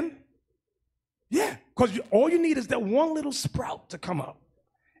live again? Yeah, because all you need is that one little sprout to come up,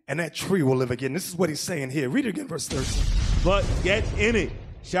 and that tree will live again. This is what he's saying here. Read it again, verse 13. But yet in it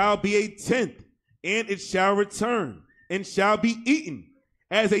shall be a tenth, and it shall return, and shall be eaten,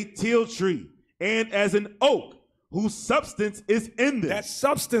 as a teal tree, and as an oak, whose substance is in them. That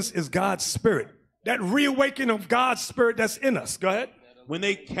substance is God's spirit. That reawakening of God's spirit that's in us. Go ahead. When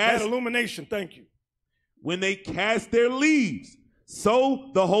they cast that illumination, thank you. When they cast their leaves,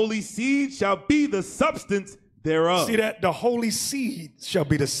 so the holy seed shall be the substance thereof. See that? The holy seed shall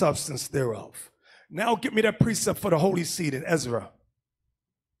be the substance thereof. Now get me that precept for the holy seed in Ezra.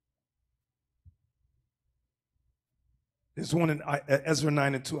 There's one in Ezra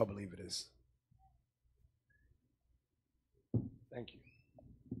 9:2, I believe it is. Thank you.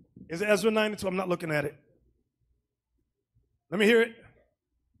 Is it Ezra 9:2? I'm not looking at it. Let me hear it.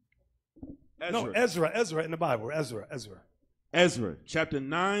 Ezra. No, Ezra in the Bible. Ezra chapter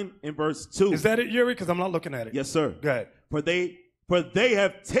 9 and verse 2. Is that it, Yuri? Because I'm not looking at it. Yes, sir. Go ahead. For they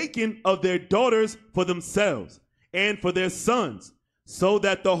have taken of their daughters for themselves and for their sons, so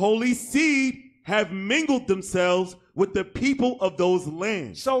that the holy seed have mingled themselves with the people of those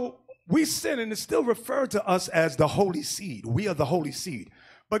lands. So we sin, and it's still referred to us as the holy seed. We are the holy seed.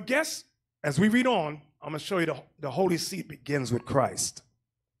 But guess, as we read on, I'm going to show you the holy seed begins with Christ.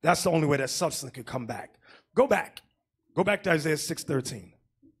 That's the only way that substance can come back. Go back to Isaiah 6:13.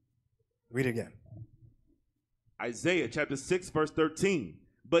 Read it again. Isaiah chapter 6 verse 13.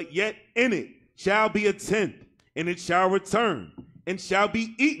 But yet in it shall be a tenth, and it shall return, and shall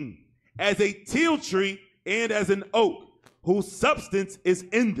be eaten, as a teal tree and as an oak, whose substance is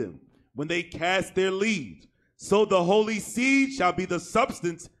in them, when they cast their leaves. So the holy seed shall be the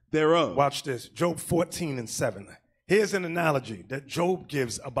substance thereof. Watch this. Job 14:7. Here's an analogy that Job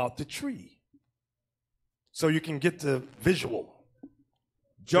gives about the tree, so you can get the visual.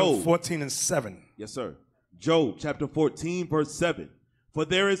 Job 14:7. Yes, sir. Job chapter 14 verse 7. For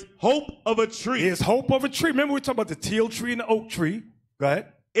there is hope of a tree. There's hope of a tree. Remember we talked about the teal tree and the oak tree. Go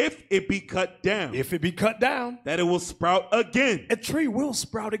ahead. If it be cut down. If it be cut down. That it will sprout again. A tree will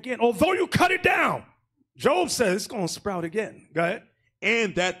sprout again. Although you cut it down, Job says it's going to sprout again. Go ahead.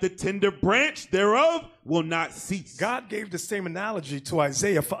 And that the tender branch thereof will not cease. God gave the same analogy to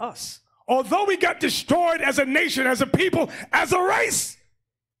Isaiah for us. Although we got destroyed as a nation, as a people, as a race,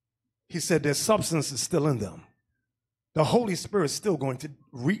 he said their substance is still in them. The Holy Spirit is still going to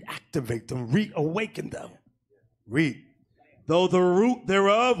reactivate them, reawaken them. Read. Though the root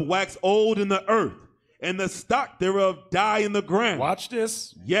thereof wax old in the earth, and the stock thereof die in the ground. Watch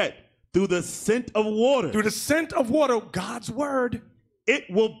this. Yet through the scent of water. Through the scent of water, God's word. It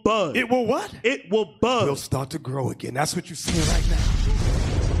will bud. It will what? It will bud. Will start to grow again. That's what you're seeing right now.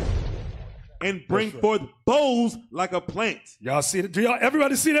 And bring forth boughs like a plant. Y'all see it? Do y'all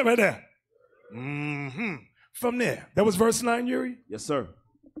everybody see that right there? Mm-hmm. From there. That was verse 9, Yuri? Yes, sir.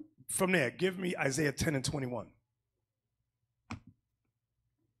 From there, give me Isaiah 10:21.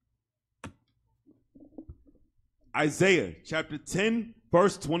 Isaiah chapter 10,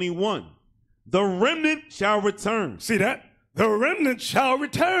 verse 21. The remnant shall return. See that? The remnant shall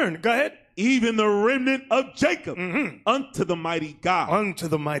return. Go ahead. Even the remnant of Jacob unto the mighty God. Unto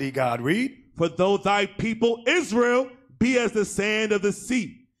the mighty God. Read. For though thy people Israel be as the sand of the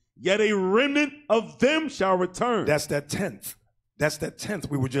sea, yet a remnant of them shall return. That's that tenth. That's that tenth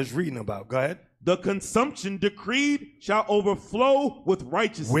we were just reading about. Go ahead. The consumption decreed shall overflow with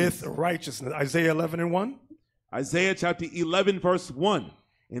righteousness. With righteousness. Isaiah 11:1. Isaiah chapter 11 verse 1.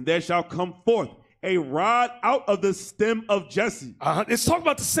 And there shall come forth a rod out of the stem of Jesse. It's talking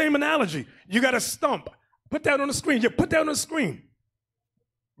about the same analogy. You got a stump. Put that on the screen. Yeah, put that on the screen.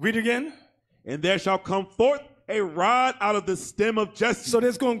 Read it again. And there shall come forth a rod out of the stem of Jesse. So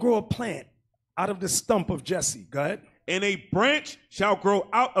there's going to grow a plant out of the stump of Jesse. Go ahead. And a branch shall grow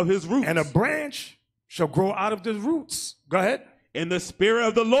out of his roots. And a branch shall grow out of the roots. Go ahead. And the Spirit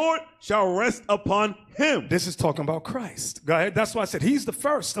of the Lord shall rest upon him. This is talking about Christ. Go ahead. That's why I said he's the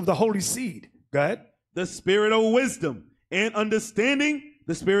first of the holy seed. Go ahead. The Spirit of wisdom and understanding,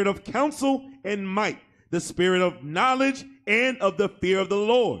 the Spirit of counsel and might, the Spirit of knowledge and of the fear of the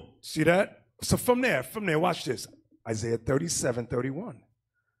Lord. See that? So from there, watch this. Isaiah 37:31.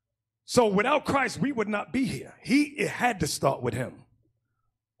 So without Christ, we would not be here. It had to start with him.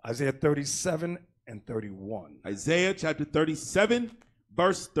 Isaiah 37:31. Isaiah chapter 37,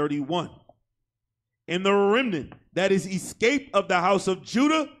 verse 31. And the remnant that is escaped of the house of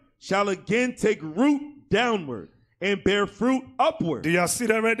Judah shall again take root downward and bear fruit upward. Do y'all see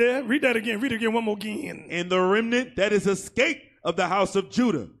that right there? Read that again. Read it again one more again. And the remnant that is escaped of the house of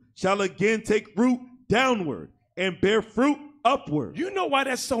Judah shall again take root downward and bear fruit upward. You know why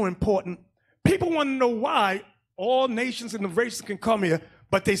that's so important? People want to know why all nations and the races can come here,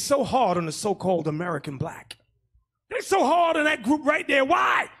 but they so hard on the so-called American black. They're so hard on that group right there.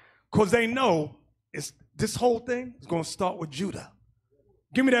 Why? Because they know this whole thing is going to start with Judah.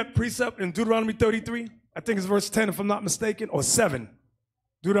 Give me that precept in Deuteronomy 33. I think it's verse 10 if I'm not mistaken, or 7.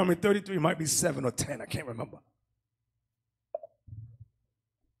 Deuteronomy 33 might be 7 or 10. I can't remember.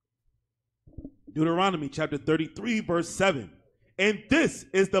 Deuteronomy chapter 33, verse 7. And this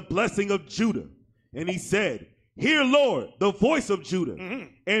is the blessing of Judah. And he said, hear, Lord, the voice of Judah,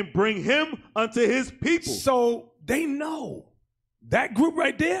 and bring him unto his people. So they know that group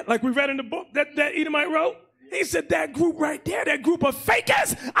right there, like we read in the book that Edomite wrote. He said that group right there, that group of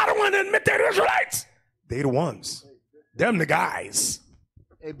fakers, I don't want to admit they're Israelites. They the ones. Them the guys.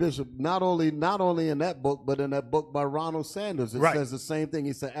 Hey, Bishop, not only in that book, but in that book by Ronald Sanders, it says the same thing.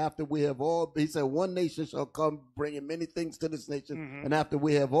 He said, he said, one nation shall come bringing many things to this nation, and after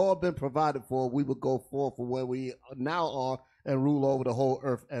we have all been provided for, we will go forth from where we now are and rule over the whole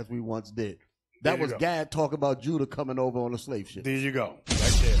earth as we once did. That was Gad talking about Judah coming over on a slave ship. There you go.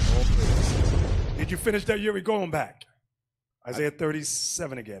 Right there. Did you finish that year? We're going back. Isaiah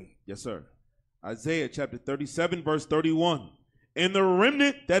 37 again. Yes, sir. Isaiah chapter 37, verse 31. And the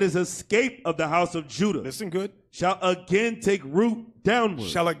remnant that is escaped of the house of Judah. Listen good. Shall again take root downward.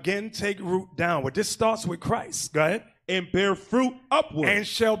 Shall again take root downward. This starts with Christ. Go ahead. And bear fruit upward. And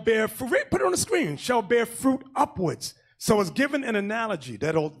shall bear fruit. Put it on the screen. Shall bear fruit upwards. So it's given an analogy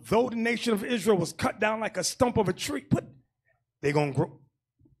that although the nation of Israel was cut down like a stump of a tree, they're going to grow.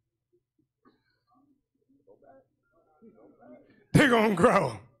 They're going to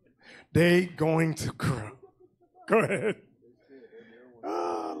grow. They're going to grow. Go ahead.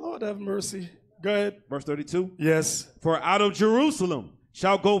 Oh, Lord have mercy. Go ahead. Verse 32. Yes. For out of Jerusalem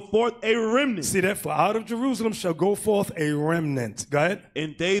shall go forth a remnant. See that? For out of Jerusalem shall go forth a remnant. Go ahead.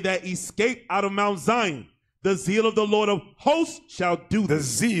 And they that escape out of Mount Zion, the zeal of the Lord of hosts shall do the this.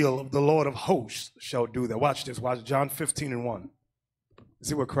 The zeal of the Lord of hosts shall do that. Watch this. Watch John 15:1.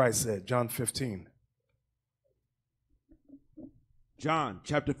 See what Christ said. John 15. John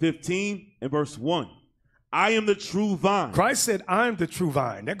chapter 15 and verse 1. I am the true vine. Christ said, I am the true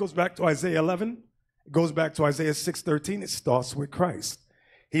vine. That goes back to Isaiah 11. It goes back to Isaiah 6:13. It starts with Christ.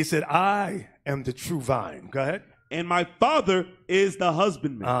 He said, I am the true vine. Go ahead. And my Father is the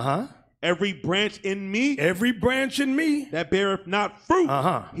husbandman. Every branch in me. Every branch in me. That beareth not fruit.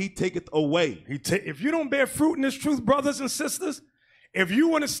 He taketh away. If you don't bear fruit in this truth, brothers and sisters, if you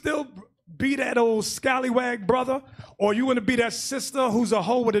want to still be that old scallywag brother, or you want to be that sister who's a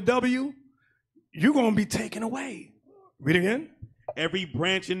hoe with a W, you're going to be taken away. Read again. Every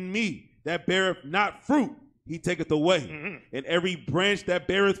branch in me that beareth not fruit, he taketh away. And every branch that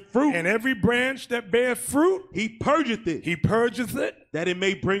beareth fruit. And every branch that beareth fruit. He purgeth it. He purgeth it. That it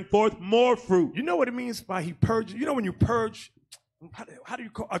may bring forth more fruit. You know what it means by he purges? You know when you purge, how do you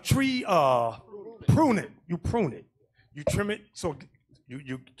call a tree? Prune it. You prune it. You trim it so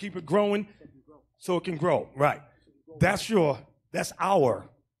you keep it growing so it can grow. Right. That's our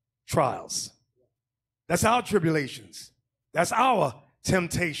trials. That's our tribulations. That's our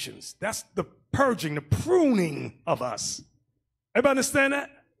temptations. That's the purging, the pruning of us. Everybody understand that?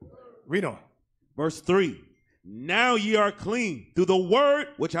 Read on. Verse 3. Now ye are clean through the word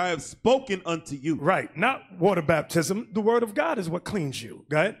which I have spoken unto you. Right. Not water baptism. The word of God is what cleans you.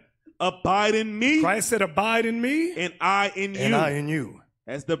 Go ahead. Abide in me. Christ said, abide in me. And I in you. And I in you.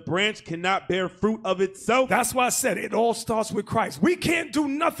 As the branch cannot bear fruit of itself. That's why I said it all starts with Christ. We can't do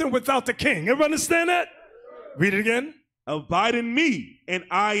nothing without the King. Everybody understand that? Read it again. Abide in me, and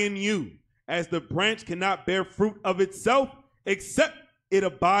I in you. as the branch cannot bear fruit of itself, except it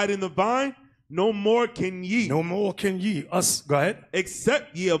abide in the vine, no more can ye. No more can ye. Us, go ahead.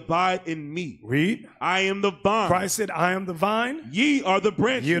 Except ye abide in me. Read. I am the vine. Christ said, I am the vine. Ye are the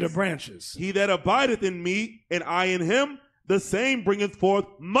branches. Ye are the branches. He that abideth in me, and I in him, the same bringeth forth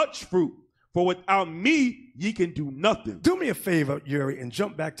much fruit. For without me, ye can do nothing. Do me a favor, Yuri, and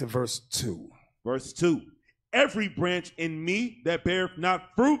jump back to verse 2. Verse 2. Every branch in me that beareth not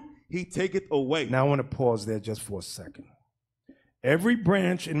fruit, he taketh away. Now I want to pause there just for a second. Every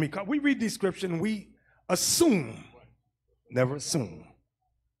branch in me, we read the scripture and we assume, never assume.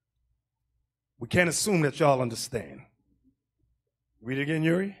 We can't assume that y'all understand. Read it again,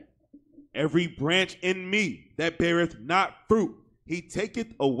 Yuri. Every branch in me that beareth not fruit, he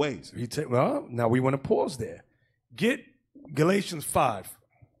taketh away. So well, now we want to pause there. Get Galatians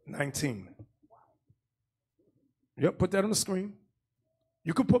 5:19. Yep, put that on the screen.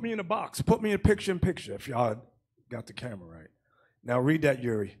 You can put me in a box. Put me in picture if y'all got the camera right. Now read that,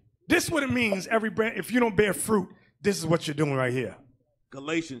 Yuri. This is what it means, every branch. If you don't bear fruit, this is what you're doing right here.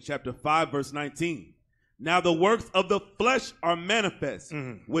 Galatians chapter 5, verse 19. Now the works of the flesh are manifest,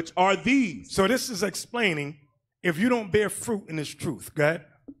 which are these. So this is explaining if you don't bear fruit in this truth. Go ahead.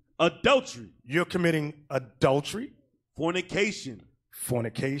 Adultery. You're committing adultery. Fornication.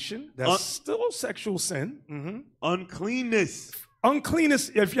 Fornication. That's still sexual sin. Uncleanness. Uncleanness,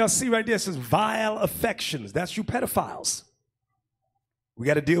 if y'all see right there, it says vile affections. That's you pedophiles. We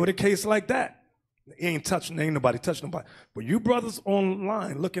got to deal with a case like that. Ain't nobody touching nobody. But you brothers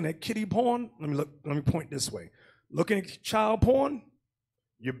online looking at kiddie porn, let me point this way. Looking at child porn,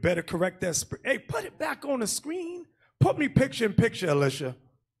 you better correct that spirit. Hey, put it back on the screen. Put me picture in picture, Alicia.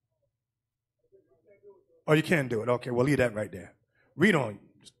 Oh, you can't do it. Okay, well, leave that right there. Read on.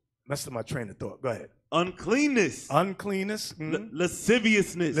 That's my train of thought. Go ahead. Uncleanness. Uncleanness.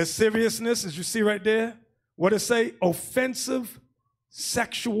 Lasciviousness. Lasciviousness, as you see right there. What it say? Offensive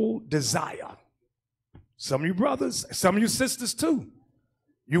sexual desire. Some of you brothers, some of you sisters too.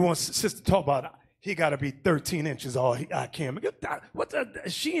 You want sister to talk about, he got to be 13 inches all I can.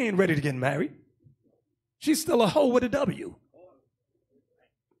 She ain't ready to get married. She's still a hoe with a W.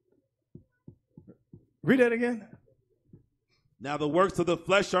 Read that again. Now the works of the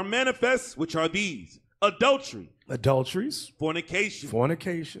flesh are manifest, which are these. Adultery. Adulteries. Fornication.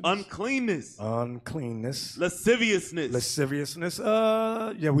 Fornication. Uncleanness. Uncleanness. Lasciviousness. Lasciviousness.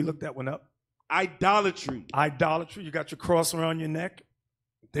 Yeah, we looked that one up. Idolatry. Idolatry. You got your cross around your neck.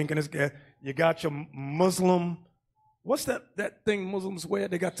 Thinking it's good. You got your Muslim. What's that thing Muslims wear?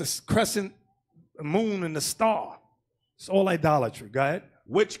 They got this crescent moon and the star. It's all idolatry. Go ahead.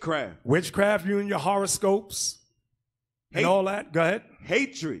 Witchcraft. Witchcraft, you and your horoscopes. And all that. Go ahead.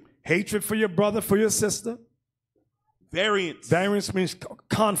 Hatred. Hatred for your brother, for your sister. Variance. Variance means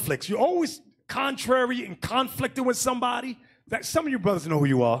conflicts. You're always contrary and conflicting with somebody. That some of you brothers know who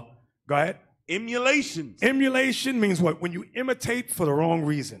you are. Go ahead. Emulation. Emulation means what? When you imitate for the wrong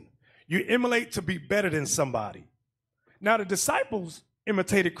reason. You emulate to be better than somebody. Now the disciples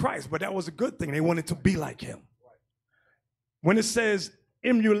imitated Christ, but that was a good thing. They wanted to be like him. When it says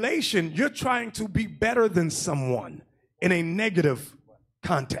emulation, you're trying to be better than someone in a negative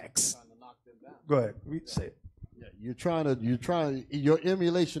context. Go ahead. Say it. Yeah, your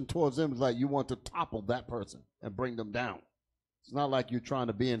emulation towards them is like you want to topple that person and bring them down. It's not like you're trying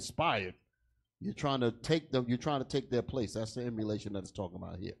to be inspired. You're trying to take them, you're trying to take their place. That's the emulation that it's talking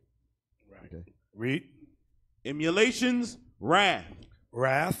about here. Right. Okay. Read. Emulations, wrath.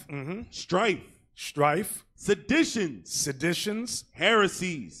 Wrath. Strife. Strife. Seditions. Seditions.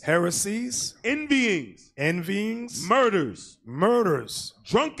 Heresies. Heresies. Envyings. Envyings. Murders. Murders.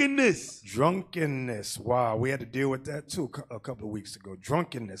 Drunkenness. Drunkenness. Wow, we had to deal with that too a couple of weeks ago.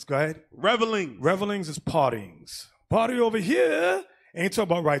 Drunkenness. Go ahead. Revelings. Revelings is partyings. Party over here ain't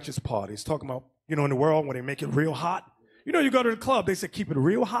talking about righteous parties. Talking about, in the world when they make it real hot. You go to the club, they say keep it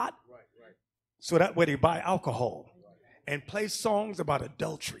real hot. Right. So that way they buy alcohol and play songs about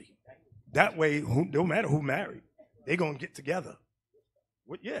adultery. That way, no matter who married, they're going to get together.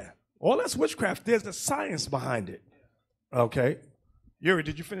 Yeah. All that's witchcraft. There's the science behind it. Okay. Yuri,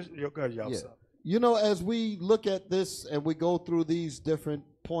 did you finish? Yeah. As we look at this and we go through these different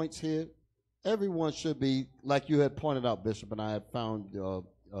points here, everyone should be, like you had pointed out, Bishop, and I had found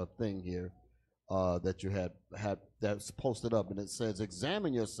a thing here that you had that's posted up, and it says,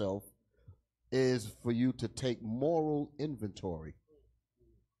 examine yourself is for you to take moral inventory.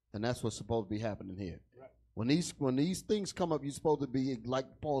 And that's what's supposed to be happening here. When these things come up, you're supposed to be, like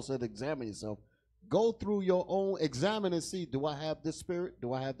Paul said, examine yourself. Go through your own, examine and see, do I have this spirit?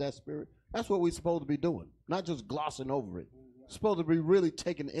 Do I have that spirit? That's what we're supposed to be doing, not just glossing over it. supposed to be really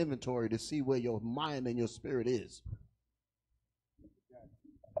taking inventory to see where your mind and your spirit is.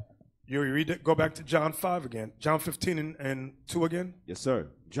 You read it, go back to John 5 again. John 15 and 2 again. Yes, sir.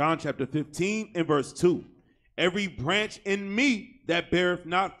 John chapter 15 and verse 2. Every branch in me that beareth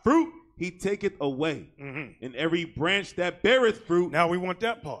not fruit, he taketh away. And every branch that beareth fruit. Now we want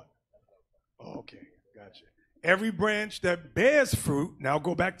that part. Okay, gotcha. Every branch that bears fruit, now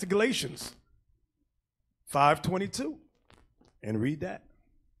go back to Galatians 5:22 and read that.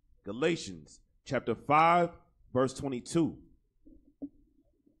 Galatians chapter 5, verse 22.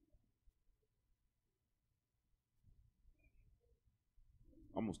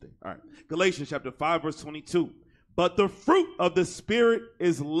 Almost there. All right. Galatians chapter 5, verse 22. But the fruit of the Spirit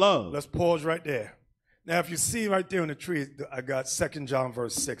is love. Let's pause right there. Now, if you see right there in the tree, I got 2 John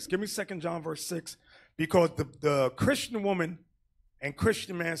verse 6. Give me 2 John verse 6. Because the Christian woman and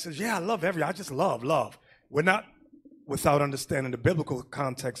Christian man says, yeah, I just love. We're not without understanding the biblical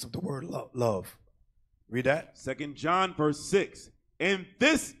context of the word love. Read that. 2 John verse 6. And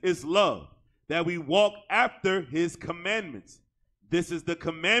this is love, that we walk after his commandments. This is the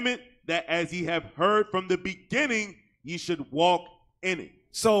commandment, that as ye have heard from the beginning, ye should walk in it.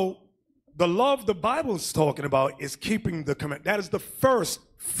 So the love the Bible is talking about is keeping the command. That is the first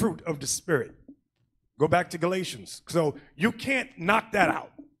fruit of the Spirit. Go back to Galatians. So you can't knock that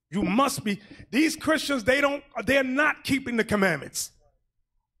out. You must be. These Christians, they're not keeping the commandments.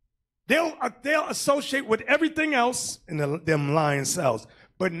 They'll associate with everything else in them lying selves,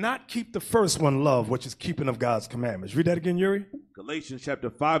 but not keep the first one, love, which is keeping of God's commandments. Read that again, Yuri. Galatians chapter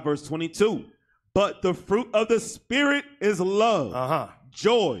 5, verse 22. But the fruit of the Spirit is love,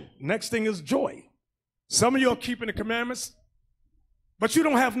 joy. Next thing is joy. Some of you are keeping the commandments, but you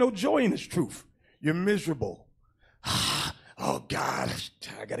don't have no joy in this truth. You're miserable. Oh, God,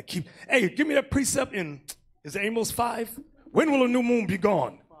 I got to keep. Hey, give me that precept in, is it Amos 5? When will a new moon be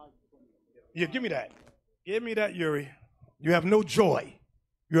gone? Yeah, give me that. Give me that, Yuri. You have no joy.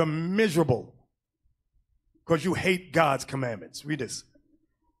 You're miserable because you hate God's commandments. Read this.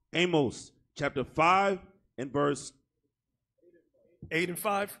 Amos chapter 5 and verse 8 and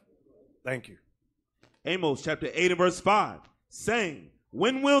 5. Thank you. Amos chapter 8 and verse 5, saying,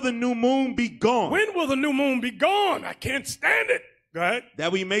 when will the new moon be gone? When will the new moon be gone? I can't stand it. Go ahead.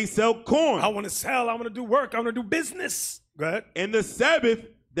 That we may sell corn. I want to sell. I want to do work. I want to do business. Go ahead. And the Sabbath,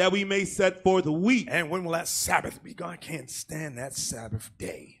 that we may set forth wheat. And when will that Sabbath be gone? I can't stand that Sabbath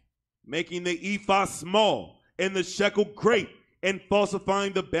day. Making the ephah small and the shekel great, and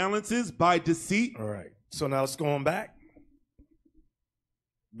falsifying the balances by deceit. All right. So now let's go on back.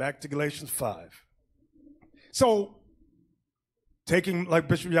 Back to Galatians 5. So, taking, like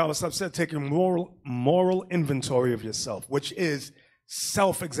Bishop Yalasab said, taking moral inventory of yourself, which is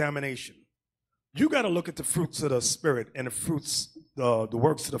self-examination. You got to look at the fruits of the Spirit and the fruits, the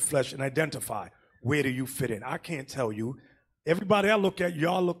works of the flesh, and identify where do you fit in. I can't tell you. Everybody I look at,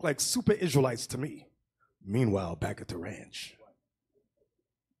 y'all look like super Israelites to me. Meanwhile, back at the ranch.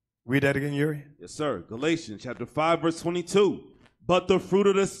 Read that again, Yuri. Yes, sir. Galatians chapter 5, verse 22. But the fruit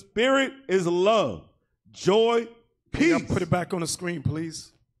of the Spirit is love, joy, peace. Put it back on the screen,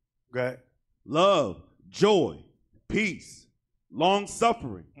 please. Go ahead. Love, joy, peace,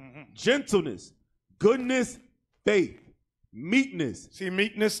 long-suffering, gentleness, goodness, faith, meekness. See,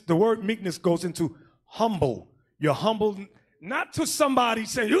 meekness, the word meekness goes into humble. You're humble, not to somebody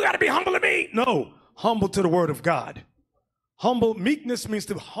saying, you got to be humble to me. No, humble to the word of God. Humble, meekness means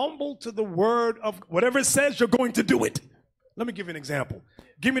to humble to the word of whatever it says, you're going to do it. Let me give you an example.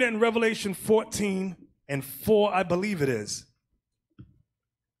 Give me that in Revelation 14 and 4, I believe it is.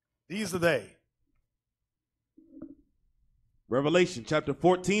 These are they. Revelation chapter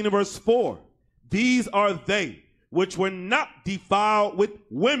 14 and verse 4. These are they which were not defiled with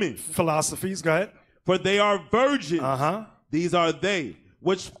women. Philosophies, go ahead. For they are virgins. These are they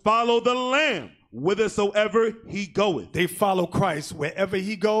which follow the Lamb whithersoever he goeth. They follow Christ. Wherever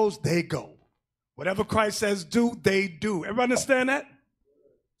he goes, they go. Whatever Christ says do, they do. Everybody understand that?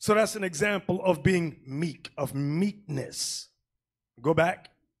 So that's an example of being meek, of meekness. Go back.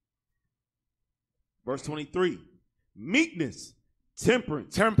 Verse 23. Meekness,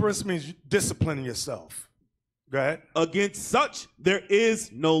 temperance. Temperance means disciplining yourself. Go ahead. Against such there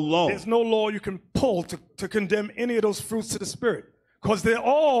is no law. There's no law you can pull to condemn any of those fruits of the Spirit. Because they're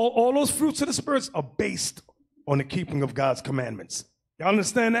all those fruits of the Spirit are based on the keeping of God's commandments. Y'all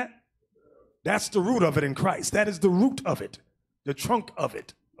understand that? That's the root of it in Christ. That is the root of it, the trunk of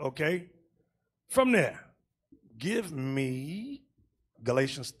it, okay? From there, give me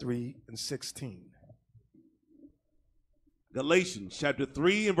Galatians 3 and 16. Galatians chapter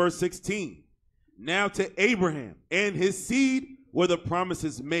 3 and verse 16. Now to Abraham and his seed were the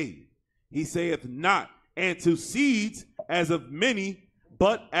promises made. He saith not, and to seeds as of many,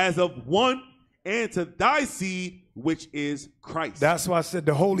 but as of one, and to thy seed, which is Christ. That's why I said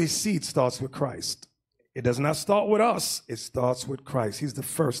the holy seed starts with Christ. It does not start with us. It starts with Christ. He's the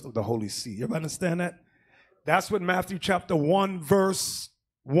first of the holy seed. You understand that? That's what Matthew chapter 1, verse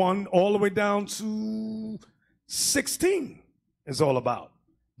 1, all the way down to 16 is all about.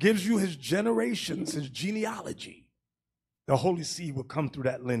 Gives you his generations, his genealogy. The holy seed will come through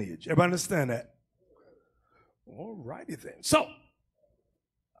that lineage. Everybody understand that? All righty then. So,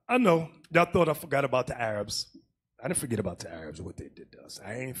 I know y'all thought I forgot about the Arabs. I didn't forget about the Arabs, what they did to us.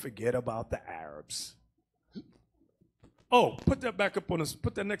 I ain't forget about the Arabs. Oh, put that back up on this.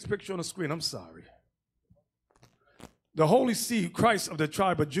 Put that next picture on the screen. I'm sorry. The holy seed, Christ of the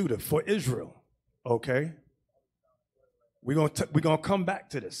tribe of Judah for Israel. Okay? We're gonna come back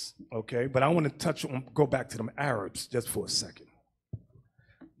to this, okay? But I want to go back to them Arabs just for a second.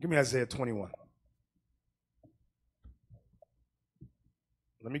 Give me Isaiah 21.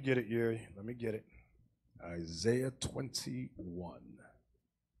 Let me get it, Yuri. Let me get it. Isaiah 21.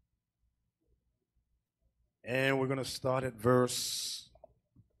 And we're going to start at verse,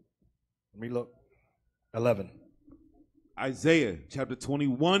 let me look, 11. Isaiah chapter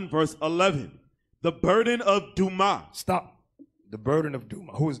 21, verse 11. The burden of Duma. Stop. The burden of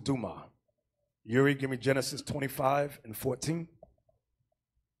Duma. Who is Duma? Yuri, give me Genesis 25 and 14.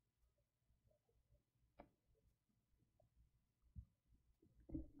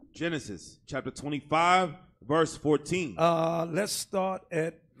 Genesis chapter 25, verse 14. Let's start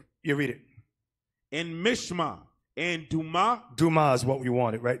at, you read it. And Mishma and Duma. Duma is what we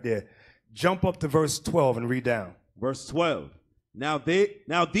wanted right there. Jump up to verse 12 and read down. Verse 12. Now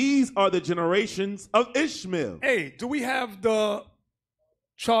these are the generations of Ishmael. Hey, do we have the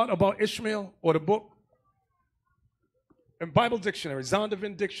chart about Ishmael or the book? In Bible Dictionary,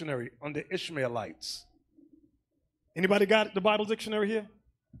 Zondervan Dictionary on the Ishmaelites. Anybody got the Bible Dictionary here?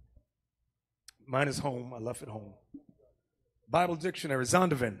 Mine is home. I left it home. Bible Dictionary,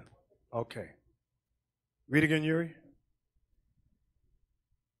 Zondervan. Okay. Read again, Yuri.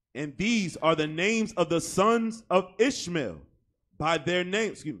 And these are the names of the sons of Ishmael by their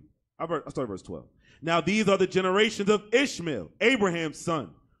names. Excuse me. I'll start verse 12. Now these are the generations of Ishmael, Abraham's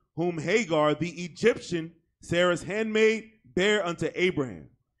son, whom Hagar the Egyptian, Sarah's handmaid, bare unto Abraham.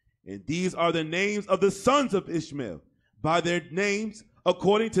 And these are the names of the sons of Ishmael by their names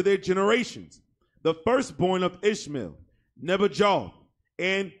according to their generations. The firstborn of Ishmael, Nebajoth,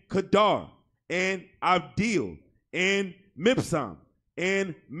 and Kedar, and Abdil, and Mibsam,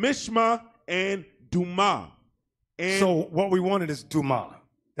 and Mishma, and Duma. And so what we wanted is Duma.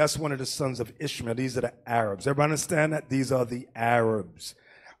 That's one of the sons of Ishmael. These are the Arabs. Everybody understand that? These are the Arabs.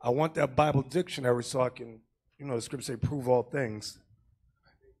 I want that Bible dictionary so I can, the scripture say, prove all things.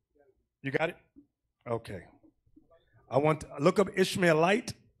 You got it? Okay. I want to look up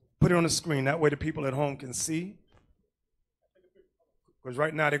Ishmaelite, put it on the screen. That way the people at home can see. Because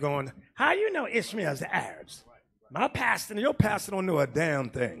right now they're going, how you know Ishmael's the Arabs? My pastor and your pastor don't know a damn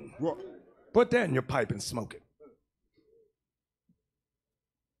thing. Put that in your pipe and smoke it.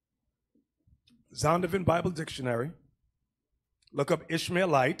 Zondervan Bible Dictionary. Look up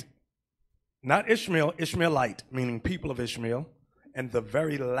Ishmaelite. Not Ishmael, Ishmaelite, meaning people of Ishmael. And the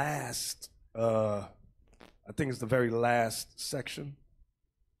very last, I think it's the very last section,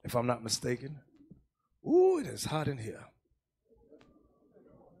 if I'm not mistaken. Ooh, it is hot in here.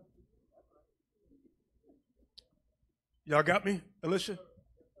 Y'all got me, Alicia?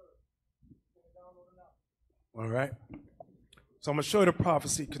 All right. So I'm going to show you the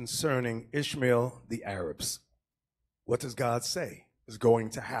prophecy concerning Ishmael, the Arabs. What does God say is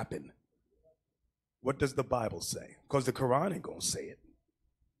going to happen? What does the Bible say? Because the Quran ain't going to say it.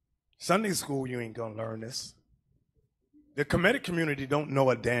 Sunday school, you ain't going to learn this. The Kemetic community don't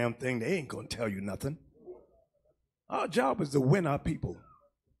know a damn thing. They ain't going to tell you nothing. Our job is to win our people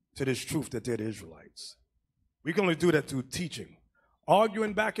to this truth that they're the Israelites. We can only do that through teaching.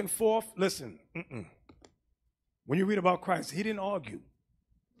 Arguing back and forth, listen, when you read about Christ, he didn't argue.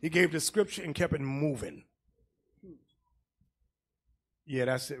 He gave the scripture and kept it moving. Yeah,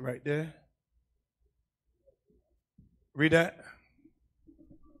 that's it right there. Read that.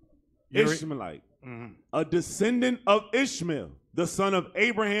 Ishmaelite, a descendant of Ishmael, the son of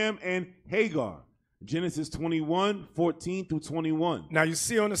Abraham and Hagar. Genesis 21, 14 through 21. Now you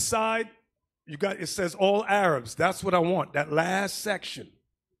see on the side, it says all Arabs. That's what I want, that last section.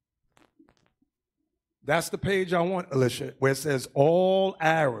 That's the page I want, Alicia, where it says all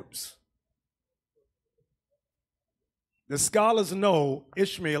Arabs. The scholars know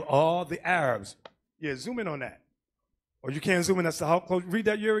Ishmael are the Arabs. Yeah, zoom in on that. Or you can't zoom in. That's the how close. Read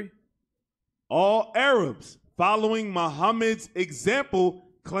that, Yuri. All Arabs, following Muhammad's example,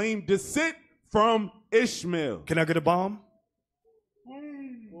 claim descent from Ishmael. Can I get a bomb?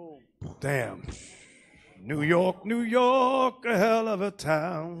 Damn. New York, New York, a hell of a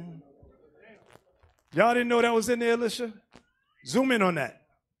town. Y'all didn't know that was in there, Alicia? Zoom in on that.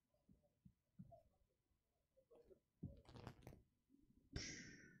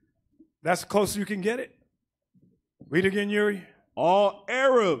 That's the closest you can get it. Read again, Yuri. All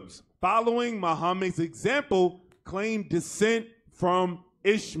Arabs, following Muhammad's example, claim descent from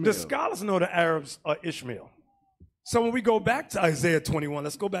Ishmael. The scholars know the Arabs are Ishmael. So when we go back to Isaiah 21,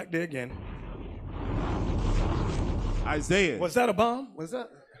 let's go back there again. Isaiah. Was that a bomb? Was that?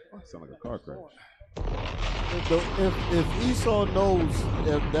 Sound like a car crash. If Esau knows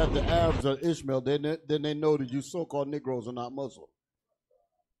that the Arabs are Ishmael, then they know that you so-called Negroes are not Muslim.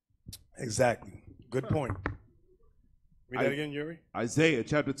 Exactly. Good point. Read that again, Yuri. Isaiah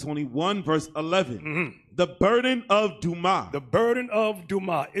chapter 21, verse 11. The burden of Dumah. The burden of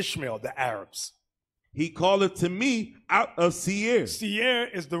Dumah, Ishmael, the Arabs. He calleth to me out of Seir. Seir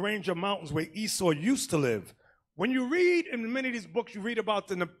is the range of mountains where Esau used to live. When you read in many of these books, you read about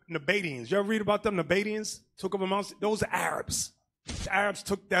the Nabataeans. You ever read about them? Nabataeans took over Mount Seir. Those are Arabs. The Arabs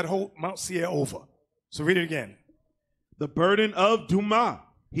took that whole Mount Seir over. So read it again. The burden of Dumah.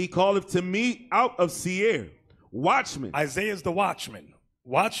 He calleth to me out of Seir. Watchman. Isaiah is the watchman.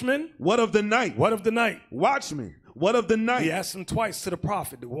 Watchman? What of the night? What of the night? Watchman. What of the night? He asked him twice to the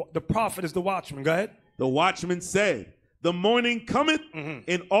prophet. The prophet is the watchman. Go ahead. The watchman said, the morning cometh,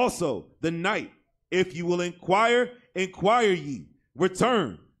 and also the night. If you will inquire, inquire ye.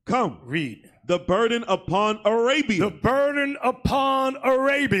 Return, come. Read. The burden upon Arabia. The burden upon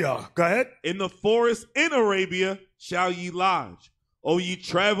Arabia. Go ahead. In the forest in Arabia shall ye lodge, O ye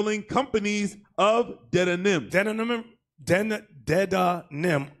traveling companies of Dedanim.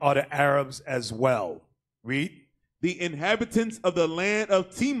 Dedanim are the Arabs as well. Read. The inhabitants of the land of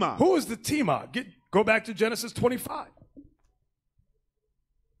Timah. Who is the Timah? Go back to Genesis 25.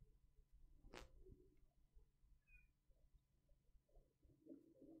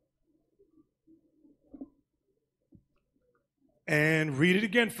 And read it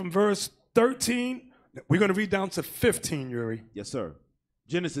again from verse 13. We're going to read down to 15, Yuri. Yes, sir.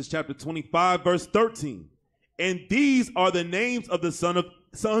 Genesis chapter 25, verse 13. And these are the names of the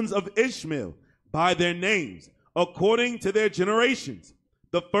sons of Ishmael by their names, according to their generations.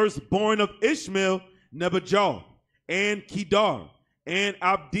 The firstborn of Ishmael, Nebajah, and Kedar, and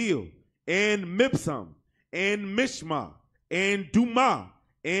Abdil, and Mibsam, and Mishma, and Dumah,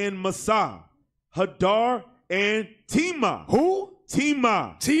 and Masah, Hadar, and Timah. Who?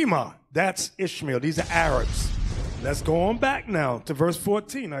 Timah. Timah. That's Ishmael. These are Arabs. Let's go on back now to verse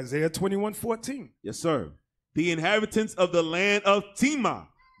 14, Isaiah 21:14. Yes, sir. The inhabitants of the land of Timah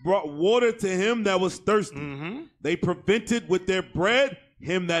brought water to him that was thirsty. They prevented with their bread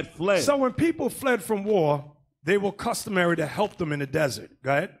him that fled. So when people fled from war, they were customary to help them in the desert.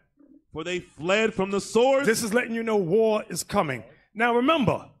 Go ahead. For they fled from the sword. This is letting you know war is coming. Now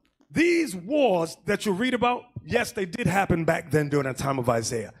remember, these wars that you read about, yes, they did happen back then during the time of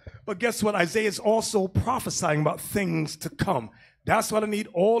Isaiah. But guess what? Isaiah is also prophesying about things to come. That's what I need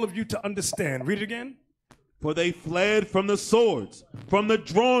all of you to understand. Read it again. For they fled from the swords, from the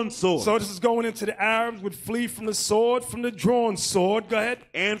drawn sword. So this is going into the Arabs would flee from the sword, from the drawn sword. Go ahead.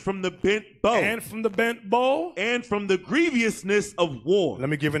 And from the bent bow. And from the bent bow. And from the grievousness of war. Let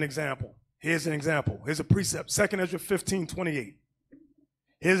me give an example. Here's an example. Here's a precept. 2 Ezra 15:28.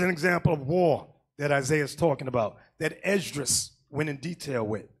 Here's an example of war that Isaiah is talking about, that Esdras went in detail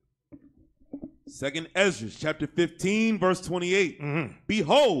with. 2 Ezra chapter 15, verse 28.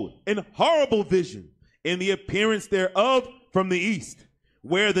 Behold, an horrible vision in the appearance thereof from the east,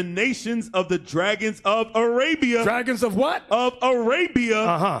 where the nations of the dragons of Arabia. Dragons of what? Of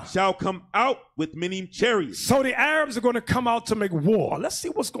Arabia shall come out with many chariots. So the Arabs are going to come out to make war. Let's see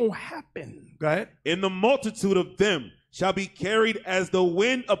what's going to happen. Go ahead. In the multitude of them shall be carried as the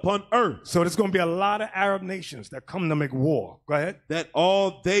wind upon earth. So there's going to be a lot of Arab nations that come to make war. Go ahead. That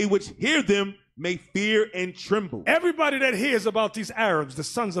all they which hear them may fear and tremble. Everybody that hears about these Arabs, the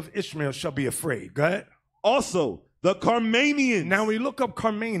sons of Ishmael, shall be afraid. Go ahead. Also, the Carmanians. Now, when you look up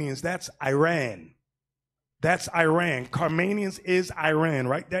Carmanians, that's Iran. That's Iran. Carmanians is Iran.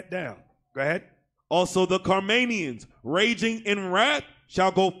 Write that down. Go ahead. Also, the Carmanians, raging in wrath,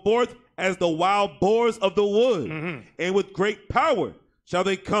 shall go forth as the wild boars of the wood, and with great power shall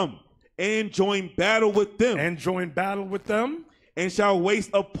they come and join battle with them. And join battle with them. and shall waste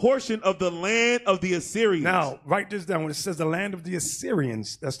a portion of the land of the Assyrians. Now, write this down. When it says the land of the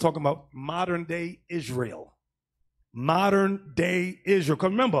Assyrians, that's talking about modern day Israel. Modern day Israel.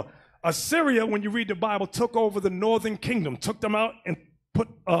 Because remember, Assyria, when you read the Bible, took over the northern kingdom, took them out and put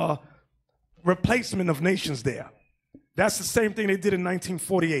replacement of nations there. That's the same thing they did in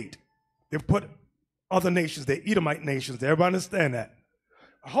 1948. They put other nations there, Edomite nations there. Everybody understand that?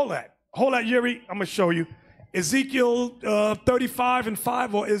 Hold that, Yuri. I'm going to show you. Ezekiel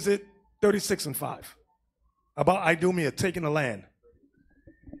 35:5, or is it 36:5? About Idumea taking the land.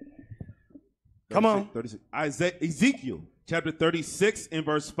 Come on. 36. Ezekiel chapter 36 and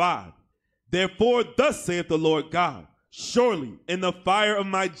verse 5. Therefore, thus saith the Lord God, surely in the fire of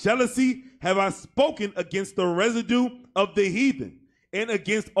my jealousy have I spoken against the residue of the heathen, and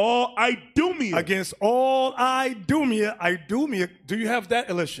against all Idumea. Against all Idumea. Idumea. Do you have that,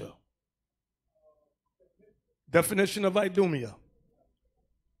 Elisha? Definition of Idumea.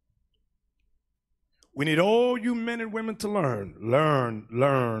 We need all you men and women to learn. Learn,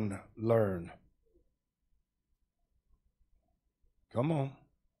 learn, learn. Come on.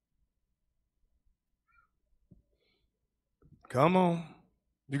 Come on.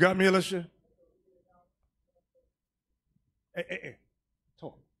 You got me, Elisha? Hey.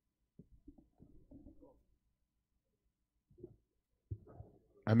 Talk.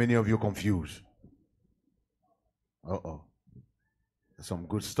 How many of you confused? Uh-oh. That's some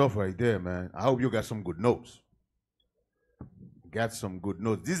good stuff right there, man. I hope you got some good notes. Got some good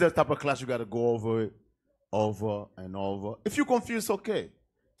notes. This is the type of class you got to go over it, over and over. If you're confused, okay.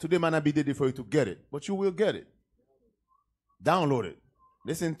 Today might not be the day for you to get it, but you will get it. Download it.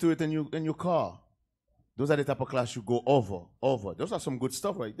 Listen to it in your car. Those are the type of class you go over. Those are some good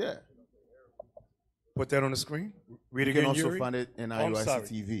stuff right there. Put that on the screen. Read it again. You can also find it in IUIC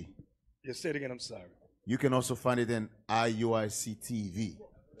TV. Yeah, say it again. I'm sorry. You can also find it in IUIC TV.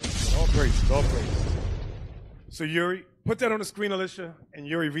 All praise, all praise. So Yuri, put that on the screen, Alicia, and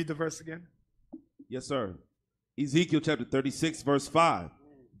Yuri, read the verse again. Yes, sir. Ezekiel chapter 36, verse 5.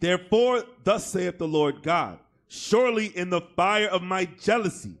 Therefore, thus saith the Lord God, surely in the fire of my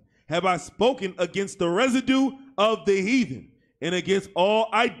jealousy have I spoken against the residue of the heathen, and against all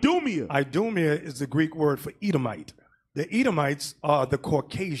Idumea. Idumea is the Greek word for Edomite. The Edomites are the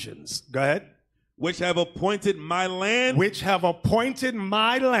Caucasians. Go ahead. Which have appointed my land. Which have appointed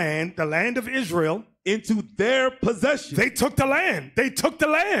my land, the land of Israel, into their possession. They took the land. They took the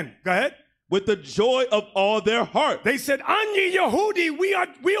land. Go ahead. With the joy of all their heart. They said, Anye Yehudi,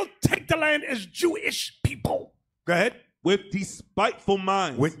 we'll take the land as Jewish people. Go ahead. With despiteful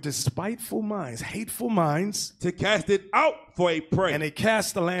minds. With despiteful minds, hateful minds. To cast it out for a prey. And they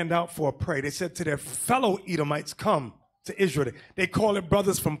cast the land out for a prey. They said to their fellow Edomites, come to Israel. They call it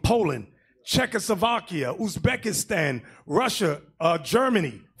brothers from Poland, Czechoslovakia, Uzbekistan, Russia,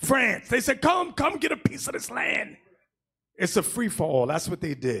 Germany, France. They said, come get a piece of this land. It's a free for all. That's what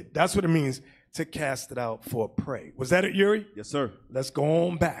they did. That's what it means to cast it out for a prey. Was that it, Yuri? Yes, sir. Let's go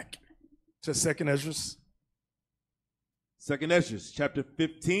on back to 2nd Ezra. 2nd Ezra, chapter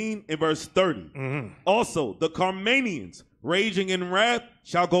 15 and verse 30. Also, the Carmanians, raging in wrath,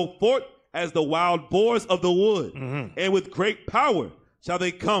 shall go forth as the wild boars of the wood, and with great power shall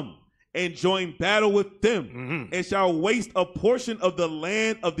they come and join battle with them, and shall waste a portion of the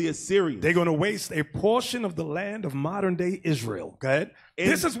land of the Assyrians. They're going to waste a portion of the land of modern-day Israel. Go ahead.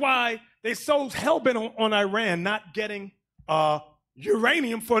 This is why they so hell-bent on Iran not getting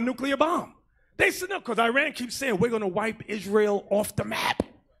uranium for a nuclear bomb. They said, no, because Iran keeps saying, we're going to wipe Israel off the map.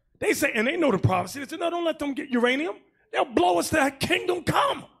 They say, and they know the prophecy. They said, no, don't let them get uranium. They'll blow us to kingdom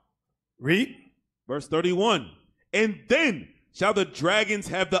come. Read. Verse 31. And then shall the dragons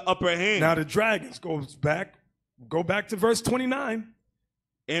have the upper hand. Now the dragons go back to verse 29.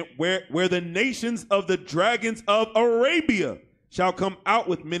 And where the nations of the dragons of Arabia shall come out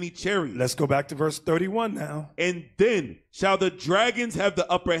with many chariots. Let's go back to verse 31 now. And then shall the dragons have the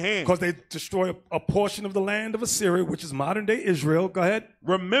upper hand. Because they destroy a portion of the land of Assyria, which is modern day Israel. Go ahead.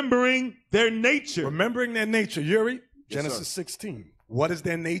 Remembering their nature. Remembering their nature. Yuri, Yes, Genesis sir. 16. What is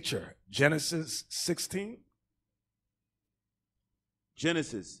their nature? Genesis 16.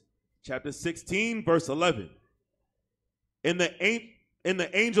 Genesis chapter 16, verse 11. And the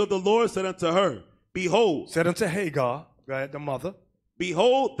angel of the Lord said unto her, behold. Said unto Hagar, go ahead, the mother.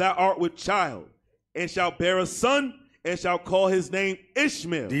 Behold, thou art with child, and shalt bear a son, and shall call his name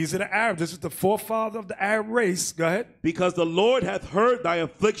Ishmael. These are the Arabs. This is the forefather of the Arab race. Go ahead. Because the Lord hath heard thy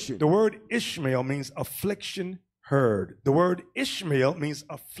affliction. The word Ishmael means affliction heard. The word Ishmael means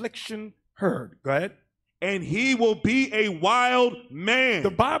affliction heard. Go ahead. And he will be a wild man.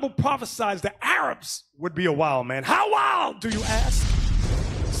 The Bible prophesies the Arabs would be a wild man. How wild, do you ask?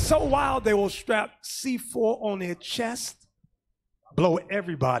 So wild they will strap C4 on their chest, blow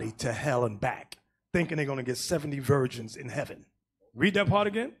everybody to hell and back, thinking they're going to get 70 virgins in heaven. Read that part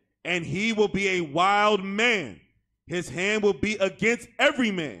again. And he will be a wild man. His hand will be against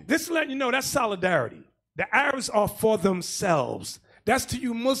every man. This is letting you know that's solidarity. The Arabs are for themselves. That's to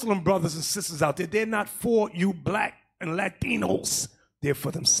you Muslim brothers and sisters out there. They're not for you black and Latinos. They're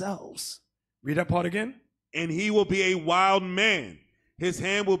for themselves. Read that part again. And he will be a wild man. His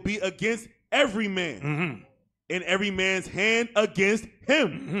hand will be against every man. And every man's hand against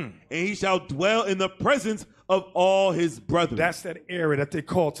him. And he shall dwell in the presence of all his brethren. That's that area that they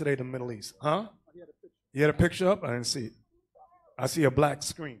call today the Middle East. Huh? You had a picture up? I didn't see it. I see a black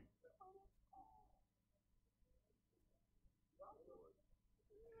screen.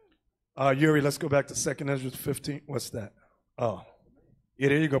 Yuri, let's go back to 2 Ezra 15. What's that? Oh. Yeah,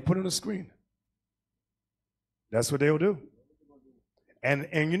 there you go. Put it on the screen. That's what they'll do.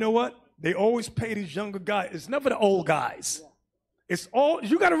 And you know what? They always pay these younger guys. It's never the old guys. It's all,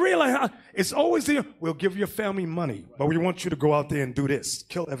 you got to realize, it's always the, we'll give your family money, but we want you to go out there and do this.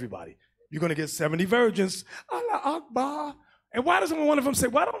 Kill everybody. You're going to get 70 virgins. Allah Akbar. And why doesn't one of them say,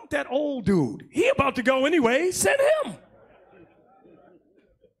 why don't that old dude, he about to go anyway, send him?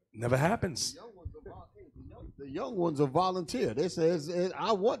 Never happens. The young ones are volunteer. They say,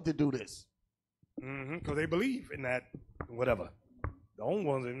 I want to do this. Because they believe in that, whatever. The old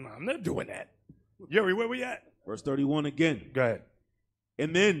ones, I'm not doing that. Yuri, where we at? Verse 31 again. Go ahead.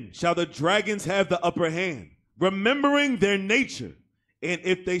 And then shall the dragons have the upper hand, remembering their nature. And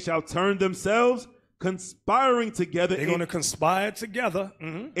if they shall turn themselves, conspiring together. They're going to conspire together.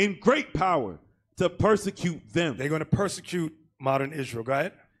 In great power to persecute them. They're going to persecute modern Israel. Go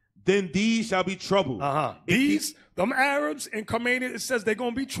ahead. Then these shall be troubled. Them Arabs in Khamenei, it says they're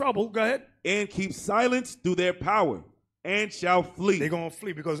going to be troubled. Go ahead. And keep silence through their power. And shall flee. They're going to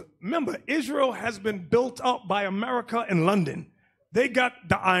flee because, remember, Israel has been built up by America and London. They got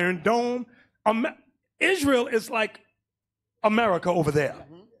the Iron Dome. Israel is like America over there.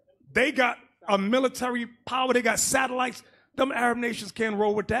 They got a military power. They got satellites. Them Arab nations can't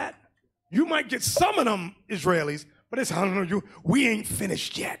roll with that. You might get some of them Israelis, but it's, I don't know, we ain't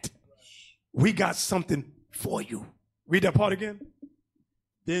finished yet. We got something for you. Read that part again.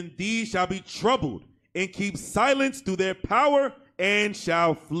 Then these shall be troubled and keep silence through their power and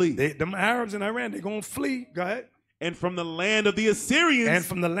shall flee. Them Arabs in Iran, they're going to flee. Go ahead. And from the land of the Assyrians. And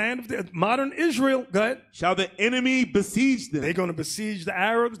from the land of the modern Israel. Go ahead. Shall the enemy besiege them. They're going to besiege the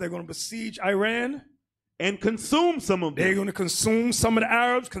Arabs. They're going to besiege Iran. And consume some of them. They're going to consume some of the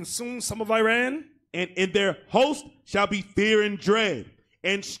Arabs, consume some of Iran. And in their host shall be fear and dread.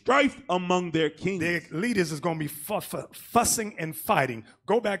 And strife among their kings. Their leaders is going to be fussing and fighting.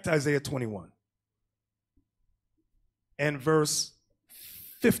 Go back to Isaiah 21. And verse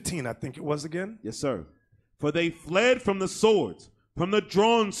 15, I think it was again. Yes, sir. For they fled from the swords, from the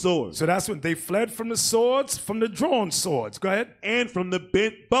drawn swords. So that's when they fled from the swords, from the drawn swords. Go ahead. And from the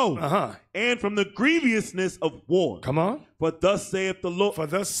bent bow. And from the grievousness of war. Come on. For thus saith the Lord. For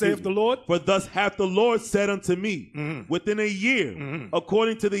thus saith the Lord. For thus hath the Lord said unto me, within a year,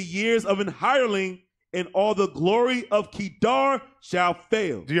 according to the years of an hireling, and all the glory of Kedar shall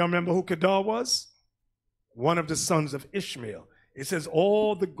fail. Do you remember who Kedar was? One of the sons of Ishmael. It says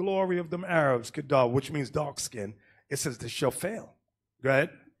all the glory of them Arabs, Kedar, which means dark skin, it says they shall fail. Go ahead.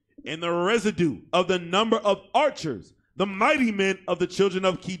 And the residue of the number of archers, the mighty men of the children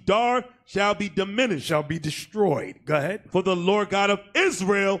of Kedar shall be diminished. Shall be destroyed. Go ahead. For the Lord God of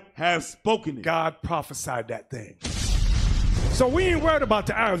Israel has spoken it. God prophesied that thing. So we ain't worried about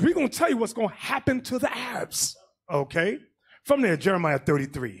the Arabs. We're going to tell you what's going to happen to the Arabs. Okay? From there, Jeremiah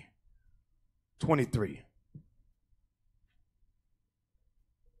 33, 23.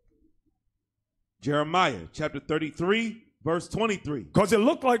 Jeremiah chapter 33, verse 23. Because it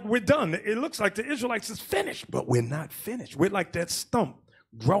looked like we're done. It looks like the Israelites is finished, but we're not finished. We're like that stump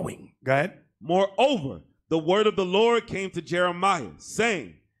growing. Go ahead. Moreover, the word of the Lord came to Jeremiah,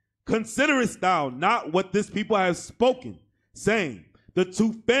 saying, Considerest thou not what this people have spoken, saying, The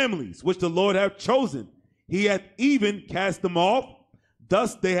two families which the Lord hath chosen, he hath even cast them off.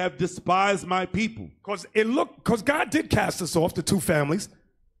 Thus they have despised my people. Because God did cast us off, the two families.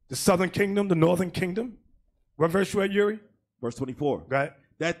 The southern kingdom, the northern kingdom. What verse you at, Yuri? Verse 24. Right.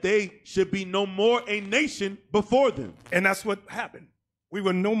 That they should be no more a nation before them. And that's what happened. We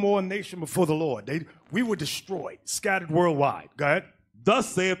were no more a nation before the Lord. We were destroyed, scattered worldwide. Go ahead. Thus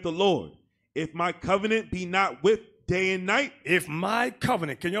saith the Lord, if my covenant be not with day and night. If my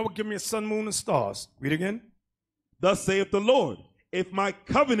covenant, can y'all give me a sun, moon, and stars? Read again. Thus saith the Lord, if my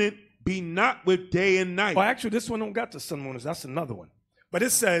covenant be not with day and night. Well, actually, this one don't got the sun, moon, that's another one. But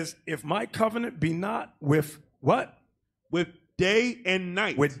it says, if my covenant be not with what? With day and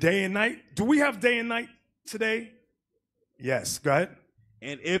night. With day and night. Do we have day and night today? Yes, go ahead.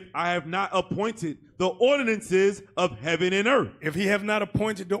 And if I have not appointed the ordinances of heaven and earth. If he have not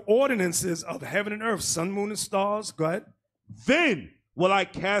appointed the ordinances of heaven and earth, sun, moon, and stars, go ahead. Then will I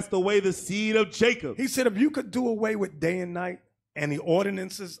cast away the seed of Jacob. He said, if you could do away with day and night and the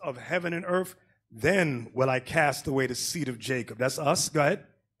ordinances of heaven and earth, then will I cast away the seed of Jacob. That's us. Go ahead.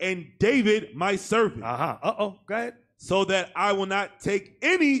 And David, my servant. Uh-oh. Go ahead. So that I will not take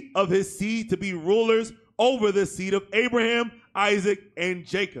any of his seed to be rulers over the seed of Abraham, Isaac, and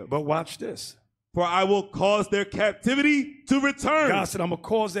Jacob. But watch this. For I will cause their captivity to return. God said, I'm going to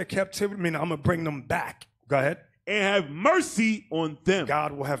cause their captivity, meaning I'm going to bring them back. Go ahead. And have mercy on them.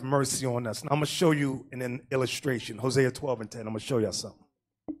 God will have mercy on us. Now, I'm going to show you in an illustration. Hosea 12 and 10. I'm going to show you something.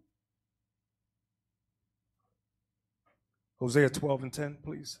 Hosea 12 and 10,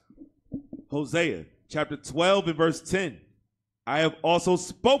 please. Hosea chapter 12 and verse 10. I have also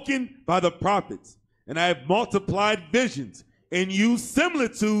spoken by the prophets, and I have multiplied visions and used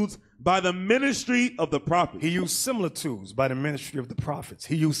similitudes by the ministry of the prophets. He used similitudes by the ministry of the prophets.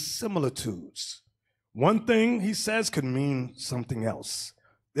 He used similitudes. One thing he says could mean something else.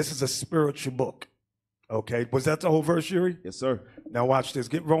 This is a spiritual book. Okay, was that the whole verse, Yuri? Yes, sir. Now watch this.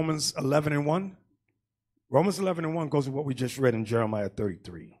 Get Romans 11 and 1. Romans 11 and 1 goes with what we just read in Jeremiah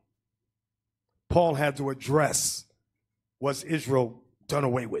 33. Paul had to address, was Israel done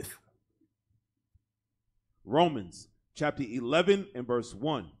away with? Romans chapter 11 and verse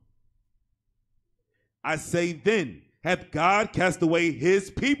 1. I say then, hath God cast away his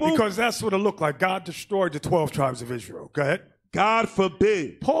people? Because that's what it looked like. God destroyed the 12 tribes of Israel. Go ahead. God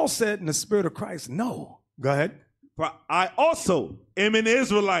forbid. Paul said in the spirit of Christ, no. Go ahead. For I also am an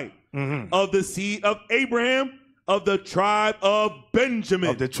Israelite of the seed of Abraham, of the tribe of Benjamin.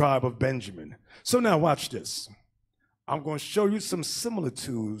 Of the tribe of Benjamin. So now watch this. I'm going to show you some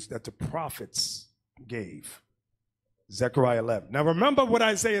similitudes that the prophets gave. Zechariah 11. Now remember what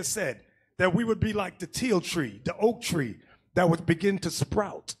Isaiah said, that we would be like the teal tree, the oak tree, that would begin to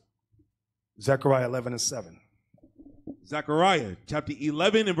sprout. Zechariah 11 and 7. Zechariah chapter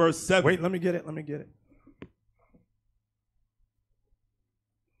 11 and verse 7. Wait, let me get it.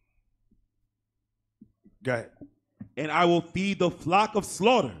 Go ahead. And I will feed the flock of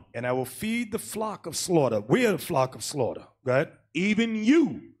slaughter. And I will feed the flock of slaughter. We are the flock of slaughter. Go ahead. Even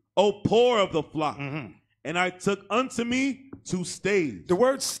you, O poor of the flock. And I took unto me 2 staves. The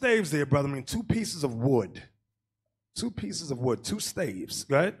word staves there, brother, means 2 pieces of wood. 2 pieces of wood, 2 staves.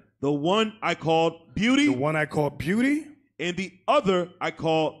 Go ahead. The one I called beauty. The one I called beauty. And the other I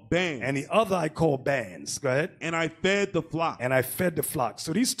called bands. And the other I called bands. Go ahead. And I fed the flock. And I fed the flock.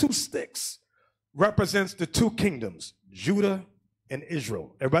 So these 2 sticks represents the 2 kingdoms, Judah and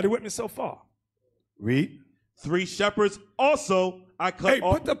Israel. Everybody with me so far? Read. 3 shepherds also I cut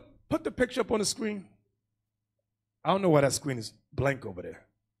off. Put the picture up on the screen. I don't know why that screen is blank over there.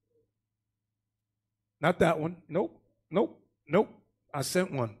 Not that one. Nope. I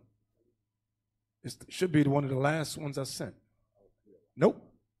sent one. It should be one of the last ones I sent. Nope.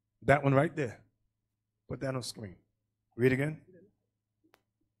 That one right there. Put that on screen. Read again.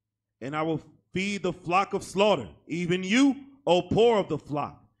 And I will feed the flock of slaughter, even you, O poor of the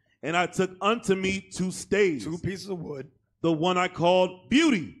flock. And I took unto me 2 staves. 2 pieces of wood. The one I called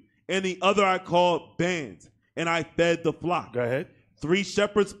beauty, and the other I called bands. And I fed the flock. Go ahead. 3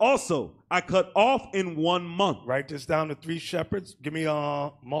 shepherds also I cut off in 1 month. Write this down, the 3 shepherds. Give me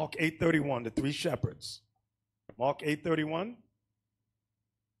Mark 8:31, the 3 shepherds. Mark 8:31.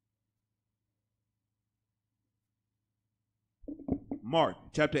 Mark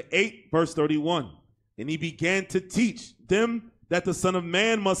chapter 8, verse 31. And he began to teach them that the Son of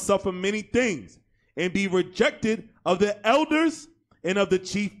Man must suffer many things and be rejected of the elders and of the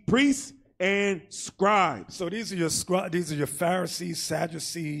chief priests and scribes. So these are your Pharisees,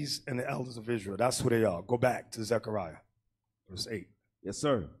 Sadducees, and the elders of Israel. That's who they are. Go back to Zechariah, verse 8. Yes,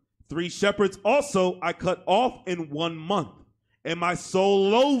 sir. 3 shepherds also I cut off in 1 month, and my soul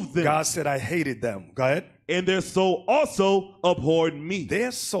loathed them. God said, I hated them. Go ahead. And their soul also abhorred me.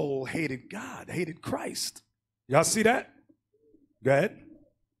 Their soul hated God, hated Christ. Y'all see that? Go ahead.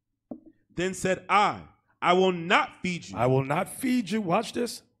 Then said I will not feed you. I will not feed you. Watch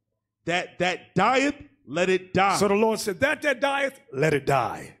this. That dieth, let it die. So the Lord said, that dieth, let it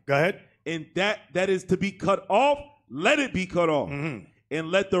die. Go ahead. And that is to be cut off, let it be cut off. And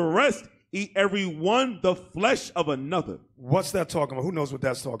let the rest eat every one the flesh of another. What's that talking about? Who knows what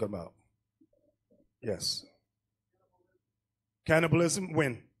that's talking about? Yes. Cannibalism,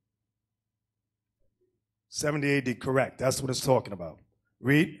 when? 70 AD, correct. That's what it's talking about.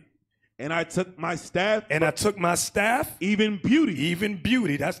 Read. And I took my staff. And I took my staff. Even beauty. Even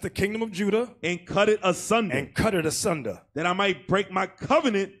beauty. That's the kingdom of Judah. And cut it asunder. And cut it asunder. That I might break my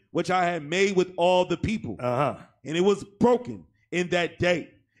covenant, which I had made with all the people. Uh-huh. And it was broken in that day.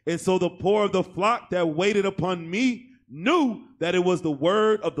 And so the poor of the flock that waited upon me knew that it was the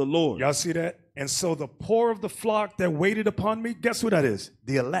word of the Lord. Y'all see that? And so the poor of the flock that waited upon me, guess who that is?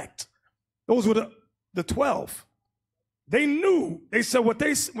 The elect. Those were the 12. They knew. They said when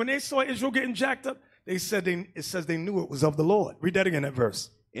they saw Israel getting jacked up, they said it says they knew it was of the Lord. Read that again, that verse.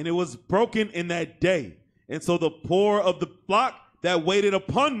 And it was broken in that day. And so the poor of the flock that waited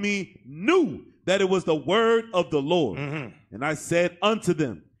upon me knew that it was the word of the Lord. Mm-hmm. And I said unto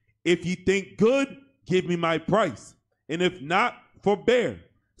them, if ye think good, give me my price. And if not, forbear.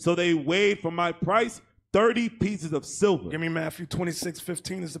 So they weighed for my price 30 pieces of silver. Give me Matthew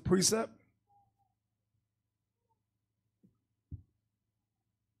 26:15 as the precept.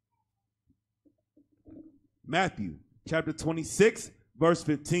 Matthew chapter 26, verse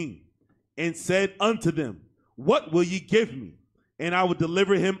 15. And said unto them, what will ye give me? And I will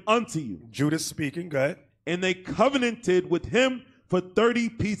deliver him unto you. Judas speaking, go ahead. And they covenanted with him for 30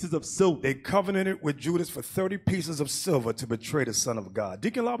 pieces of silver. They covenanted with Judas for 30 pieces of silver to betray the Son of God.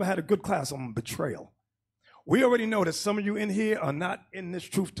 Deacon Lava had a good class on betrayal. We already know that some of you in here are not in this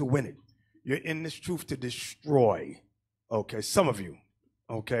truth to win it. You're in this truth to destroy. Okay, some of you.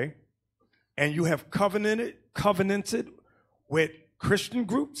 Okay? And you have covenanted with Christian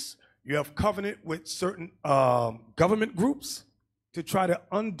groups. You have covenanted with certain government groups to try to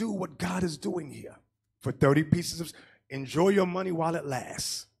undo what God is doing here. For 30 pieces of, enjoy your money while it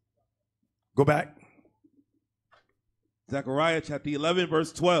lasts. Go back. Zechariah chapter 11,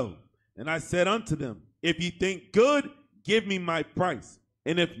 verse 12. And I said unto them, if ye think good, give me my price.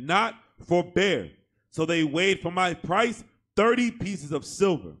 And if not, forbear. So they weighed for my price 30 pieces of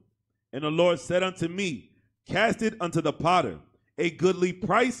silver. And the Lord said unto me, cast it unto the potter, a goodly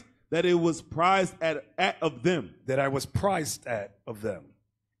price that it was prized at of them. That I was priced at of them.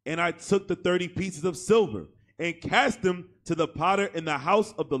 And I took the 30 pieces of silver and cast them to the potter in the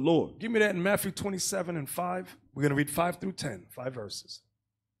house of the Lord. Give me that in Matthew 27:5. We're going to read 5 through 10, 5 verses.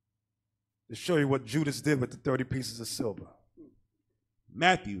 To show you what Judas did with the 30 pieces of silver.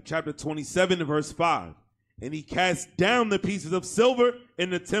 Matthew chapter 27, verse 5. And he cast down the pieces of silver in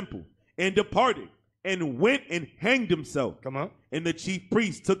the temple and departed and went and hanged himself. Come on. And the chief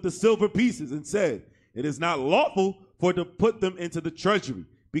priest took the silver pieces and said, it is not lawful for to put them into the treasury,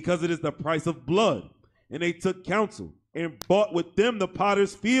 because it is the price of blood. And they took counsel and bought with them the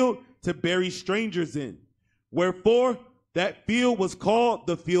potter's field to bury strangers in. Wherefore that field was called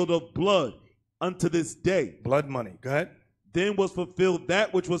the field of blood unto this day. Blood money. Go ahead. Then was fulfilled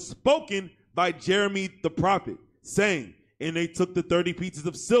that which was spoken by Jeremy the prophet, saying, and they took the 30 pieces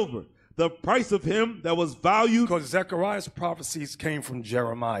of silver, the price of him that was valued. Because Zechariah's prophecies came from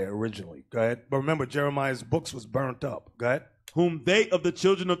Jeremiah originally. Go ahead. But remember, Jeremiah's books was burnt up. Go ahead. Whom they of the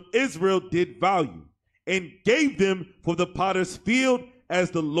children of Israel did value, and gave them for the potter's field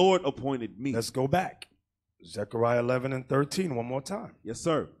as the Lord appointed me. Let's go back. Zechariah 11:13, one more time. Yes,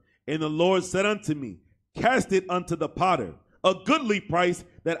 sir. And the Lord said unto me, cast it unto the potter, a goodly price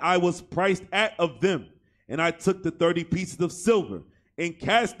that I was priced at of them. And I took the 30 pieces of silver and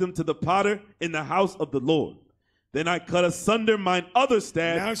cast them to the potter in the house of the Lord. Then I cut asunder mine other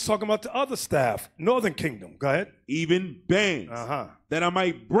staff. Now he's talking about the other staff, northern kingdom. Go ahead. Even bands, that I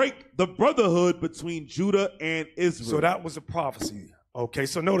might break the brotherhood between Judah and Israel. So that was a prophecy. Okay,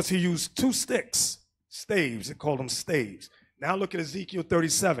 so notice he used 2 sticks, staves. It called them staves. Now look at Ezekiel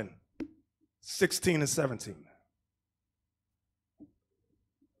 37, 16 and 17.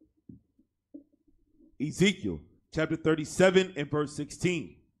 Ezekiel chapter 37 and verse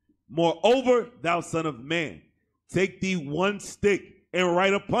 16. Moreover, thou son of man, take thee one stick and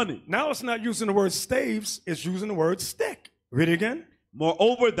write upon it. Now it's not using the word staves, it's using the word stick. Read it again.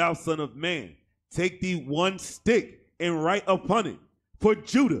 Moreover, thou son of man, take thee one stick and write upon it for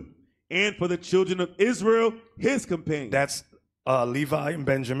Judah and for the children of Israel, his companions. That's Levi and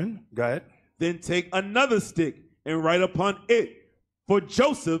Benjamin. Go ahead. Then take another stick and write upon it for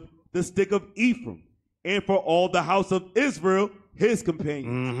Joseph, the stick of Ephraim, and for all the house of Israel, his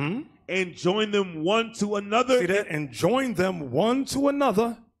companions. And join them one to another. See that? And join them one to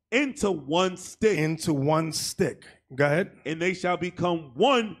another. Into one stick. Into one stick. Go ahead. And they shall become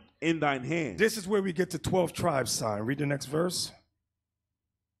one in thine hand. This is where we get the 12 tribes sign. Read the next verse.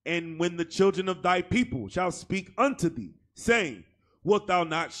 And when the children of thy people shall speak unto thee, saying, wilt thou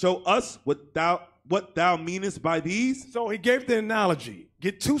not show us what thou meanest by these? So he gave the analogy.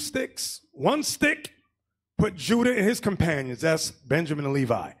 Get 2 sticks, 1 stick, put Judah and his companions, that's Benjamin and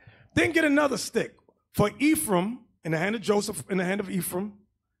Levi. Then get another stick. For Ephraim, in the hand of Joseph, in the hand of Ephraim,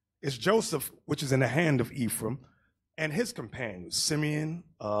 is Joseph, which is in the hand of Ephraim, and his companions, Simeon,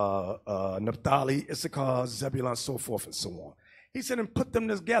 Naphtali, Issachar, Zebulun, so forth and so on. He said, and put them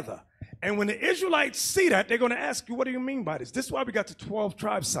together. And when the Israelites see that, they're going to ask you, what do you mean by this? This is why we got the 12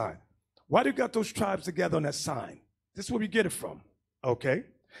 tribe sign. Why do you got those tribes together on that sign? This is where we get it from, okay?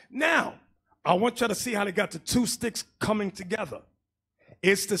 Now, I want y'all to see how they got the 2 sticks coming together.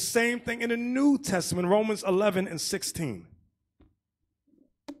 It's the same thing in the New Testament, Romans 11 and 16.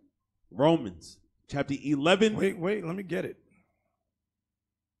 Romans chapter 11. Wait, let me get it.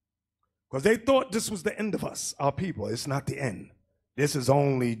 Because they thought this was the end of us, our people. It's not the end. This is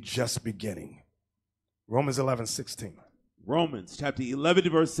only just beginning. Romans 11, 16. Romans chapter 11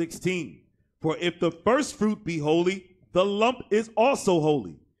 verse 16. For if the first fruit be holy, the lump is also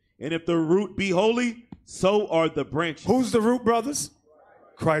holy. And if the root be holy, so are the branches. Who's the root, brothers?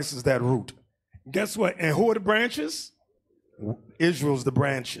 Christ is that root. Guess what? And who are the branches? Israel's the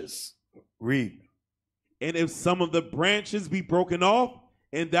branches. Read. And if some of the branches be broken off,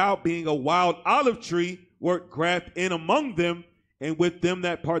 and thou being a wild olive tree, wert grafted in among them, and with them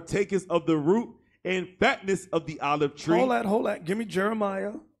that partakest of the root and fatness of the olive tree. Hold that. Give me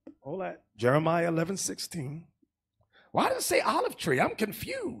Jeremiah. Hold that. Jeremiah 11, 16. Why does it say olive tree? I'm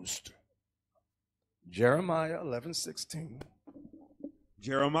confused. Jeremiah 11, 16.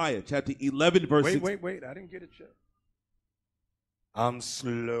 Jeremiah chapter 11 verse 6. Wait. I didn't get it yet. I'm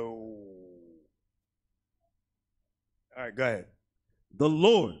slow. All right, go ahead. The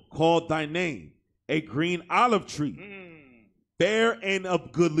Lord called thy name a green olive tree, fair and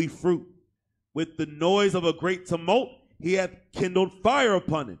of goodly fruit. With the noise of a great tumult, he hath kindled fire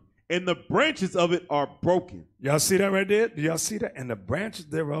upon it, and the branches of it are broken. Y'all see that right there? Do y'all see that? And the branches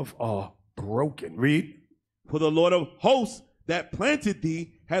thereof are broken. Read. For the Lord of hosts that planted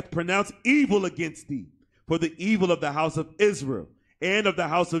thee hath pronounced evil against thee, for the evil of the house of Israel and of the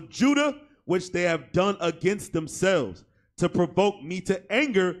house of Judah, which they have done against themselves, to provoke me to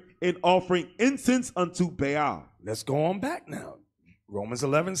anger in offering incense unto Baal. Let's go on back now. Romans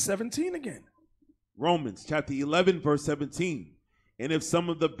 11, 17 again. Romans chapter 11, verse 17. And if some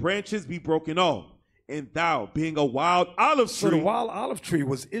of the branches be broken off, and thou being a wild olive tree. So the wild olive tree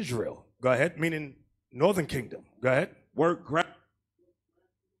was Israel. Go ahead, meaning northern kingdom. Go ahead.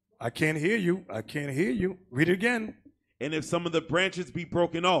 I can't hear you. Read it again. And if some of the branches be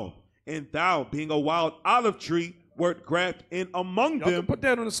broken off, and thou being a wild olive tree, wert grafted in among them. Can put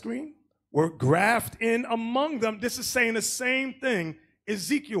that on the screen. Were grafted in among them. This is saying the same thing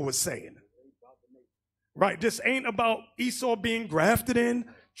Ezekiel was saying. Right, this ain't about Esau being grafted in,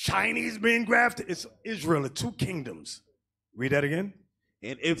 Chinese being grafted. It's Israel, the 2 kingdoms. Read that again.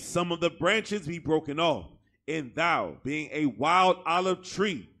 And if some of the branches be broken off, and thou, being a wild olive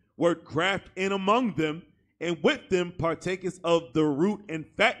tree, wert grafted in among them, and with them partakest of the root and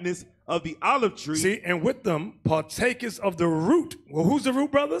fatness of the olive tree. See, and with them partakers of the root. Well, who's the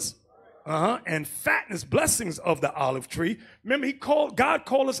root, brothers? And fatness, blessings of the olive tree. Remember, God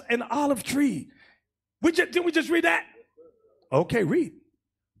called us an olive tree. Didn't we just read that? Okay, read.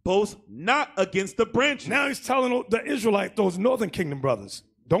 Boast not against the branches. Now he's telling the Israelites, those northern kingdom brothers,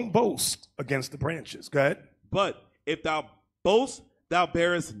 don't boast against the branches. Go ahead. But if thou boast, thou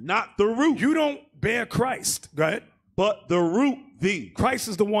bearest not the root. You don't bear Christ. Go ahead. But the root thee. Christ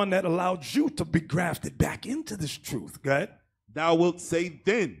is the one that allowed you to be grafted back into this truth. Go ahead. Thou wilt say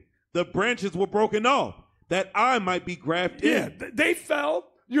then, the branches were broken off, that I might be grafted in. Yeah, they fell.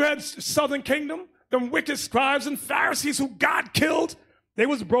 You had southern kingdom, them wicked scribes and Pharisees who God killed. They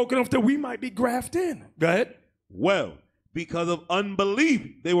was broken off that we might be grafted in. Go ahead. Well, because of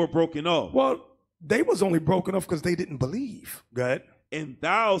unbelief, they were broken off. Well, they was only broken off because they didn't believe. Go ahead. And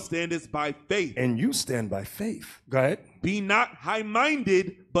thou standest by faith. And you stand by faith. Go ahead. Be not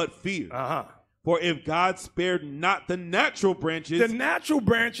high-minded, but fear. For if God spared not the natural branches. The natural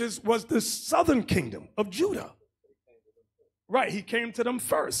branches was the southern kingdom of Judah. Right, he came to them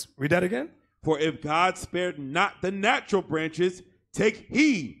first. Read that again. For if God spared not the natural branches, take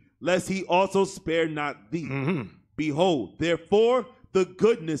heed, lest he also spare not thee. Behold, therefore, the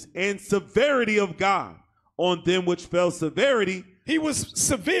goodness and severity of God on them which fell severity. He was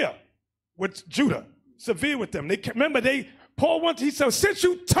severe with Judah, severe with them. He said, since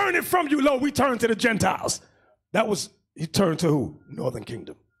you turn it from you, lo, we turn to the Gentiles. He turned to who? Northern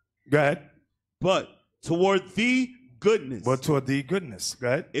kingdom. Go ahead. But toward thee, goodness. But toward thee goodness. Go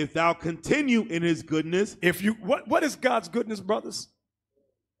ahead. If thou continue in his goodness. If you what is God's goodness, brothers?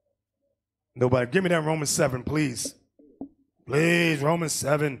 Nobody. Give me that Romans 7, please. Please, Romans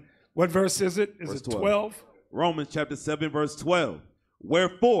 7. What verse is it? Is it 12? Romans chapter 7, verse 12.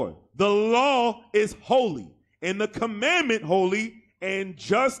 Wherefore, the law is holy, and the commandment holy, and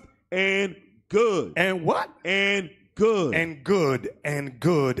just, and good. And what? And good. And good, and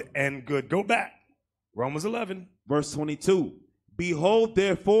good, and good. Go back. Romans 11. Verse 22. Behold,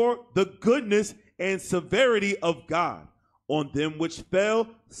 therefore, the goodness and severity of God. On them which fell,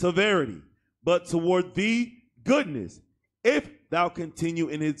 severity. But toward thee, goodness. If thou continue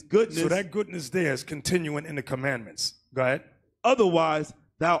in his goodness. So that goodness there is continuing in the commandments. Go ahead. Otherwise,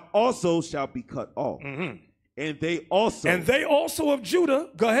 thou also shalt be cut off. Mm-hmm. And they also of Judah,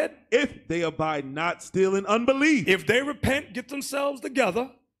 go ahead. If they abide not still in unbelief. If they repent, get themselves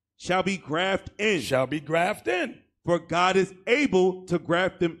together. Shall be grafted in. Shall be grafted in. For God is able to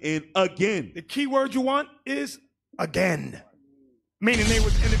graft them in again. The key word you want is again. Meaning they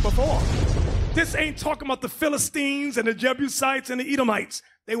was in it before. This ain't talking about the Philistines and the Jebusites and the Edomites.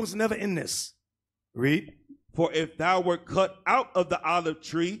 They was never in this. Read. For if thou wert cut out of the olive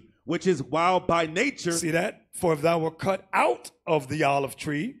tree, which is wild by nature. See that? For if thou were cut out of the olive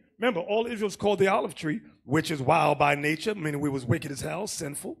tree. Remember, all Israel's called the olive tree, which is wild by nature, meaning we was wicked as hell,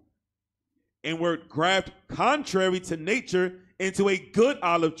 sinful. And were grafted contrary to nature into a good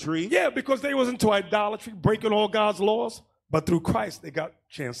olive tree. Yeah, because they was into idolatry, breaking all God's laws. But through Christ, they got a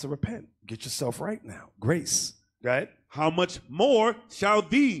chance to repent. Get yourself right now. Grace. Right? How much more shall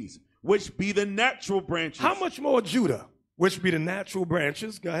these, which be the natural branches. How much more Judah, which be the natural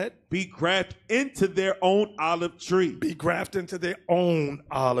branches, go ahead. Be grafted into their own olive tree. Be grafted into their own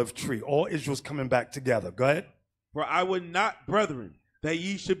olive tree. All Israel's coming back together. Go ahead. For I would not, brethren, that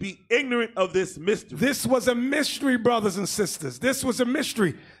ye should be ignorant of this mystery. This was a mystery, brothers and sisters. This was a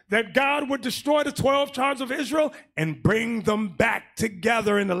mystery that God would destroy the 12 tribes of Israel and bring them back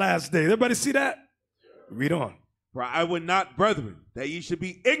together in the last day. Everybody see that? Read on. For I would not, brethren, that ye should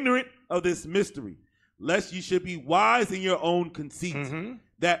be ignorant of this mystery, lest ye should be wise in your own conceit,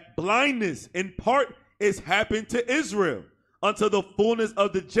 that blindness in part is happened to Israel, until the fullness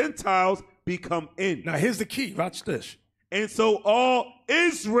of the Gentiles be come in. Now here's the key. Watch this. And so all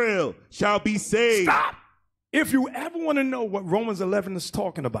Israel shall be saved. Stop! If you ever want to know what Romans 11 is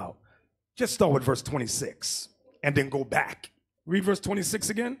talking about, just start with verse 26 and then go back. Read verse 26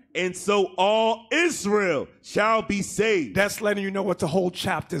 again. And so all Israel shall be saved. That's letting you know what the whole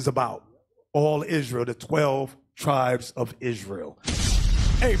chapter is about. All Israel, the 12 tribes of Israel.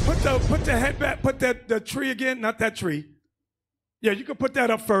 Hey, put the head back, put the tree again, not that tree. Yeah, you can put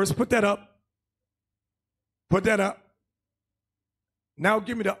that up first. Put that up. Put that up. Now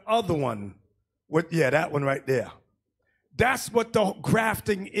give me the other one. Yeah, that one right there. That's what the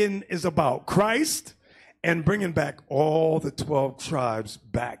grafting in is about. Christ and bringing back all the 12 tribes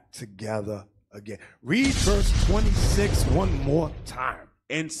back together again. Read verse 26 one more time.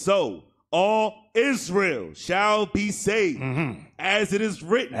 And so all Israel shall be saved, as it is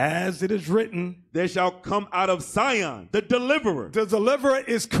written. As it is written. There shall come out of Zion the deliverer. The deliverer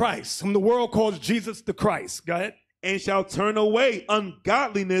is Christ, whom the world calls Jesus the Christ. Go ahead. And shall turn away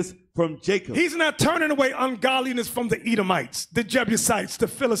ungodliness from Jacob. He's not turning away ungodliness from the Edomites, the Jebusites, the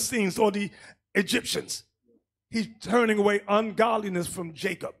Philistines, or the Egyptians. He's turning away ungodliness from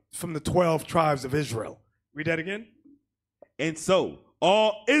Jacob, from the 12 tribes of Israel. Read that again. And so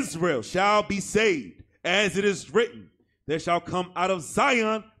all Israel shall be saved, as it is written. There shall come out of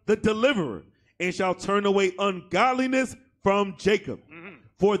Zion the deliverer, and shall turn away ungodliness from Jacob.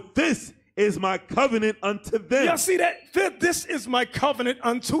 For this is my covenant unto them. Y'all see that? This is my covenant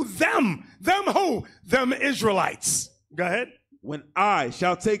unto them. Them who? Them Israelites. Go ahead. When I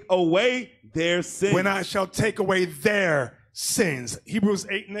shall take away their sins. When I shall take away their sins. Hebrews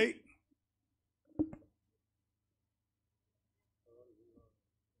 8:8.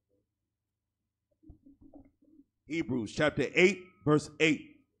 Hebrews chapter 8, verse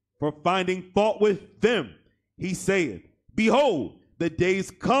 8. For finding fault with them, he saith, Behold, the days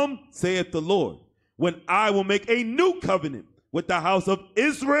come, saith the Lord, when I will make a new covenant with the house of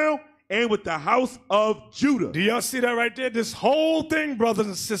Israel and with the house of Judah. Do y'all see that right there? This whole thing, brothers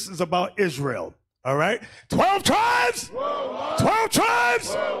and sisters, about Israel. All right? 12 tribes! 12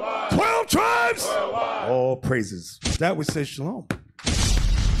 tribes! 12 tribes! All praises. That would say shalom.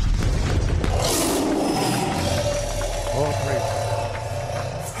 All praises.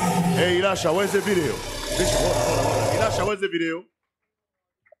 Hey, Elisha, where's the video? Elisha, where's the video?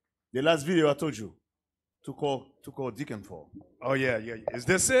 The last video I told you to call Deacon for. Oh, yeah. Is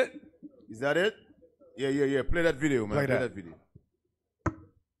this it? Is that it? Yeah. Play that video, man. Play that video.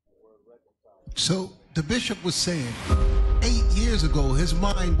 So the bishop was saying 8 years ago, his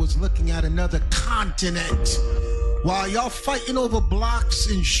mind was looking at another continent. While y'all fighting over blocks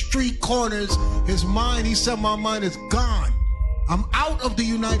and street corners, his mind, he said, my mind is gone. I'm out of the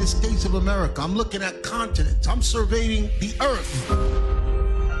United States of America. I'm looking at continents. I'm surveying the earth.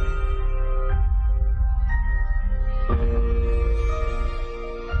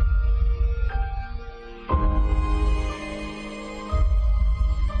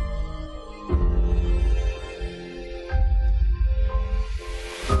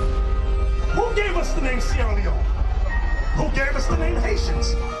 Who gave us the name Sierra Leone? Who gave us the name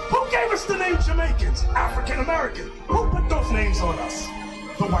Haitians? Who gave us the name Jamaicans? African American? Who put those names on us?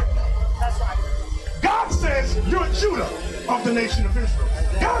 The white man. That's right. God says you're Judah of the nation of Israel.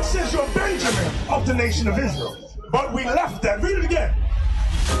 God says you're Benjamin of the nation of Israel. But we left that. Read it again.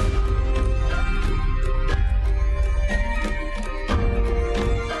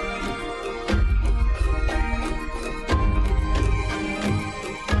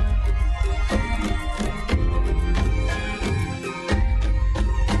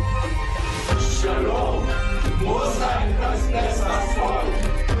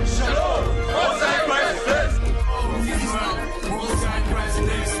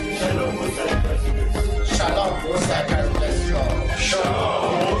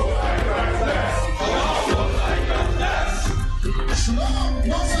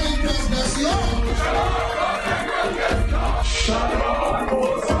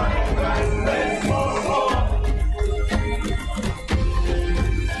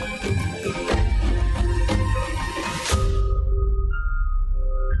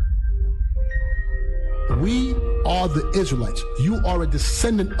 We are the Israelites. You are a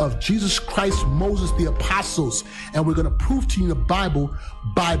descendant of Jesus Christ, Moses, the apostles, and we're going to prove to you in the Bible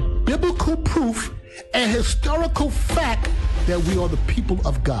by biblical proof and historical fact that we are the people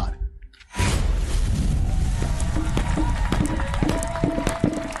of God.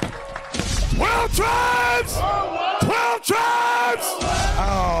 12 tribes! 12 tribes!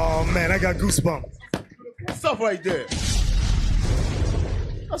 Oh, man, I got goosebumps. Stuff right there.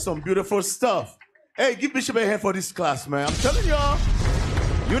 That's some beautiful stuff. Hey, give Bishop a hand for this class, man. I'm telling y'all,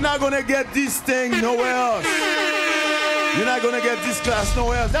 you're not going to get this thing nowhere else. You're not going to get this class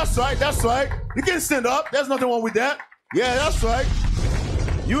nowhere else. That's right, that's right. You can stand up. There's nothing wrong with that. Yeah, that's right.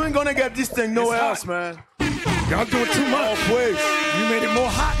 You ain't going to get this thing nowhere else, man. Y'all doing too much. You made it more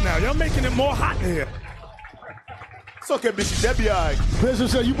hot now. Y'all making it more hot in here. It's okay, Bishop. That be all right. Bishop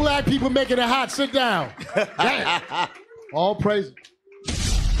said, you black people making it hot. Sit down. All praise.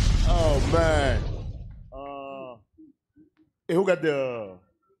 Oh, man. Hey, who got the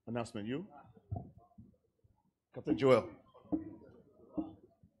announcement? You? Captain Joel.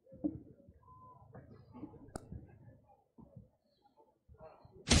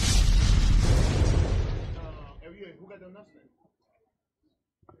 Who got the announcement?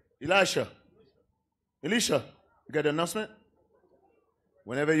 Elisha, you got the announcement?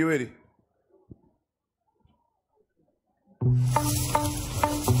 Whenever you're ready.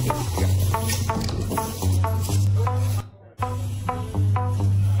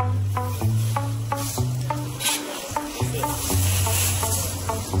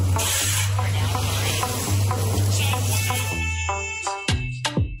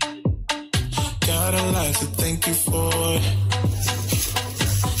 God, I'd like to thank you for it.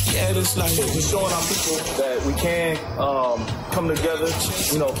 Yeah, this life is showing our people that we can come together,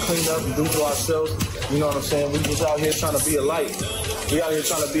 clean up and do for ourselves. You know what I'm saying? We just out here trying to be a light. We out here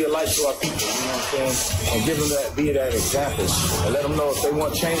trying to be a light to our people, you know what I'm saying? And give them that, be that example. And let them know if they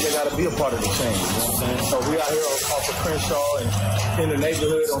want change, they got to be a part of the change, you know what I'm saying? So we out here off of Crenshaw and in the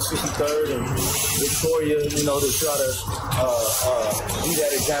neighborhood on 63rd and Victoria, to try to be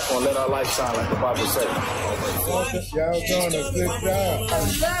that example and let our light shine like the Bible says. Y'all doing a good job. I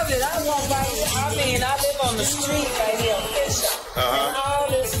love it. I live on the street right here on Crenshaw. And all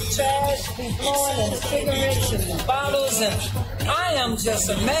this trash be blowing and cigarettes and bottles, and I am just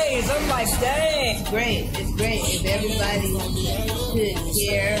amazed. I'm like, dang. Great. It's great. If everybody could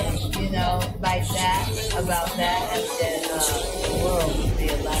care, like that, about that, then the world would be a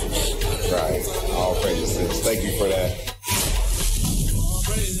lot better. Right. All praises. Thank you for that.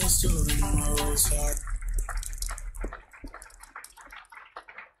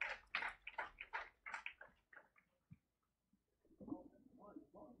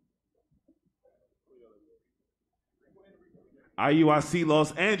 IUIC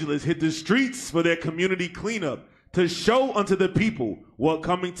Los Angeles hit the streets for their community cleanup to show unto the people what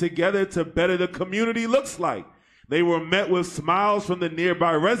coming together to better the community looks like. They were met with smiles from the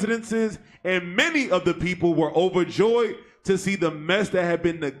nearby residences, and many of the people were overjoyed to see the mess that had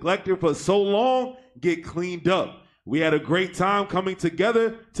been neglected for so long get cleaned up. We had a great time coming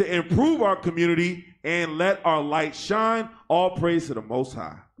together to improve our community and let our light shine. All praise to the Most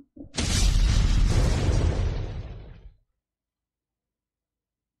High.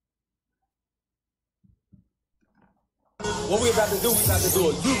 What we about to do a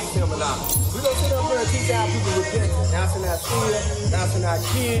youth seminar. We're going to sit up here and teach our people repentance. Thou shalt not steal, thou shalt not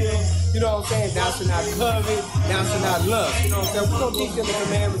kill, you know what I'm saying? Thou shalt not covet, thou shalt not lust. You know what I'm saying? We're going to teach them the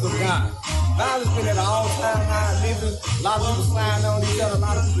commandments of God. Violence been at an all-time high living. A lot of people sliding on each other, a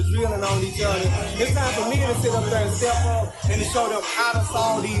lot of people drilling on each other. It's time for me to sit up there and step up and to show them how to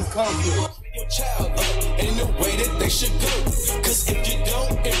solve these conflicts. Your child up in the way that they should go. Cause if you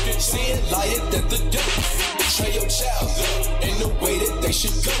don't, if you see it, lie it at the door. Train your child up in the way that they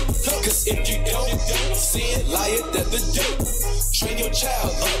should go. Cause if you don't see it, lie it at the door. Train your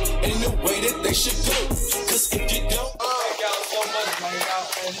child up in the way that they should go. Cause if you don't, thank y'all so much, man. Y'all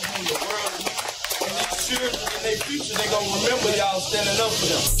standing in the world. And these children in their future, they gonna remember y'all standing up for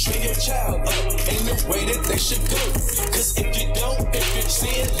them. Train your child up in the way that they should go. Cause if you don't, if you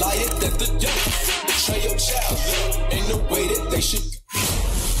see it, lie it at the door. Train your child up in the way that they should go.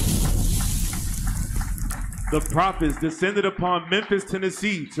 The prophets descended upon Memphis,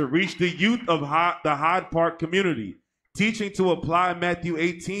 Tennessee to reach the youth of the Hyde Park community, teaching to apply Matthew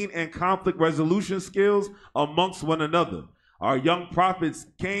 18 and conflict resolution skills amongst one another. Our young prophets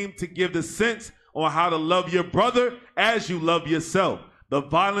came to give the sense on how to love your brother as you love yourself. The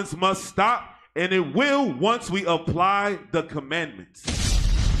violence must stop, and it will once we apply the commandments.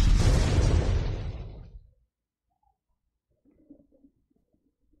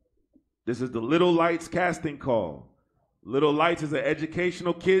 This is the Little Lights casting call. Little Lights is an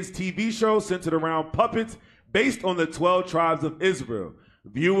educational kids TV show centered around puppets based on the 12 tribes of Israel.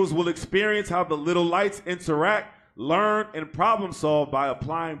 Viewers will experience how the Little Lights interact, learn, and problem solve by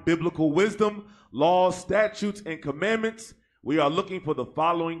applying biblical wisdom, laws, statutes, and commandments. We are looking for the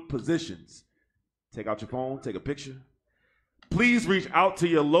following positions. Take out your phone, take a picture. Please reach out to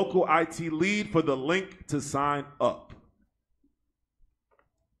your local IT lead for the link to sign up.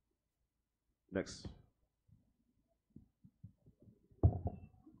 Next.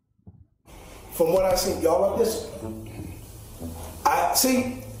 From what I see, y'all are disciplined. I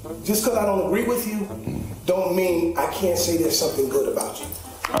see, just because I don't agree with you, don't mean I can't say there's something good about you.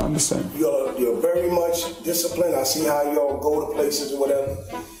 I understand. You're very much disciplined. I see how y'all go to places or whatever,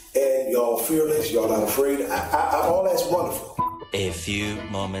 and y'all fearless. Y'all not afraid. All that's wonderful. A few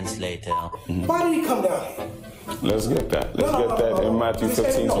moments later. Why did he come down here? Let's get that. Let's get that in Matthew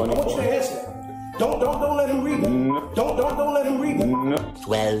 15:24. Don't let him read that. No. Don't let him read that. No.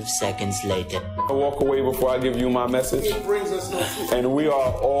 12 seconds later. I walk away before I give you my message. It brings us no truth. And we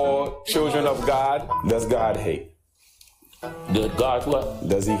are all children of God. Does God hate? Good God what?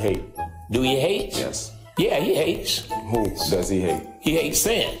 Does he hate? Do he hate? Yes. Yeah, he hates. Who does he hate? He hates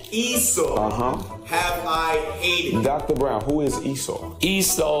sin. Esau have I hated. Dr. Brown, who is Esau?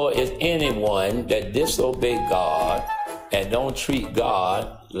 Esau is anyone that disobey God and don't treat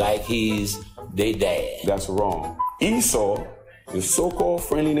God like he's their dad. That's wrong. Esau, the so-called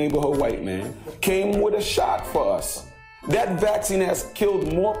friendly neighborhood white man, came with a shot for us. That vaccine has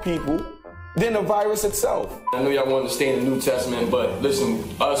killed more people than the virus itself. I know y'all want to stay in the New Testament, but listen,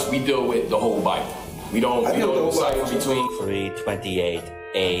 us, we deal with the whole Bible. We don't decipher between 3:28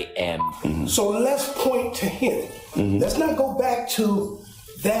 a.m. So let's point to him. Let's not go back to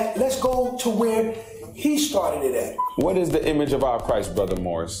that. Let's go to where he started it at. What is the image of our Christ, Brother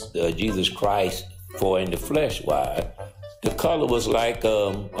Morris? Jesus Christ, for in the flesh, why? The color was like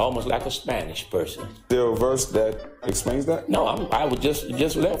almost like a Spanish person. There a verse that explains that? No, I was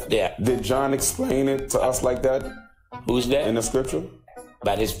just left there. Did John explain it to us like that? Who's that? In the scripture?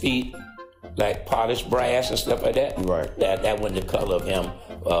 By his feet, like polished brass and stuff like that. Right. That wasn't the color of him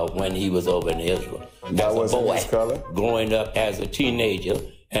when he was over in Israel. That wasn't his color? Growing up as a teenager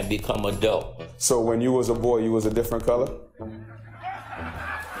and become adult. So when you was a boy, you was a different color?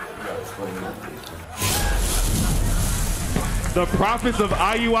 The prophets of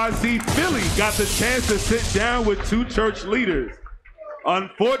IUIC Philly got the chance to sit down with two church leaders.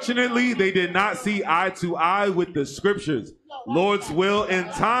 Unfortunately, they did not see eye to eye with the scriptures. Lord's will, in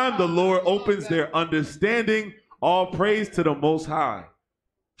time, the Lord opens their understanding. All praise to the Most High.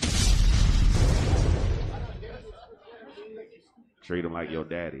 Treat him like your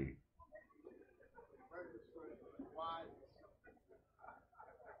daddy.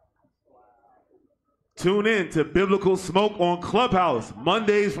 Tune in to Biblical Smoke on Clubhouse,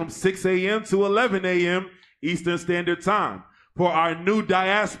 Mondays from 6 a.m. to 11 a.m., Eastern Standard Time for our new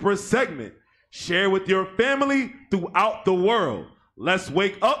diaspora segment. Share with your family throughout the world. Let's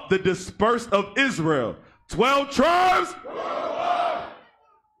wake up the dispersed of Israel. 12 tribes.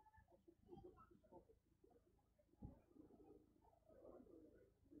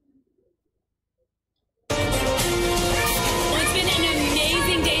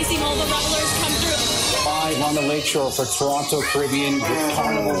 On the lakeshore for Toronto Caribbean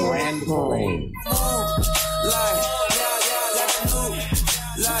Carnival Grand Parade.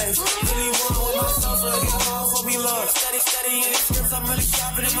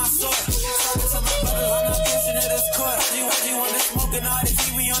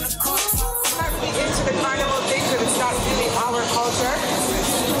 We get to the carnival thing, but it's not really our culture.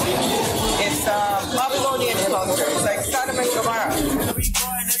 It's Babylonian culture. It's like Sodom and Gomorrah.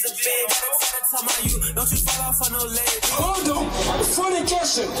 Hold on.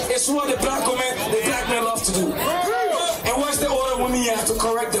 Fornication is what the black men love to do. And what's the order when we have to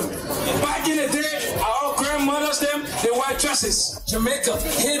correct them? Back in the day, our grandmothers, they wear dresses. Jamaica,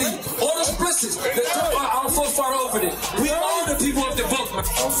 Haiti, all those places. They talk about our forefather over there. We are the people of the book.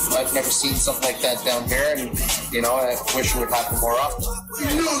 I've never seen something like that down here, and I wish it would happen more often.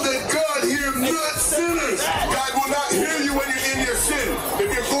 You know that God hears not sinners. God will not hear you when you're in your sin.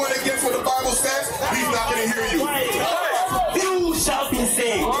 If you're going against what the Bible says, He's not going to hear you. You shall be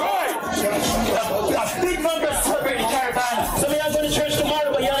saved. A big number of celebrate the Caravana. So we are going to church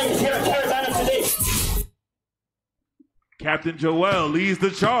tomorrow, but y'all ain't here at Caravana today. Captain Joel leads the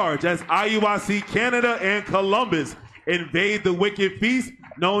charge as IUIC Canada and Columbus invade the wicked feast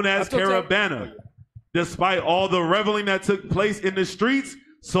known as Caravana. Despite all the reveling that took place in the streets,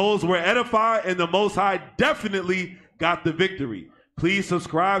 souls were edified and the Most High definitely got the victory. Please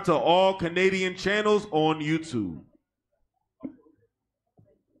subscribe to all Canadian channels on YouTube.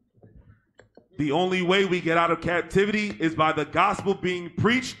 The only way we get out of captivity is by the gospel being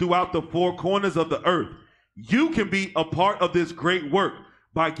preached throughout the four corners of the earth. You can be a part of this great work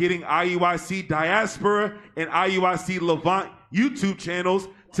by getting IUIC Diaspora and IUIC Levant YouTube channels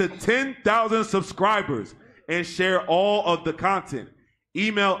to 10,000 subscribers and share all of the content.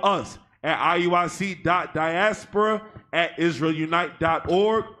 Email us at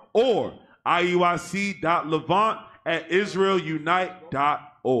iuic.diaspora@israelunite.org or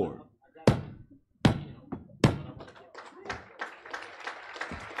iuic.levant@israelunite.org.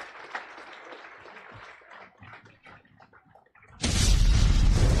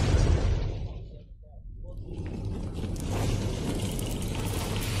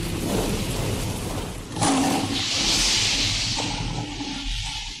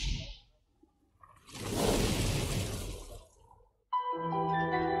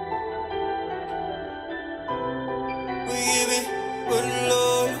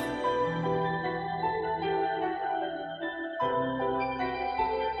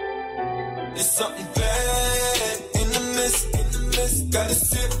 It's something bad in the mist. Got a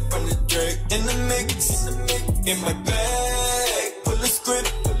sip from the drink in the mix. In my bag, pull a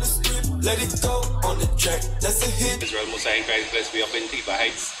script, let it go on the track. That's a hit. Israel Mosaic Christ blessed we up in Tifa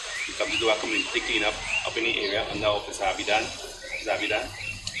Heights. We come to do a community cleanup up in the area, and now it's Habidan.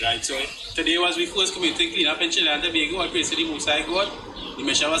 Right, so today was we first community cleanup in Trinidad and Tobago. All praise to the Mosaic God. The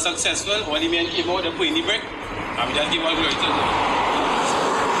mission was successful. All the men came out, they put in the break, and we just give all glory to God.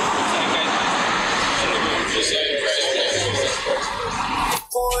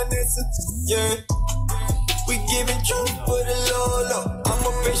 Yeah, we giving truth for the Lord. I'm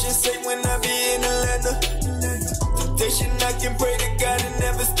a patient saint when I be in Atlanta. Temptation, I can pray to God and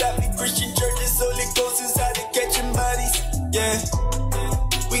never stop me. Christian churches, Holy Ghost is how to catching bodies. Yeah,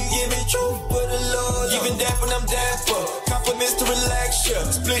 we giving truth for the Lord. Even that when I'm dapper. Compliments to relax ya.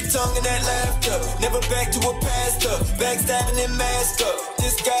 Split tongue and that laughter. Never back to a pastor. Backstabbing and mask up.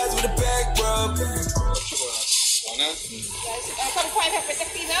 Disguise with a back rub. Some point of the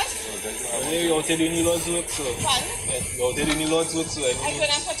cleaners? You out there doing your Lord's work, so. Fun? You out there doing your Lord's work, so. I'm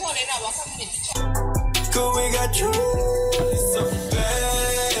gonna put all in our community. Cause we got truth. It's something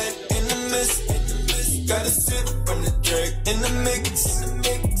bad in the mist. Got a sip from the drink in the mix.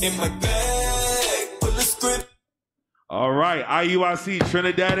 In my bag, pull a script. All right, IUIC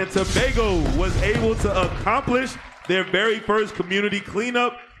Trinidad and Tobago was able to accomplish their very first community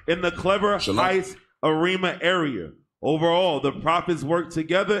cleanup in the Clever Heights Arima area. Overall, the prophets worked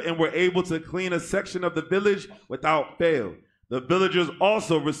together and were able to clean a section of the village without fail. The villagers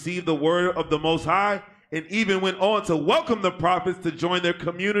also received the word of the Most High and even went on to welcome the prophets to join their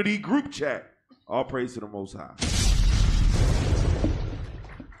community group chat. All praise to the Most High.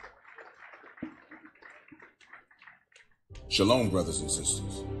 Shalom, brothers and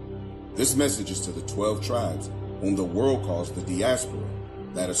sisters. This message is to the 12 tribes whom the world calls the diaspora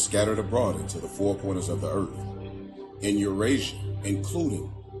that are scattered abroad into the four corners of the earth. In Eurasia,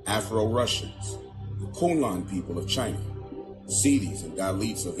 including Afro-Russians, the Kunlan people of China, Sidis and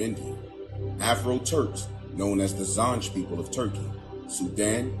Dalits of India, Afro-Turks known as the Zanj people of Turkey,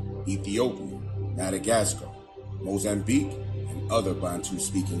 Sudan, Ethiopia, Madagascar, Mozambique, and other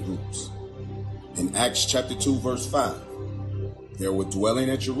Bantu-speaking groups. In Acts chapter 2, verse 5, there were dwelling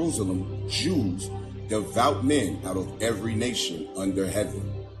at Jerusalem Jews, devout men out of every nation under heaven.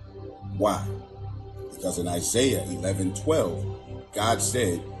 Why? Because in Isaiah 11:12, God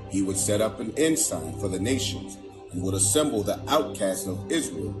said he would set up an ensign for the nations and would assemble the outcasts of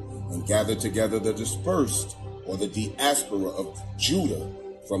Israel and gather together the dispersed, or the diaspora of Judah,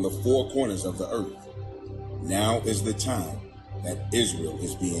 from the four corners of the earth. Now is the time that Israel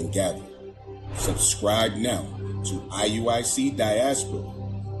is being gathered. Subscribe now to IUIC Diaspora,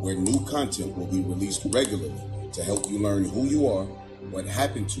 where new content will be released regularly to help you learn who you are, what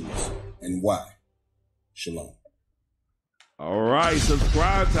happened to us, and why. Shalom. All right,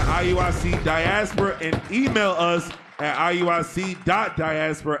 subscribe to IUIC Diaspora and email us at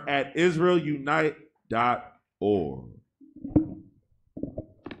iuic.diaspora@israelunite.org.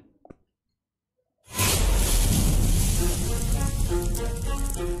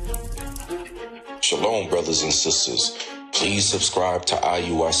 Shalom, brothers and sisters. Please subscribe to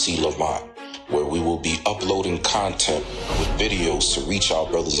IUIC Lamont, where we will be uploading content with videos to reach our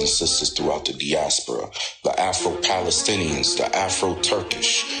brothers and sisters throughout the diaspora, the Afro-Palestinians, the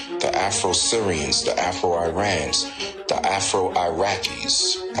Afro-Turkish, the Afro-Syrians, the Afro-Irans, the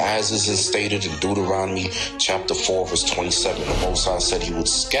Afro-Iraqis. As is stated in Deuteronomy chapter 4, verse 27, the Most High said he would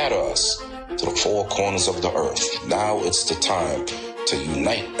scatter us to the four corners of the earth. Now it's the time to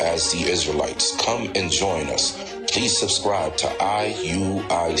unite as the Israelites. Come and join us. Please subscribe to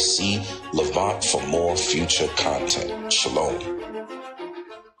IUIC Levant for more future content. Shalom.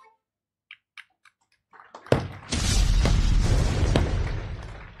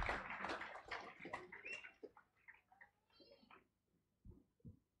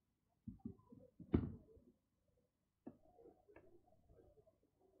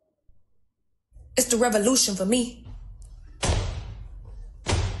 It's the revolution for me.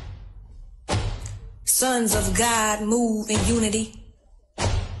 Sons of God move in unity.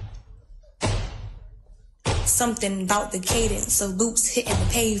 Something about the cadence of boots hitting the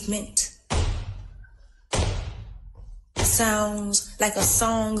pavement. Sounds like a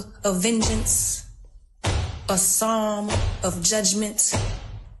song of vengeance, a psalm of judgment.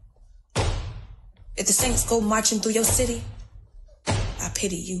 If the saints go marching through your city, I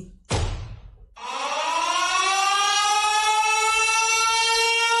pity you.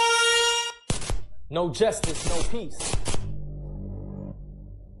 No justice, no peace.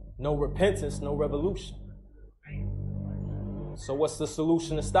 No repentance, no revolution. So what's the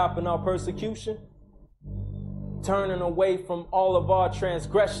solution to stopping our persecution? Turning away from all of our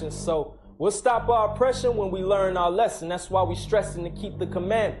transgressions. So we'll stop our oppression when we learn our lesson. That's why we stressing to keep the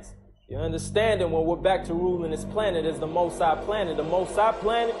commandments. You understanding when we're back to ruling this planet as the Most High planet. The Most High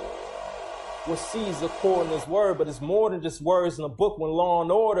planet what sees according to his word, but it's more than just words in a book. When law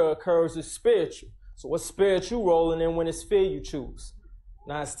and order occurs, it's spiritual. So what spirit you rolling in when it's fear you choose?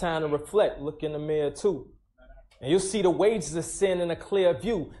 Now it's time to reflect, look in the mirror too. And you'll see the wages of sin in a clear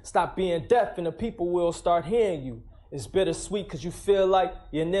view. Stop being deaf and the people will start hearing you. It's bittersweet because you feel like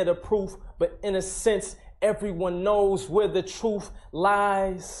you're near the proof, but in a sense, everyone knows where the truth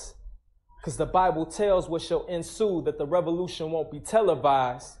lies. Because the Bible tells what shall ensue, that the revolution won't be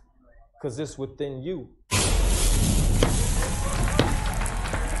televised, because it's within you.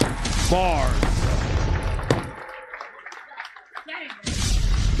 Bars.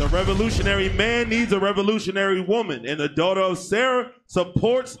 The revolutionary man needs a revolutionary woman, and the daughter of Sarah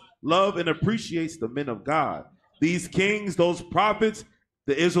supports, loves, and appreciates the men of God. These kings, those prophets,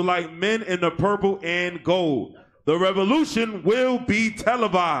 the Israelite men in the purple and gold. The revolution will be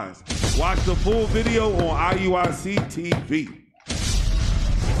televised. Watch the full video on IUIC TV.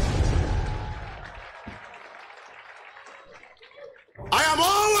 I am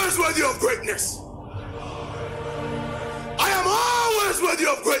always worthy of greatness. I am always worthy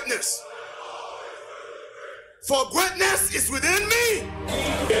of greatness. For greatness is within me.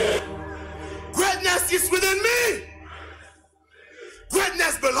 Greatness is within me.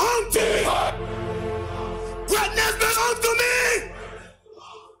 Greatness belongs to me. Greatness belongs to me.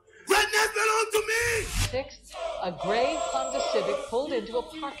 Greatness belongs to me. 6th, a gray Honda Civic pulled into a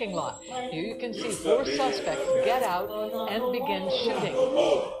parking lot. Here you can see 4 suspects get out and begin shooting.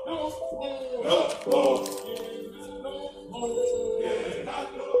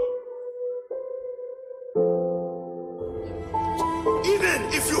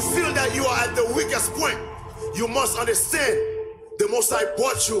 if you feel that you are at the weakest point, you must understand the Most High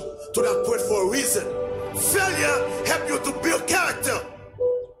brought you to that point for a reason. Failure helps you to build character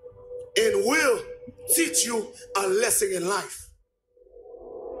and will teach you a lesson in life.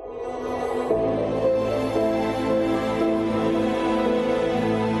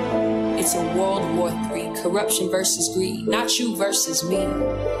 It's a World War III, corruption versus greed, not you versus me.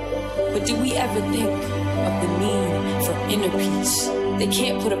 But do we ever think of the need for inner peace? They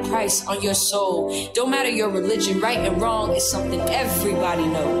can't put a price on your soul. Don't matter your religion, right and wrong is something everybody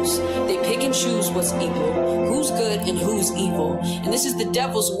knows. They pick and choose what's equal, who's good and who's evil. And this is the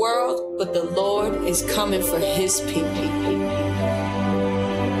devil's world, but the Lord is coming for his people.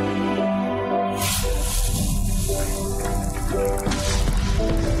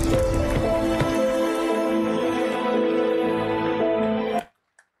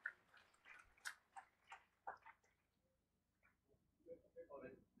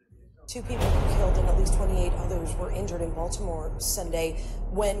 Two people were killed and at least 28 others were injured in Baltimore Sunday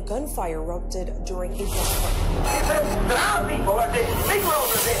when gunfire erupted during a block party. Our people are dead. Negroes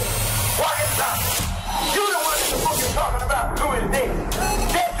are dead. Why is that? You're the one in the book you're talking about who is dead.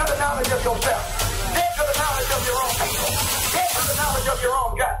 Dead to the knowledge of yourself. Dead to the knowledge of your own people. Dead to the knowledge of your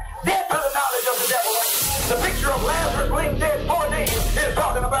own God. Dead to the knowledge of the devil. The picture of Lazarus laying dead 4 days is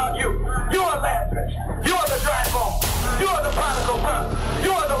talking about you. You are Lazarus. You are the dry bone. You are the prodigal son.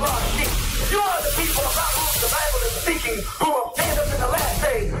 You are the lost sheep. You are the people about whom the Bible is speaking, who will stand up in the last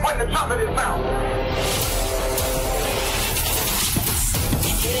day when the trumpet is sounded.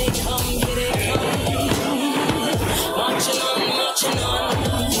 Here they come, here they come. Marching on.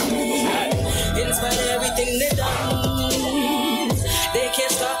 In spite of everything they've done, they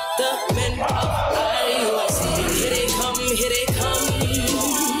can't stop the men of IUIC. Here they come.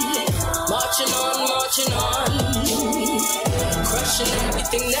 Marching on. Crushing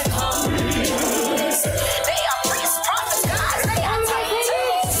everything that comes. They are priests, prophets, guys. They are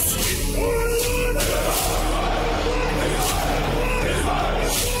titans.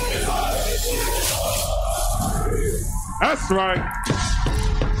 That's right.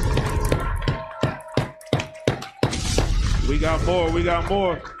 We got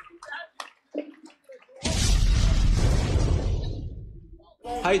more.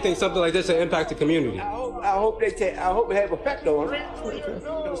 How do you think something like this will impact the community? I hope it have effect on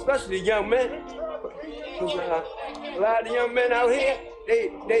them, especially the young men. A lot of the young men out here,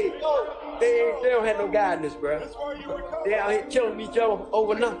 they don't have no guidance, bro. They out here killing each other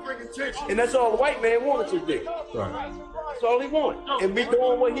over nothing, and that's all the white man wanted to do. Right. That's all he wanted, and we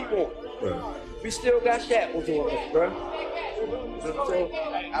doing what he wants. Right. We still got shackles on us, bro. So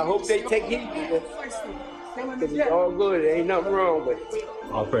I hope they take heed to this. Because it's all good. There ain't nothing wrong with it.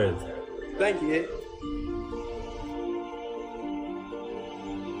 All praise. Thank you.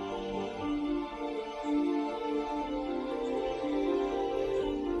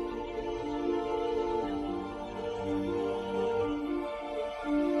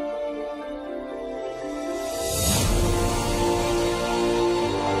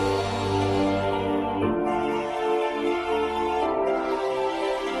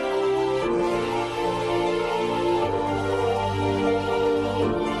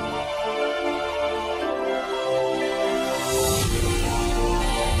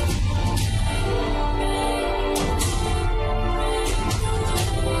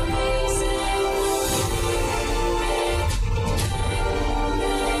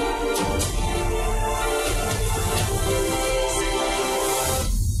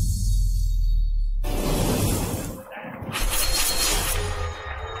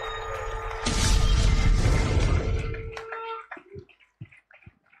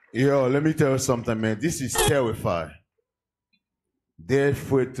 Yo, let me tell you something, man. This is terrifying. They're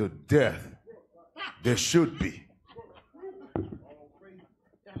afraid to death. They should be.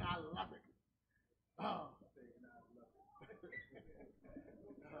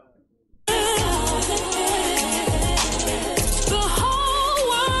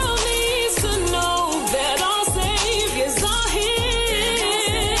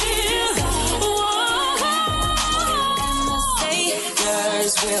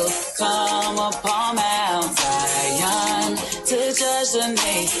 Come upon Mount Zion to judge the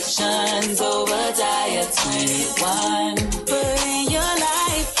nations. Obadiah 21. Putting your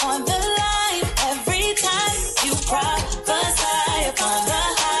life on the line every time you prophesy upon the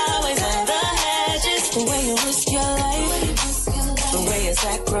highways and the hedges. The way you risk your life, the way you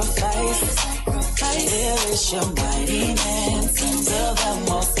sacrifice. There is your mighty man, sons of the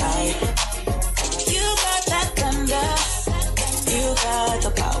Most High. You got that thunder. You got the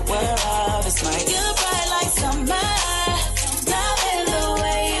power of His might. You're bright like summer, love in the way.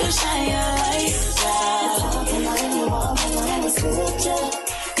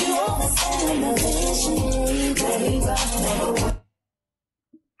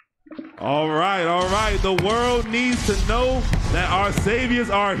 All right, all right. The world needs to know that our saviors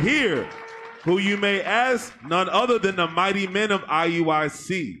are here. Who you may ask, none other than the mighty men of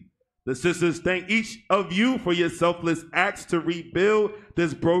IUIC. The sisters thank each of you for your selfless acts to rebuild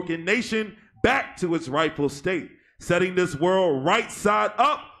this broken nation back to its rightful state, setting this world right side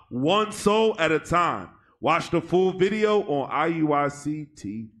up, one soul at a time. Watch the full video on IUIC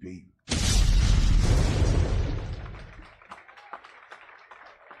TV.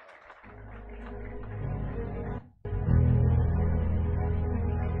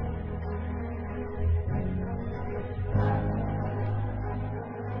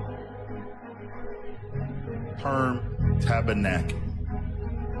 Term tabernacle.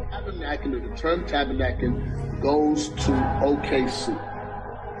 Tabernacle, the term tabernacle goes to OKC.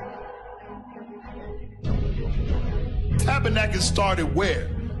 Tabernacle started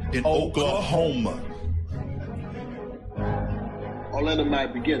where? In Oklahoma. Orlando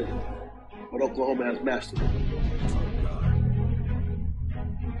might begin it, but Oklahoma has mastered it.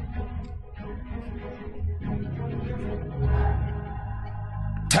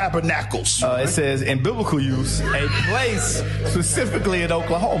 Tabernacles. It says in biblical use, a place specifically in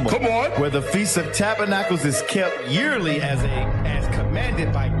Oklahoma. Come on. Where the Feast of Tabernacles is kept yearly as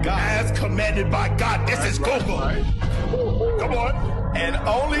commanded by God. As commanded by God. This is Google. Right. Come on. And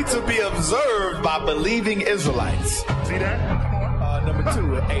only to be observed by believing Israelites. See that? Come on. Number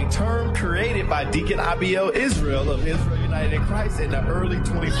 2, a term created by Deacon Abiel Israel of Israel United in Christ in the early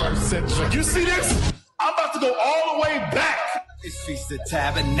 21st century. You see this? I'm about to go all the way back. It's Feast of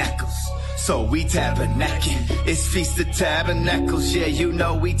Tabernacles, so we tabernacling. It's Feast of Tabernacles, yeah, you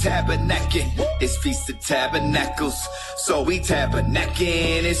know we tabernacling. It's Feast of Tabernacles, so we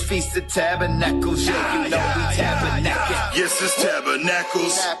tabernacling. It's Feast of Tabernacles, yeah, you know we tabernacling. Yes, it's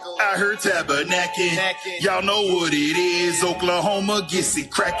Tabernacles. I heard tabernacling. Y'all know what it is. Oklahoma gets it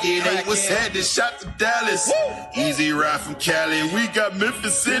cracking. They was headed shot to Dallas. Easy ride from Cali. We got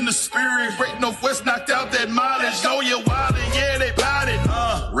Memphis in the spirit. Great Northwest knocked out that mileage. Know you're wildin', yeah, they bout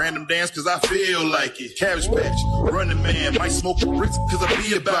it. Random dance cause I feel like it. Cabbage Patch, Running Man. Might smoke a bricks cause I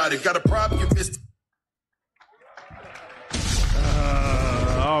be about it. Got a problem, you missed.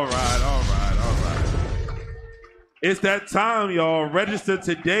 All right. It's that time, y'all. Register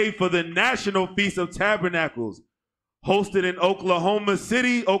today for the National Feast of Tabernacles. Hosted in Oklahoma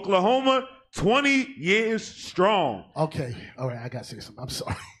City, Oklahoma, 20 years strong. Okay, all right, I gotta say something. I'm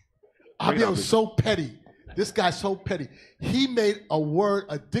sorry. Abiel is so petty. This guy's so petty. He made a word,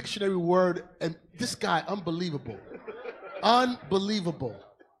 a dictionary word, and this guy, unbelievable. Unbelievable.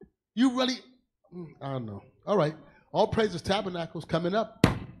 You really, I don't know. All right. All Praises Tabernacles coming up.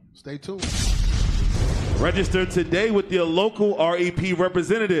 Stay tuned. Register today with your local REP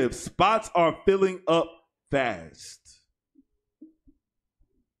representative. Spots are filling up fast.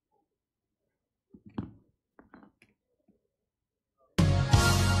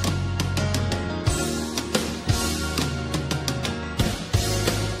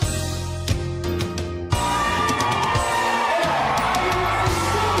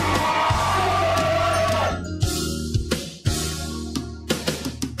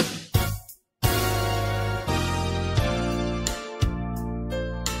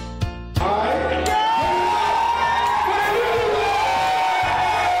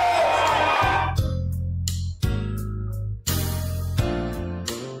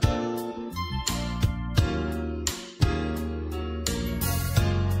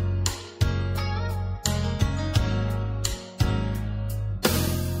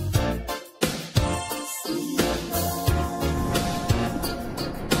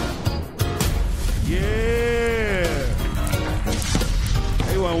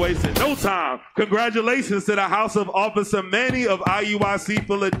 Wasting no time. Congratulations to the House of Officer Manny of IUIC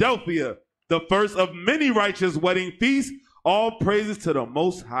Philadelphia, the first of many righteous wedding feasts. All praises to the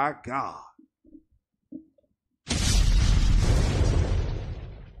Most High God.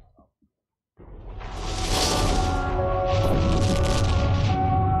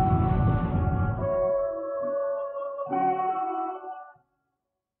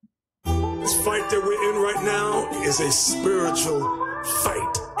 This fight that we're in right now is a spiritual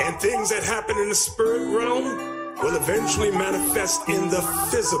fight. And things that happen in the spirit realm will eventually manifest in the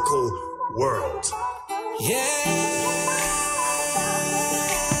physical world.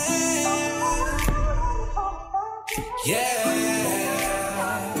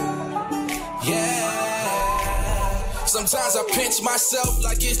 Sometimes I pinch myself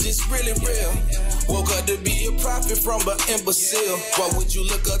like, is this really real? Woke up to be a prophet from an imbecile. Why would you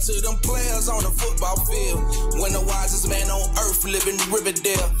look up to them players on the football field when the wisest man on earth live in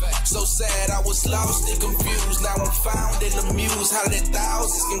Riverdale? So sad I was lost and confused. Now I'm found in the muse. How did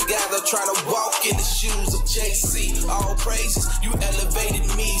thousands can gather trying praises. You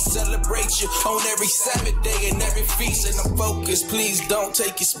elevated me, celebrate you on every Sabbath day and every feast. And I'm focused, please don't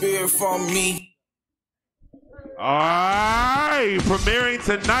take your spirit from me. All right, premiering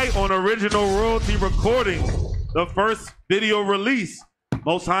tonight on Original Royalty Recordings, the first video release,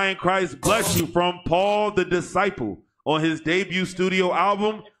 Most High in Christ Bless You, from Paul the Disciple on his debut studio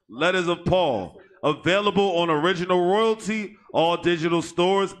album, Letters of Paul, available on Original Royalty, all digital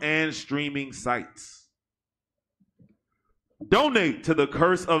stores and streaming sites. Donate to the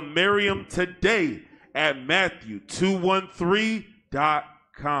Curse of Miriam today at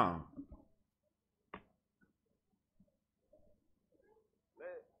Matthew213.com.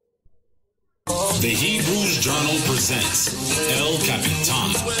 The Hebrews Journal presents El Capitan,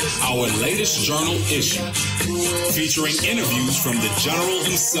 our latest journal issue, featuring interviews from the General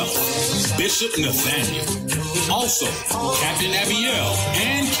himself, Bishop Nathaniel, also Captain Abiel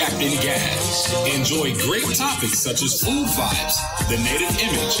and Captain Gad. Enjoy great topics such as food vibes, the native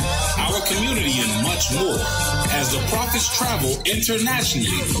image, our community, and much more, as the prophets travel internationally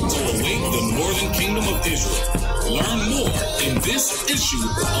to awake the northern kingdom of Israel. Learn more in this issue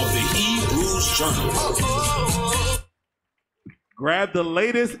of the Hebrews Journal. Grab the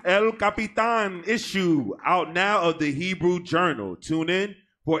latest El Capitan issue out now of the Hebrew Journal. Tune in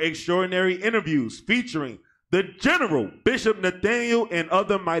for extraordinary interviews featuring the General, Bishop Nathaniel, and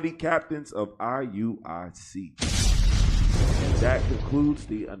other mighty captains of IUIC. And that concludes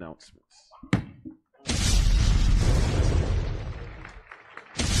the announcements.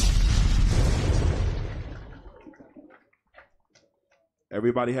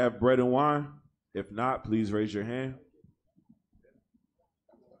 Everybody have bread and wine? If not, please raise your hand.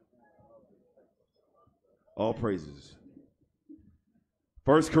 All praises.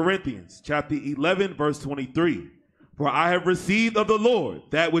 1 Corinthians chapter 11, verse 23. For I have received of the Lord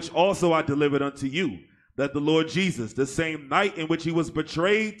that which also I delivered unto you, that the Lord Jesus, the same night in which he was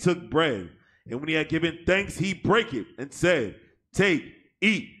betrayed, took bread. And when he had given thanks, he brake it and said, Take,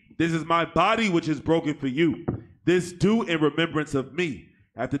 eat. This is my body which is broken for you. This do in remembrance of me.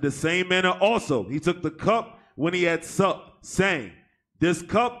 After the same manner also, he took the cup when he had supped, saying, This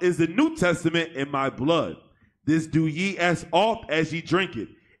cup is the New Testament in my blood. This do ye as oft as ye drink it,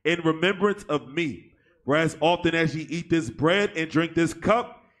 in remembrance of me. For as often as ye eat this bread and drink this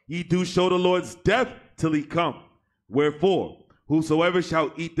cup, ye do show the Lord's death till he come. Wherefore, whosoever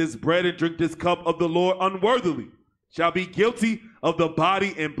shall eat this bread and drink this cup of the Lord unworthily shall be guilty of the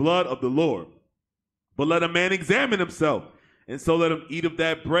body and blood of the Lord. But let a man examine himself, and so let him eat of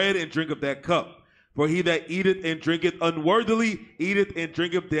that bread and drink of that cup. For he that eateth and drinketh unworthily eateth and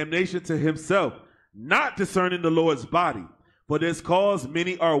drinketh damnation to himself, not discerning the Lord's body. For this cause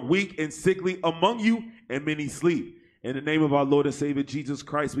many are weak and sickly among you, and many sleep. In the name of our Lord and Savior Jesus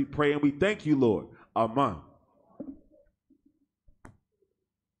Christ, we pray and we thank you, Lord. Amen.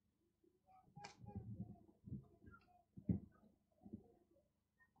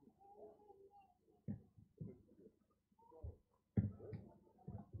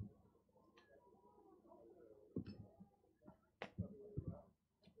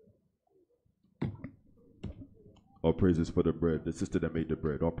 All praises for the bread. The sister that made the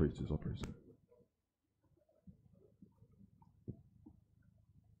bread. All praises, all praises.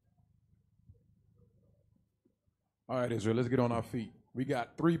 All right, Israel, let's get on our feet. We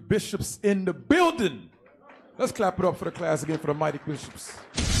got 3 bishops in the building. Let's clap it up for the class again for the mighty bishops.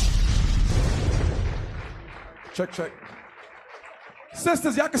 Check, check.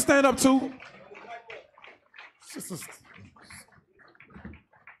 Sisters, y'all can stand up too. Sisters.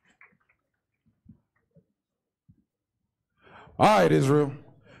 All right, Israel.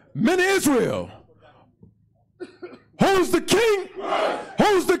 Men of Israel. Who's the king?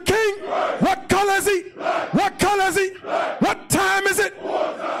 Who's the king? What color is he? What color is he? What time is it?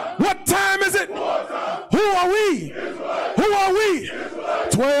 What time is it? Who are we? Who are we?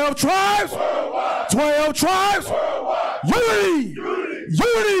 12 tribes. 12 tribes. Unity.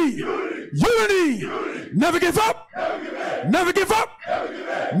 Unity. Unity. Never give up. Never give up.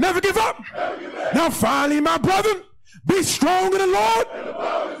 Never give up. Now finally, my brother, be strong in the Lord.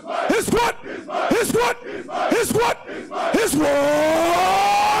 His what? His what? His what? His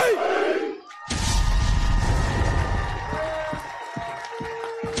word.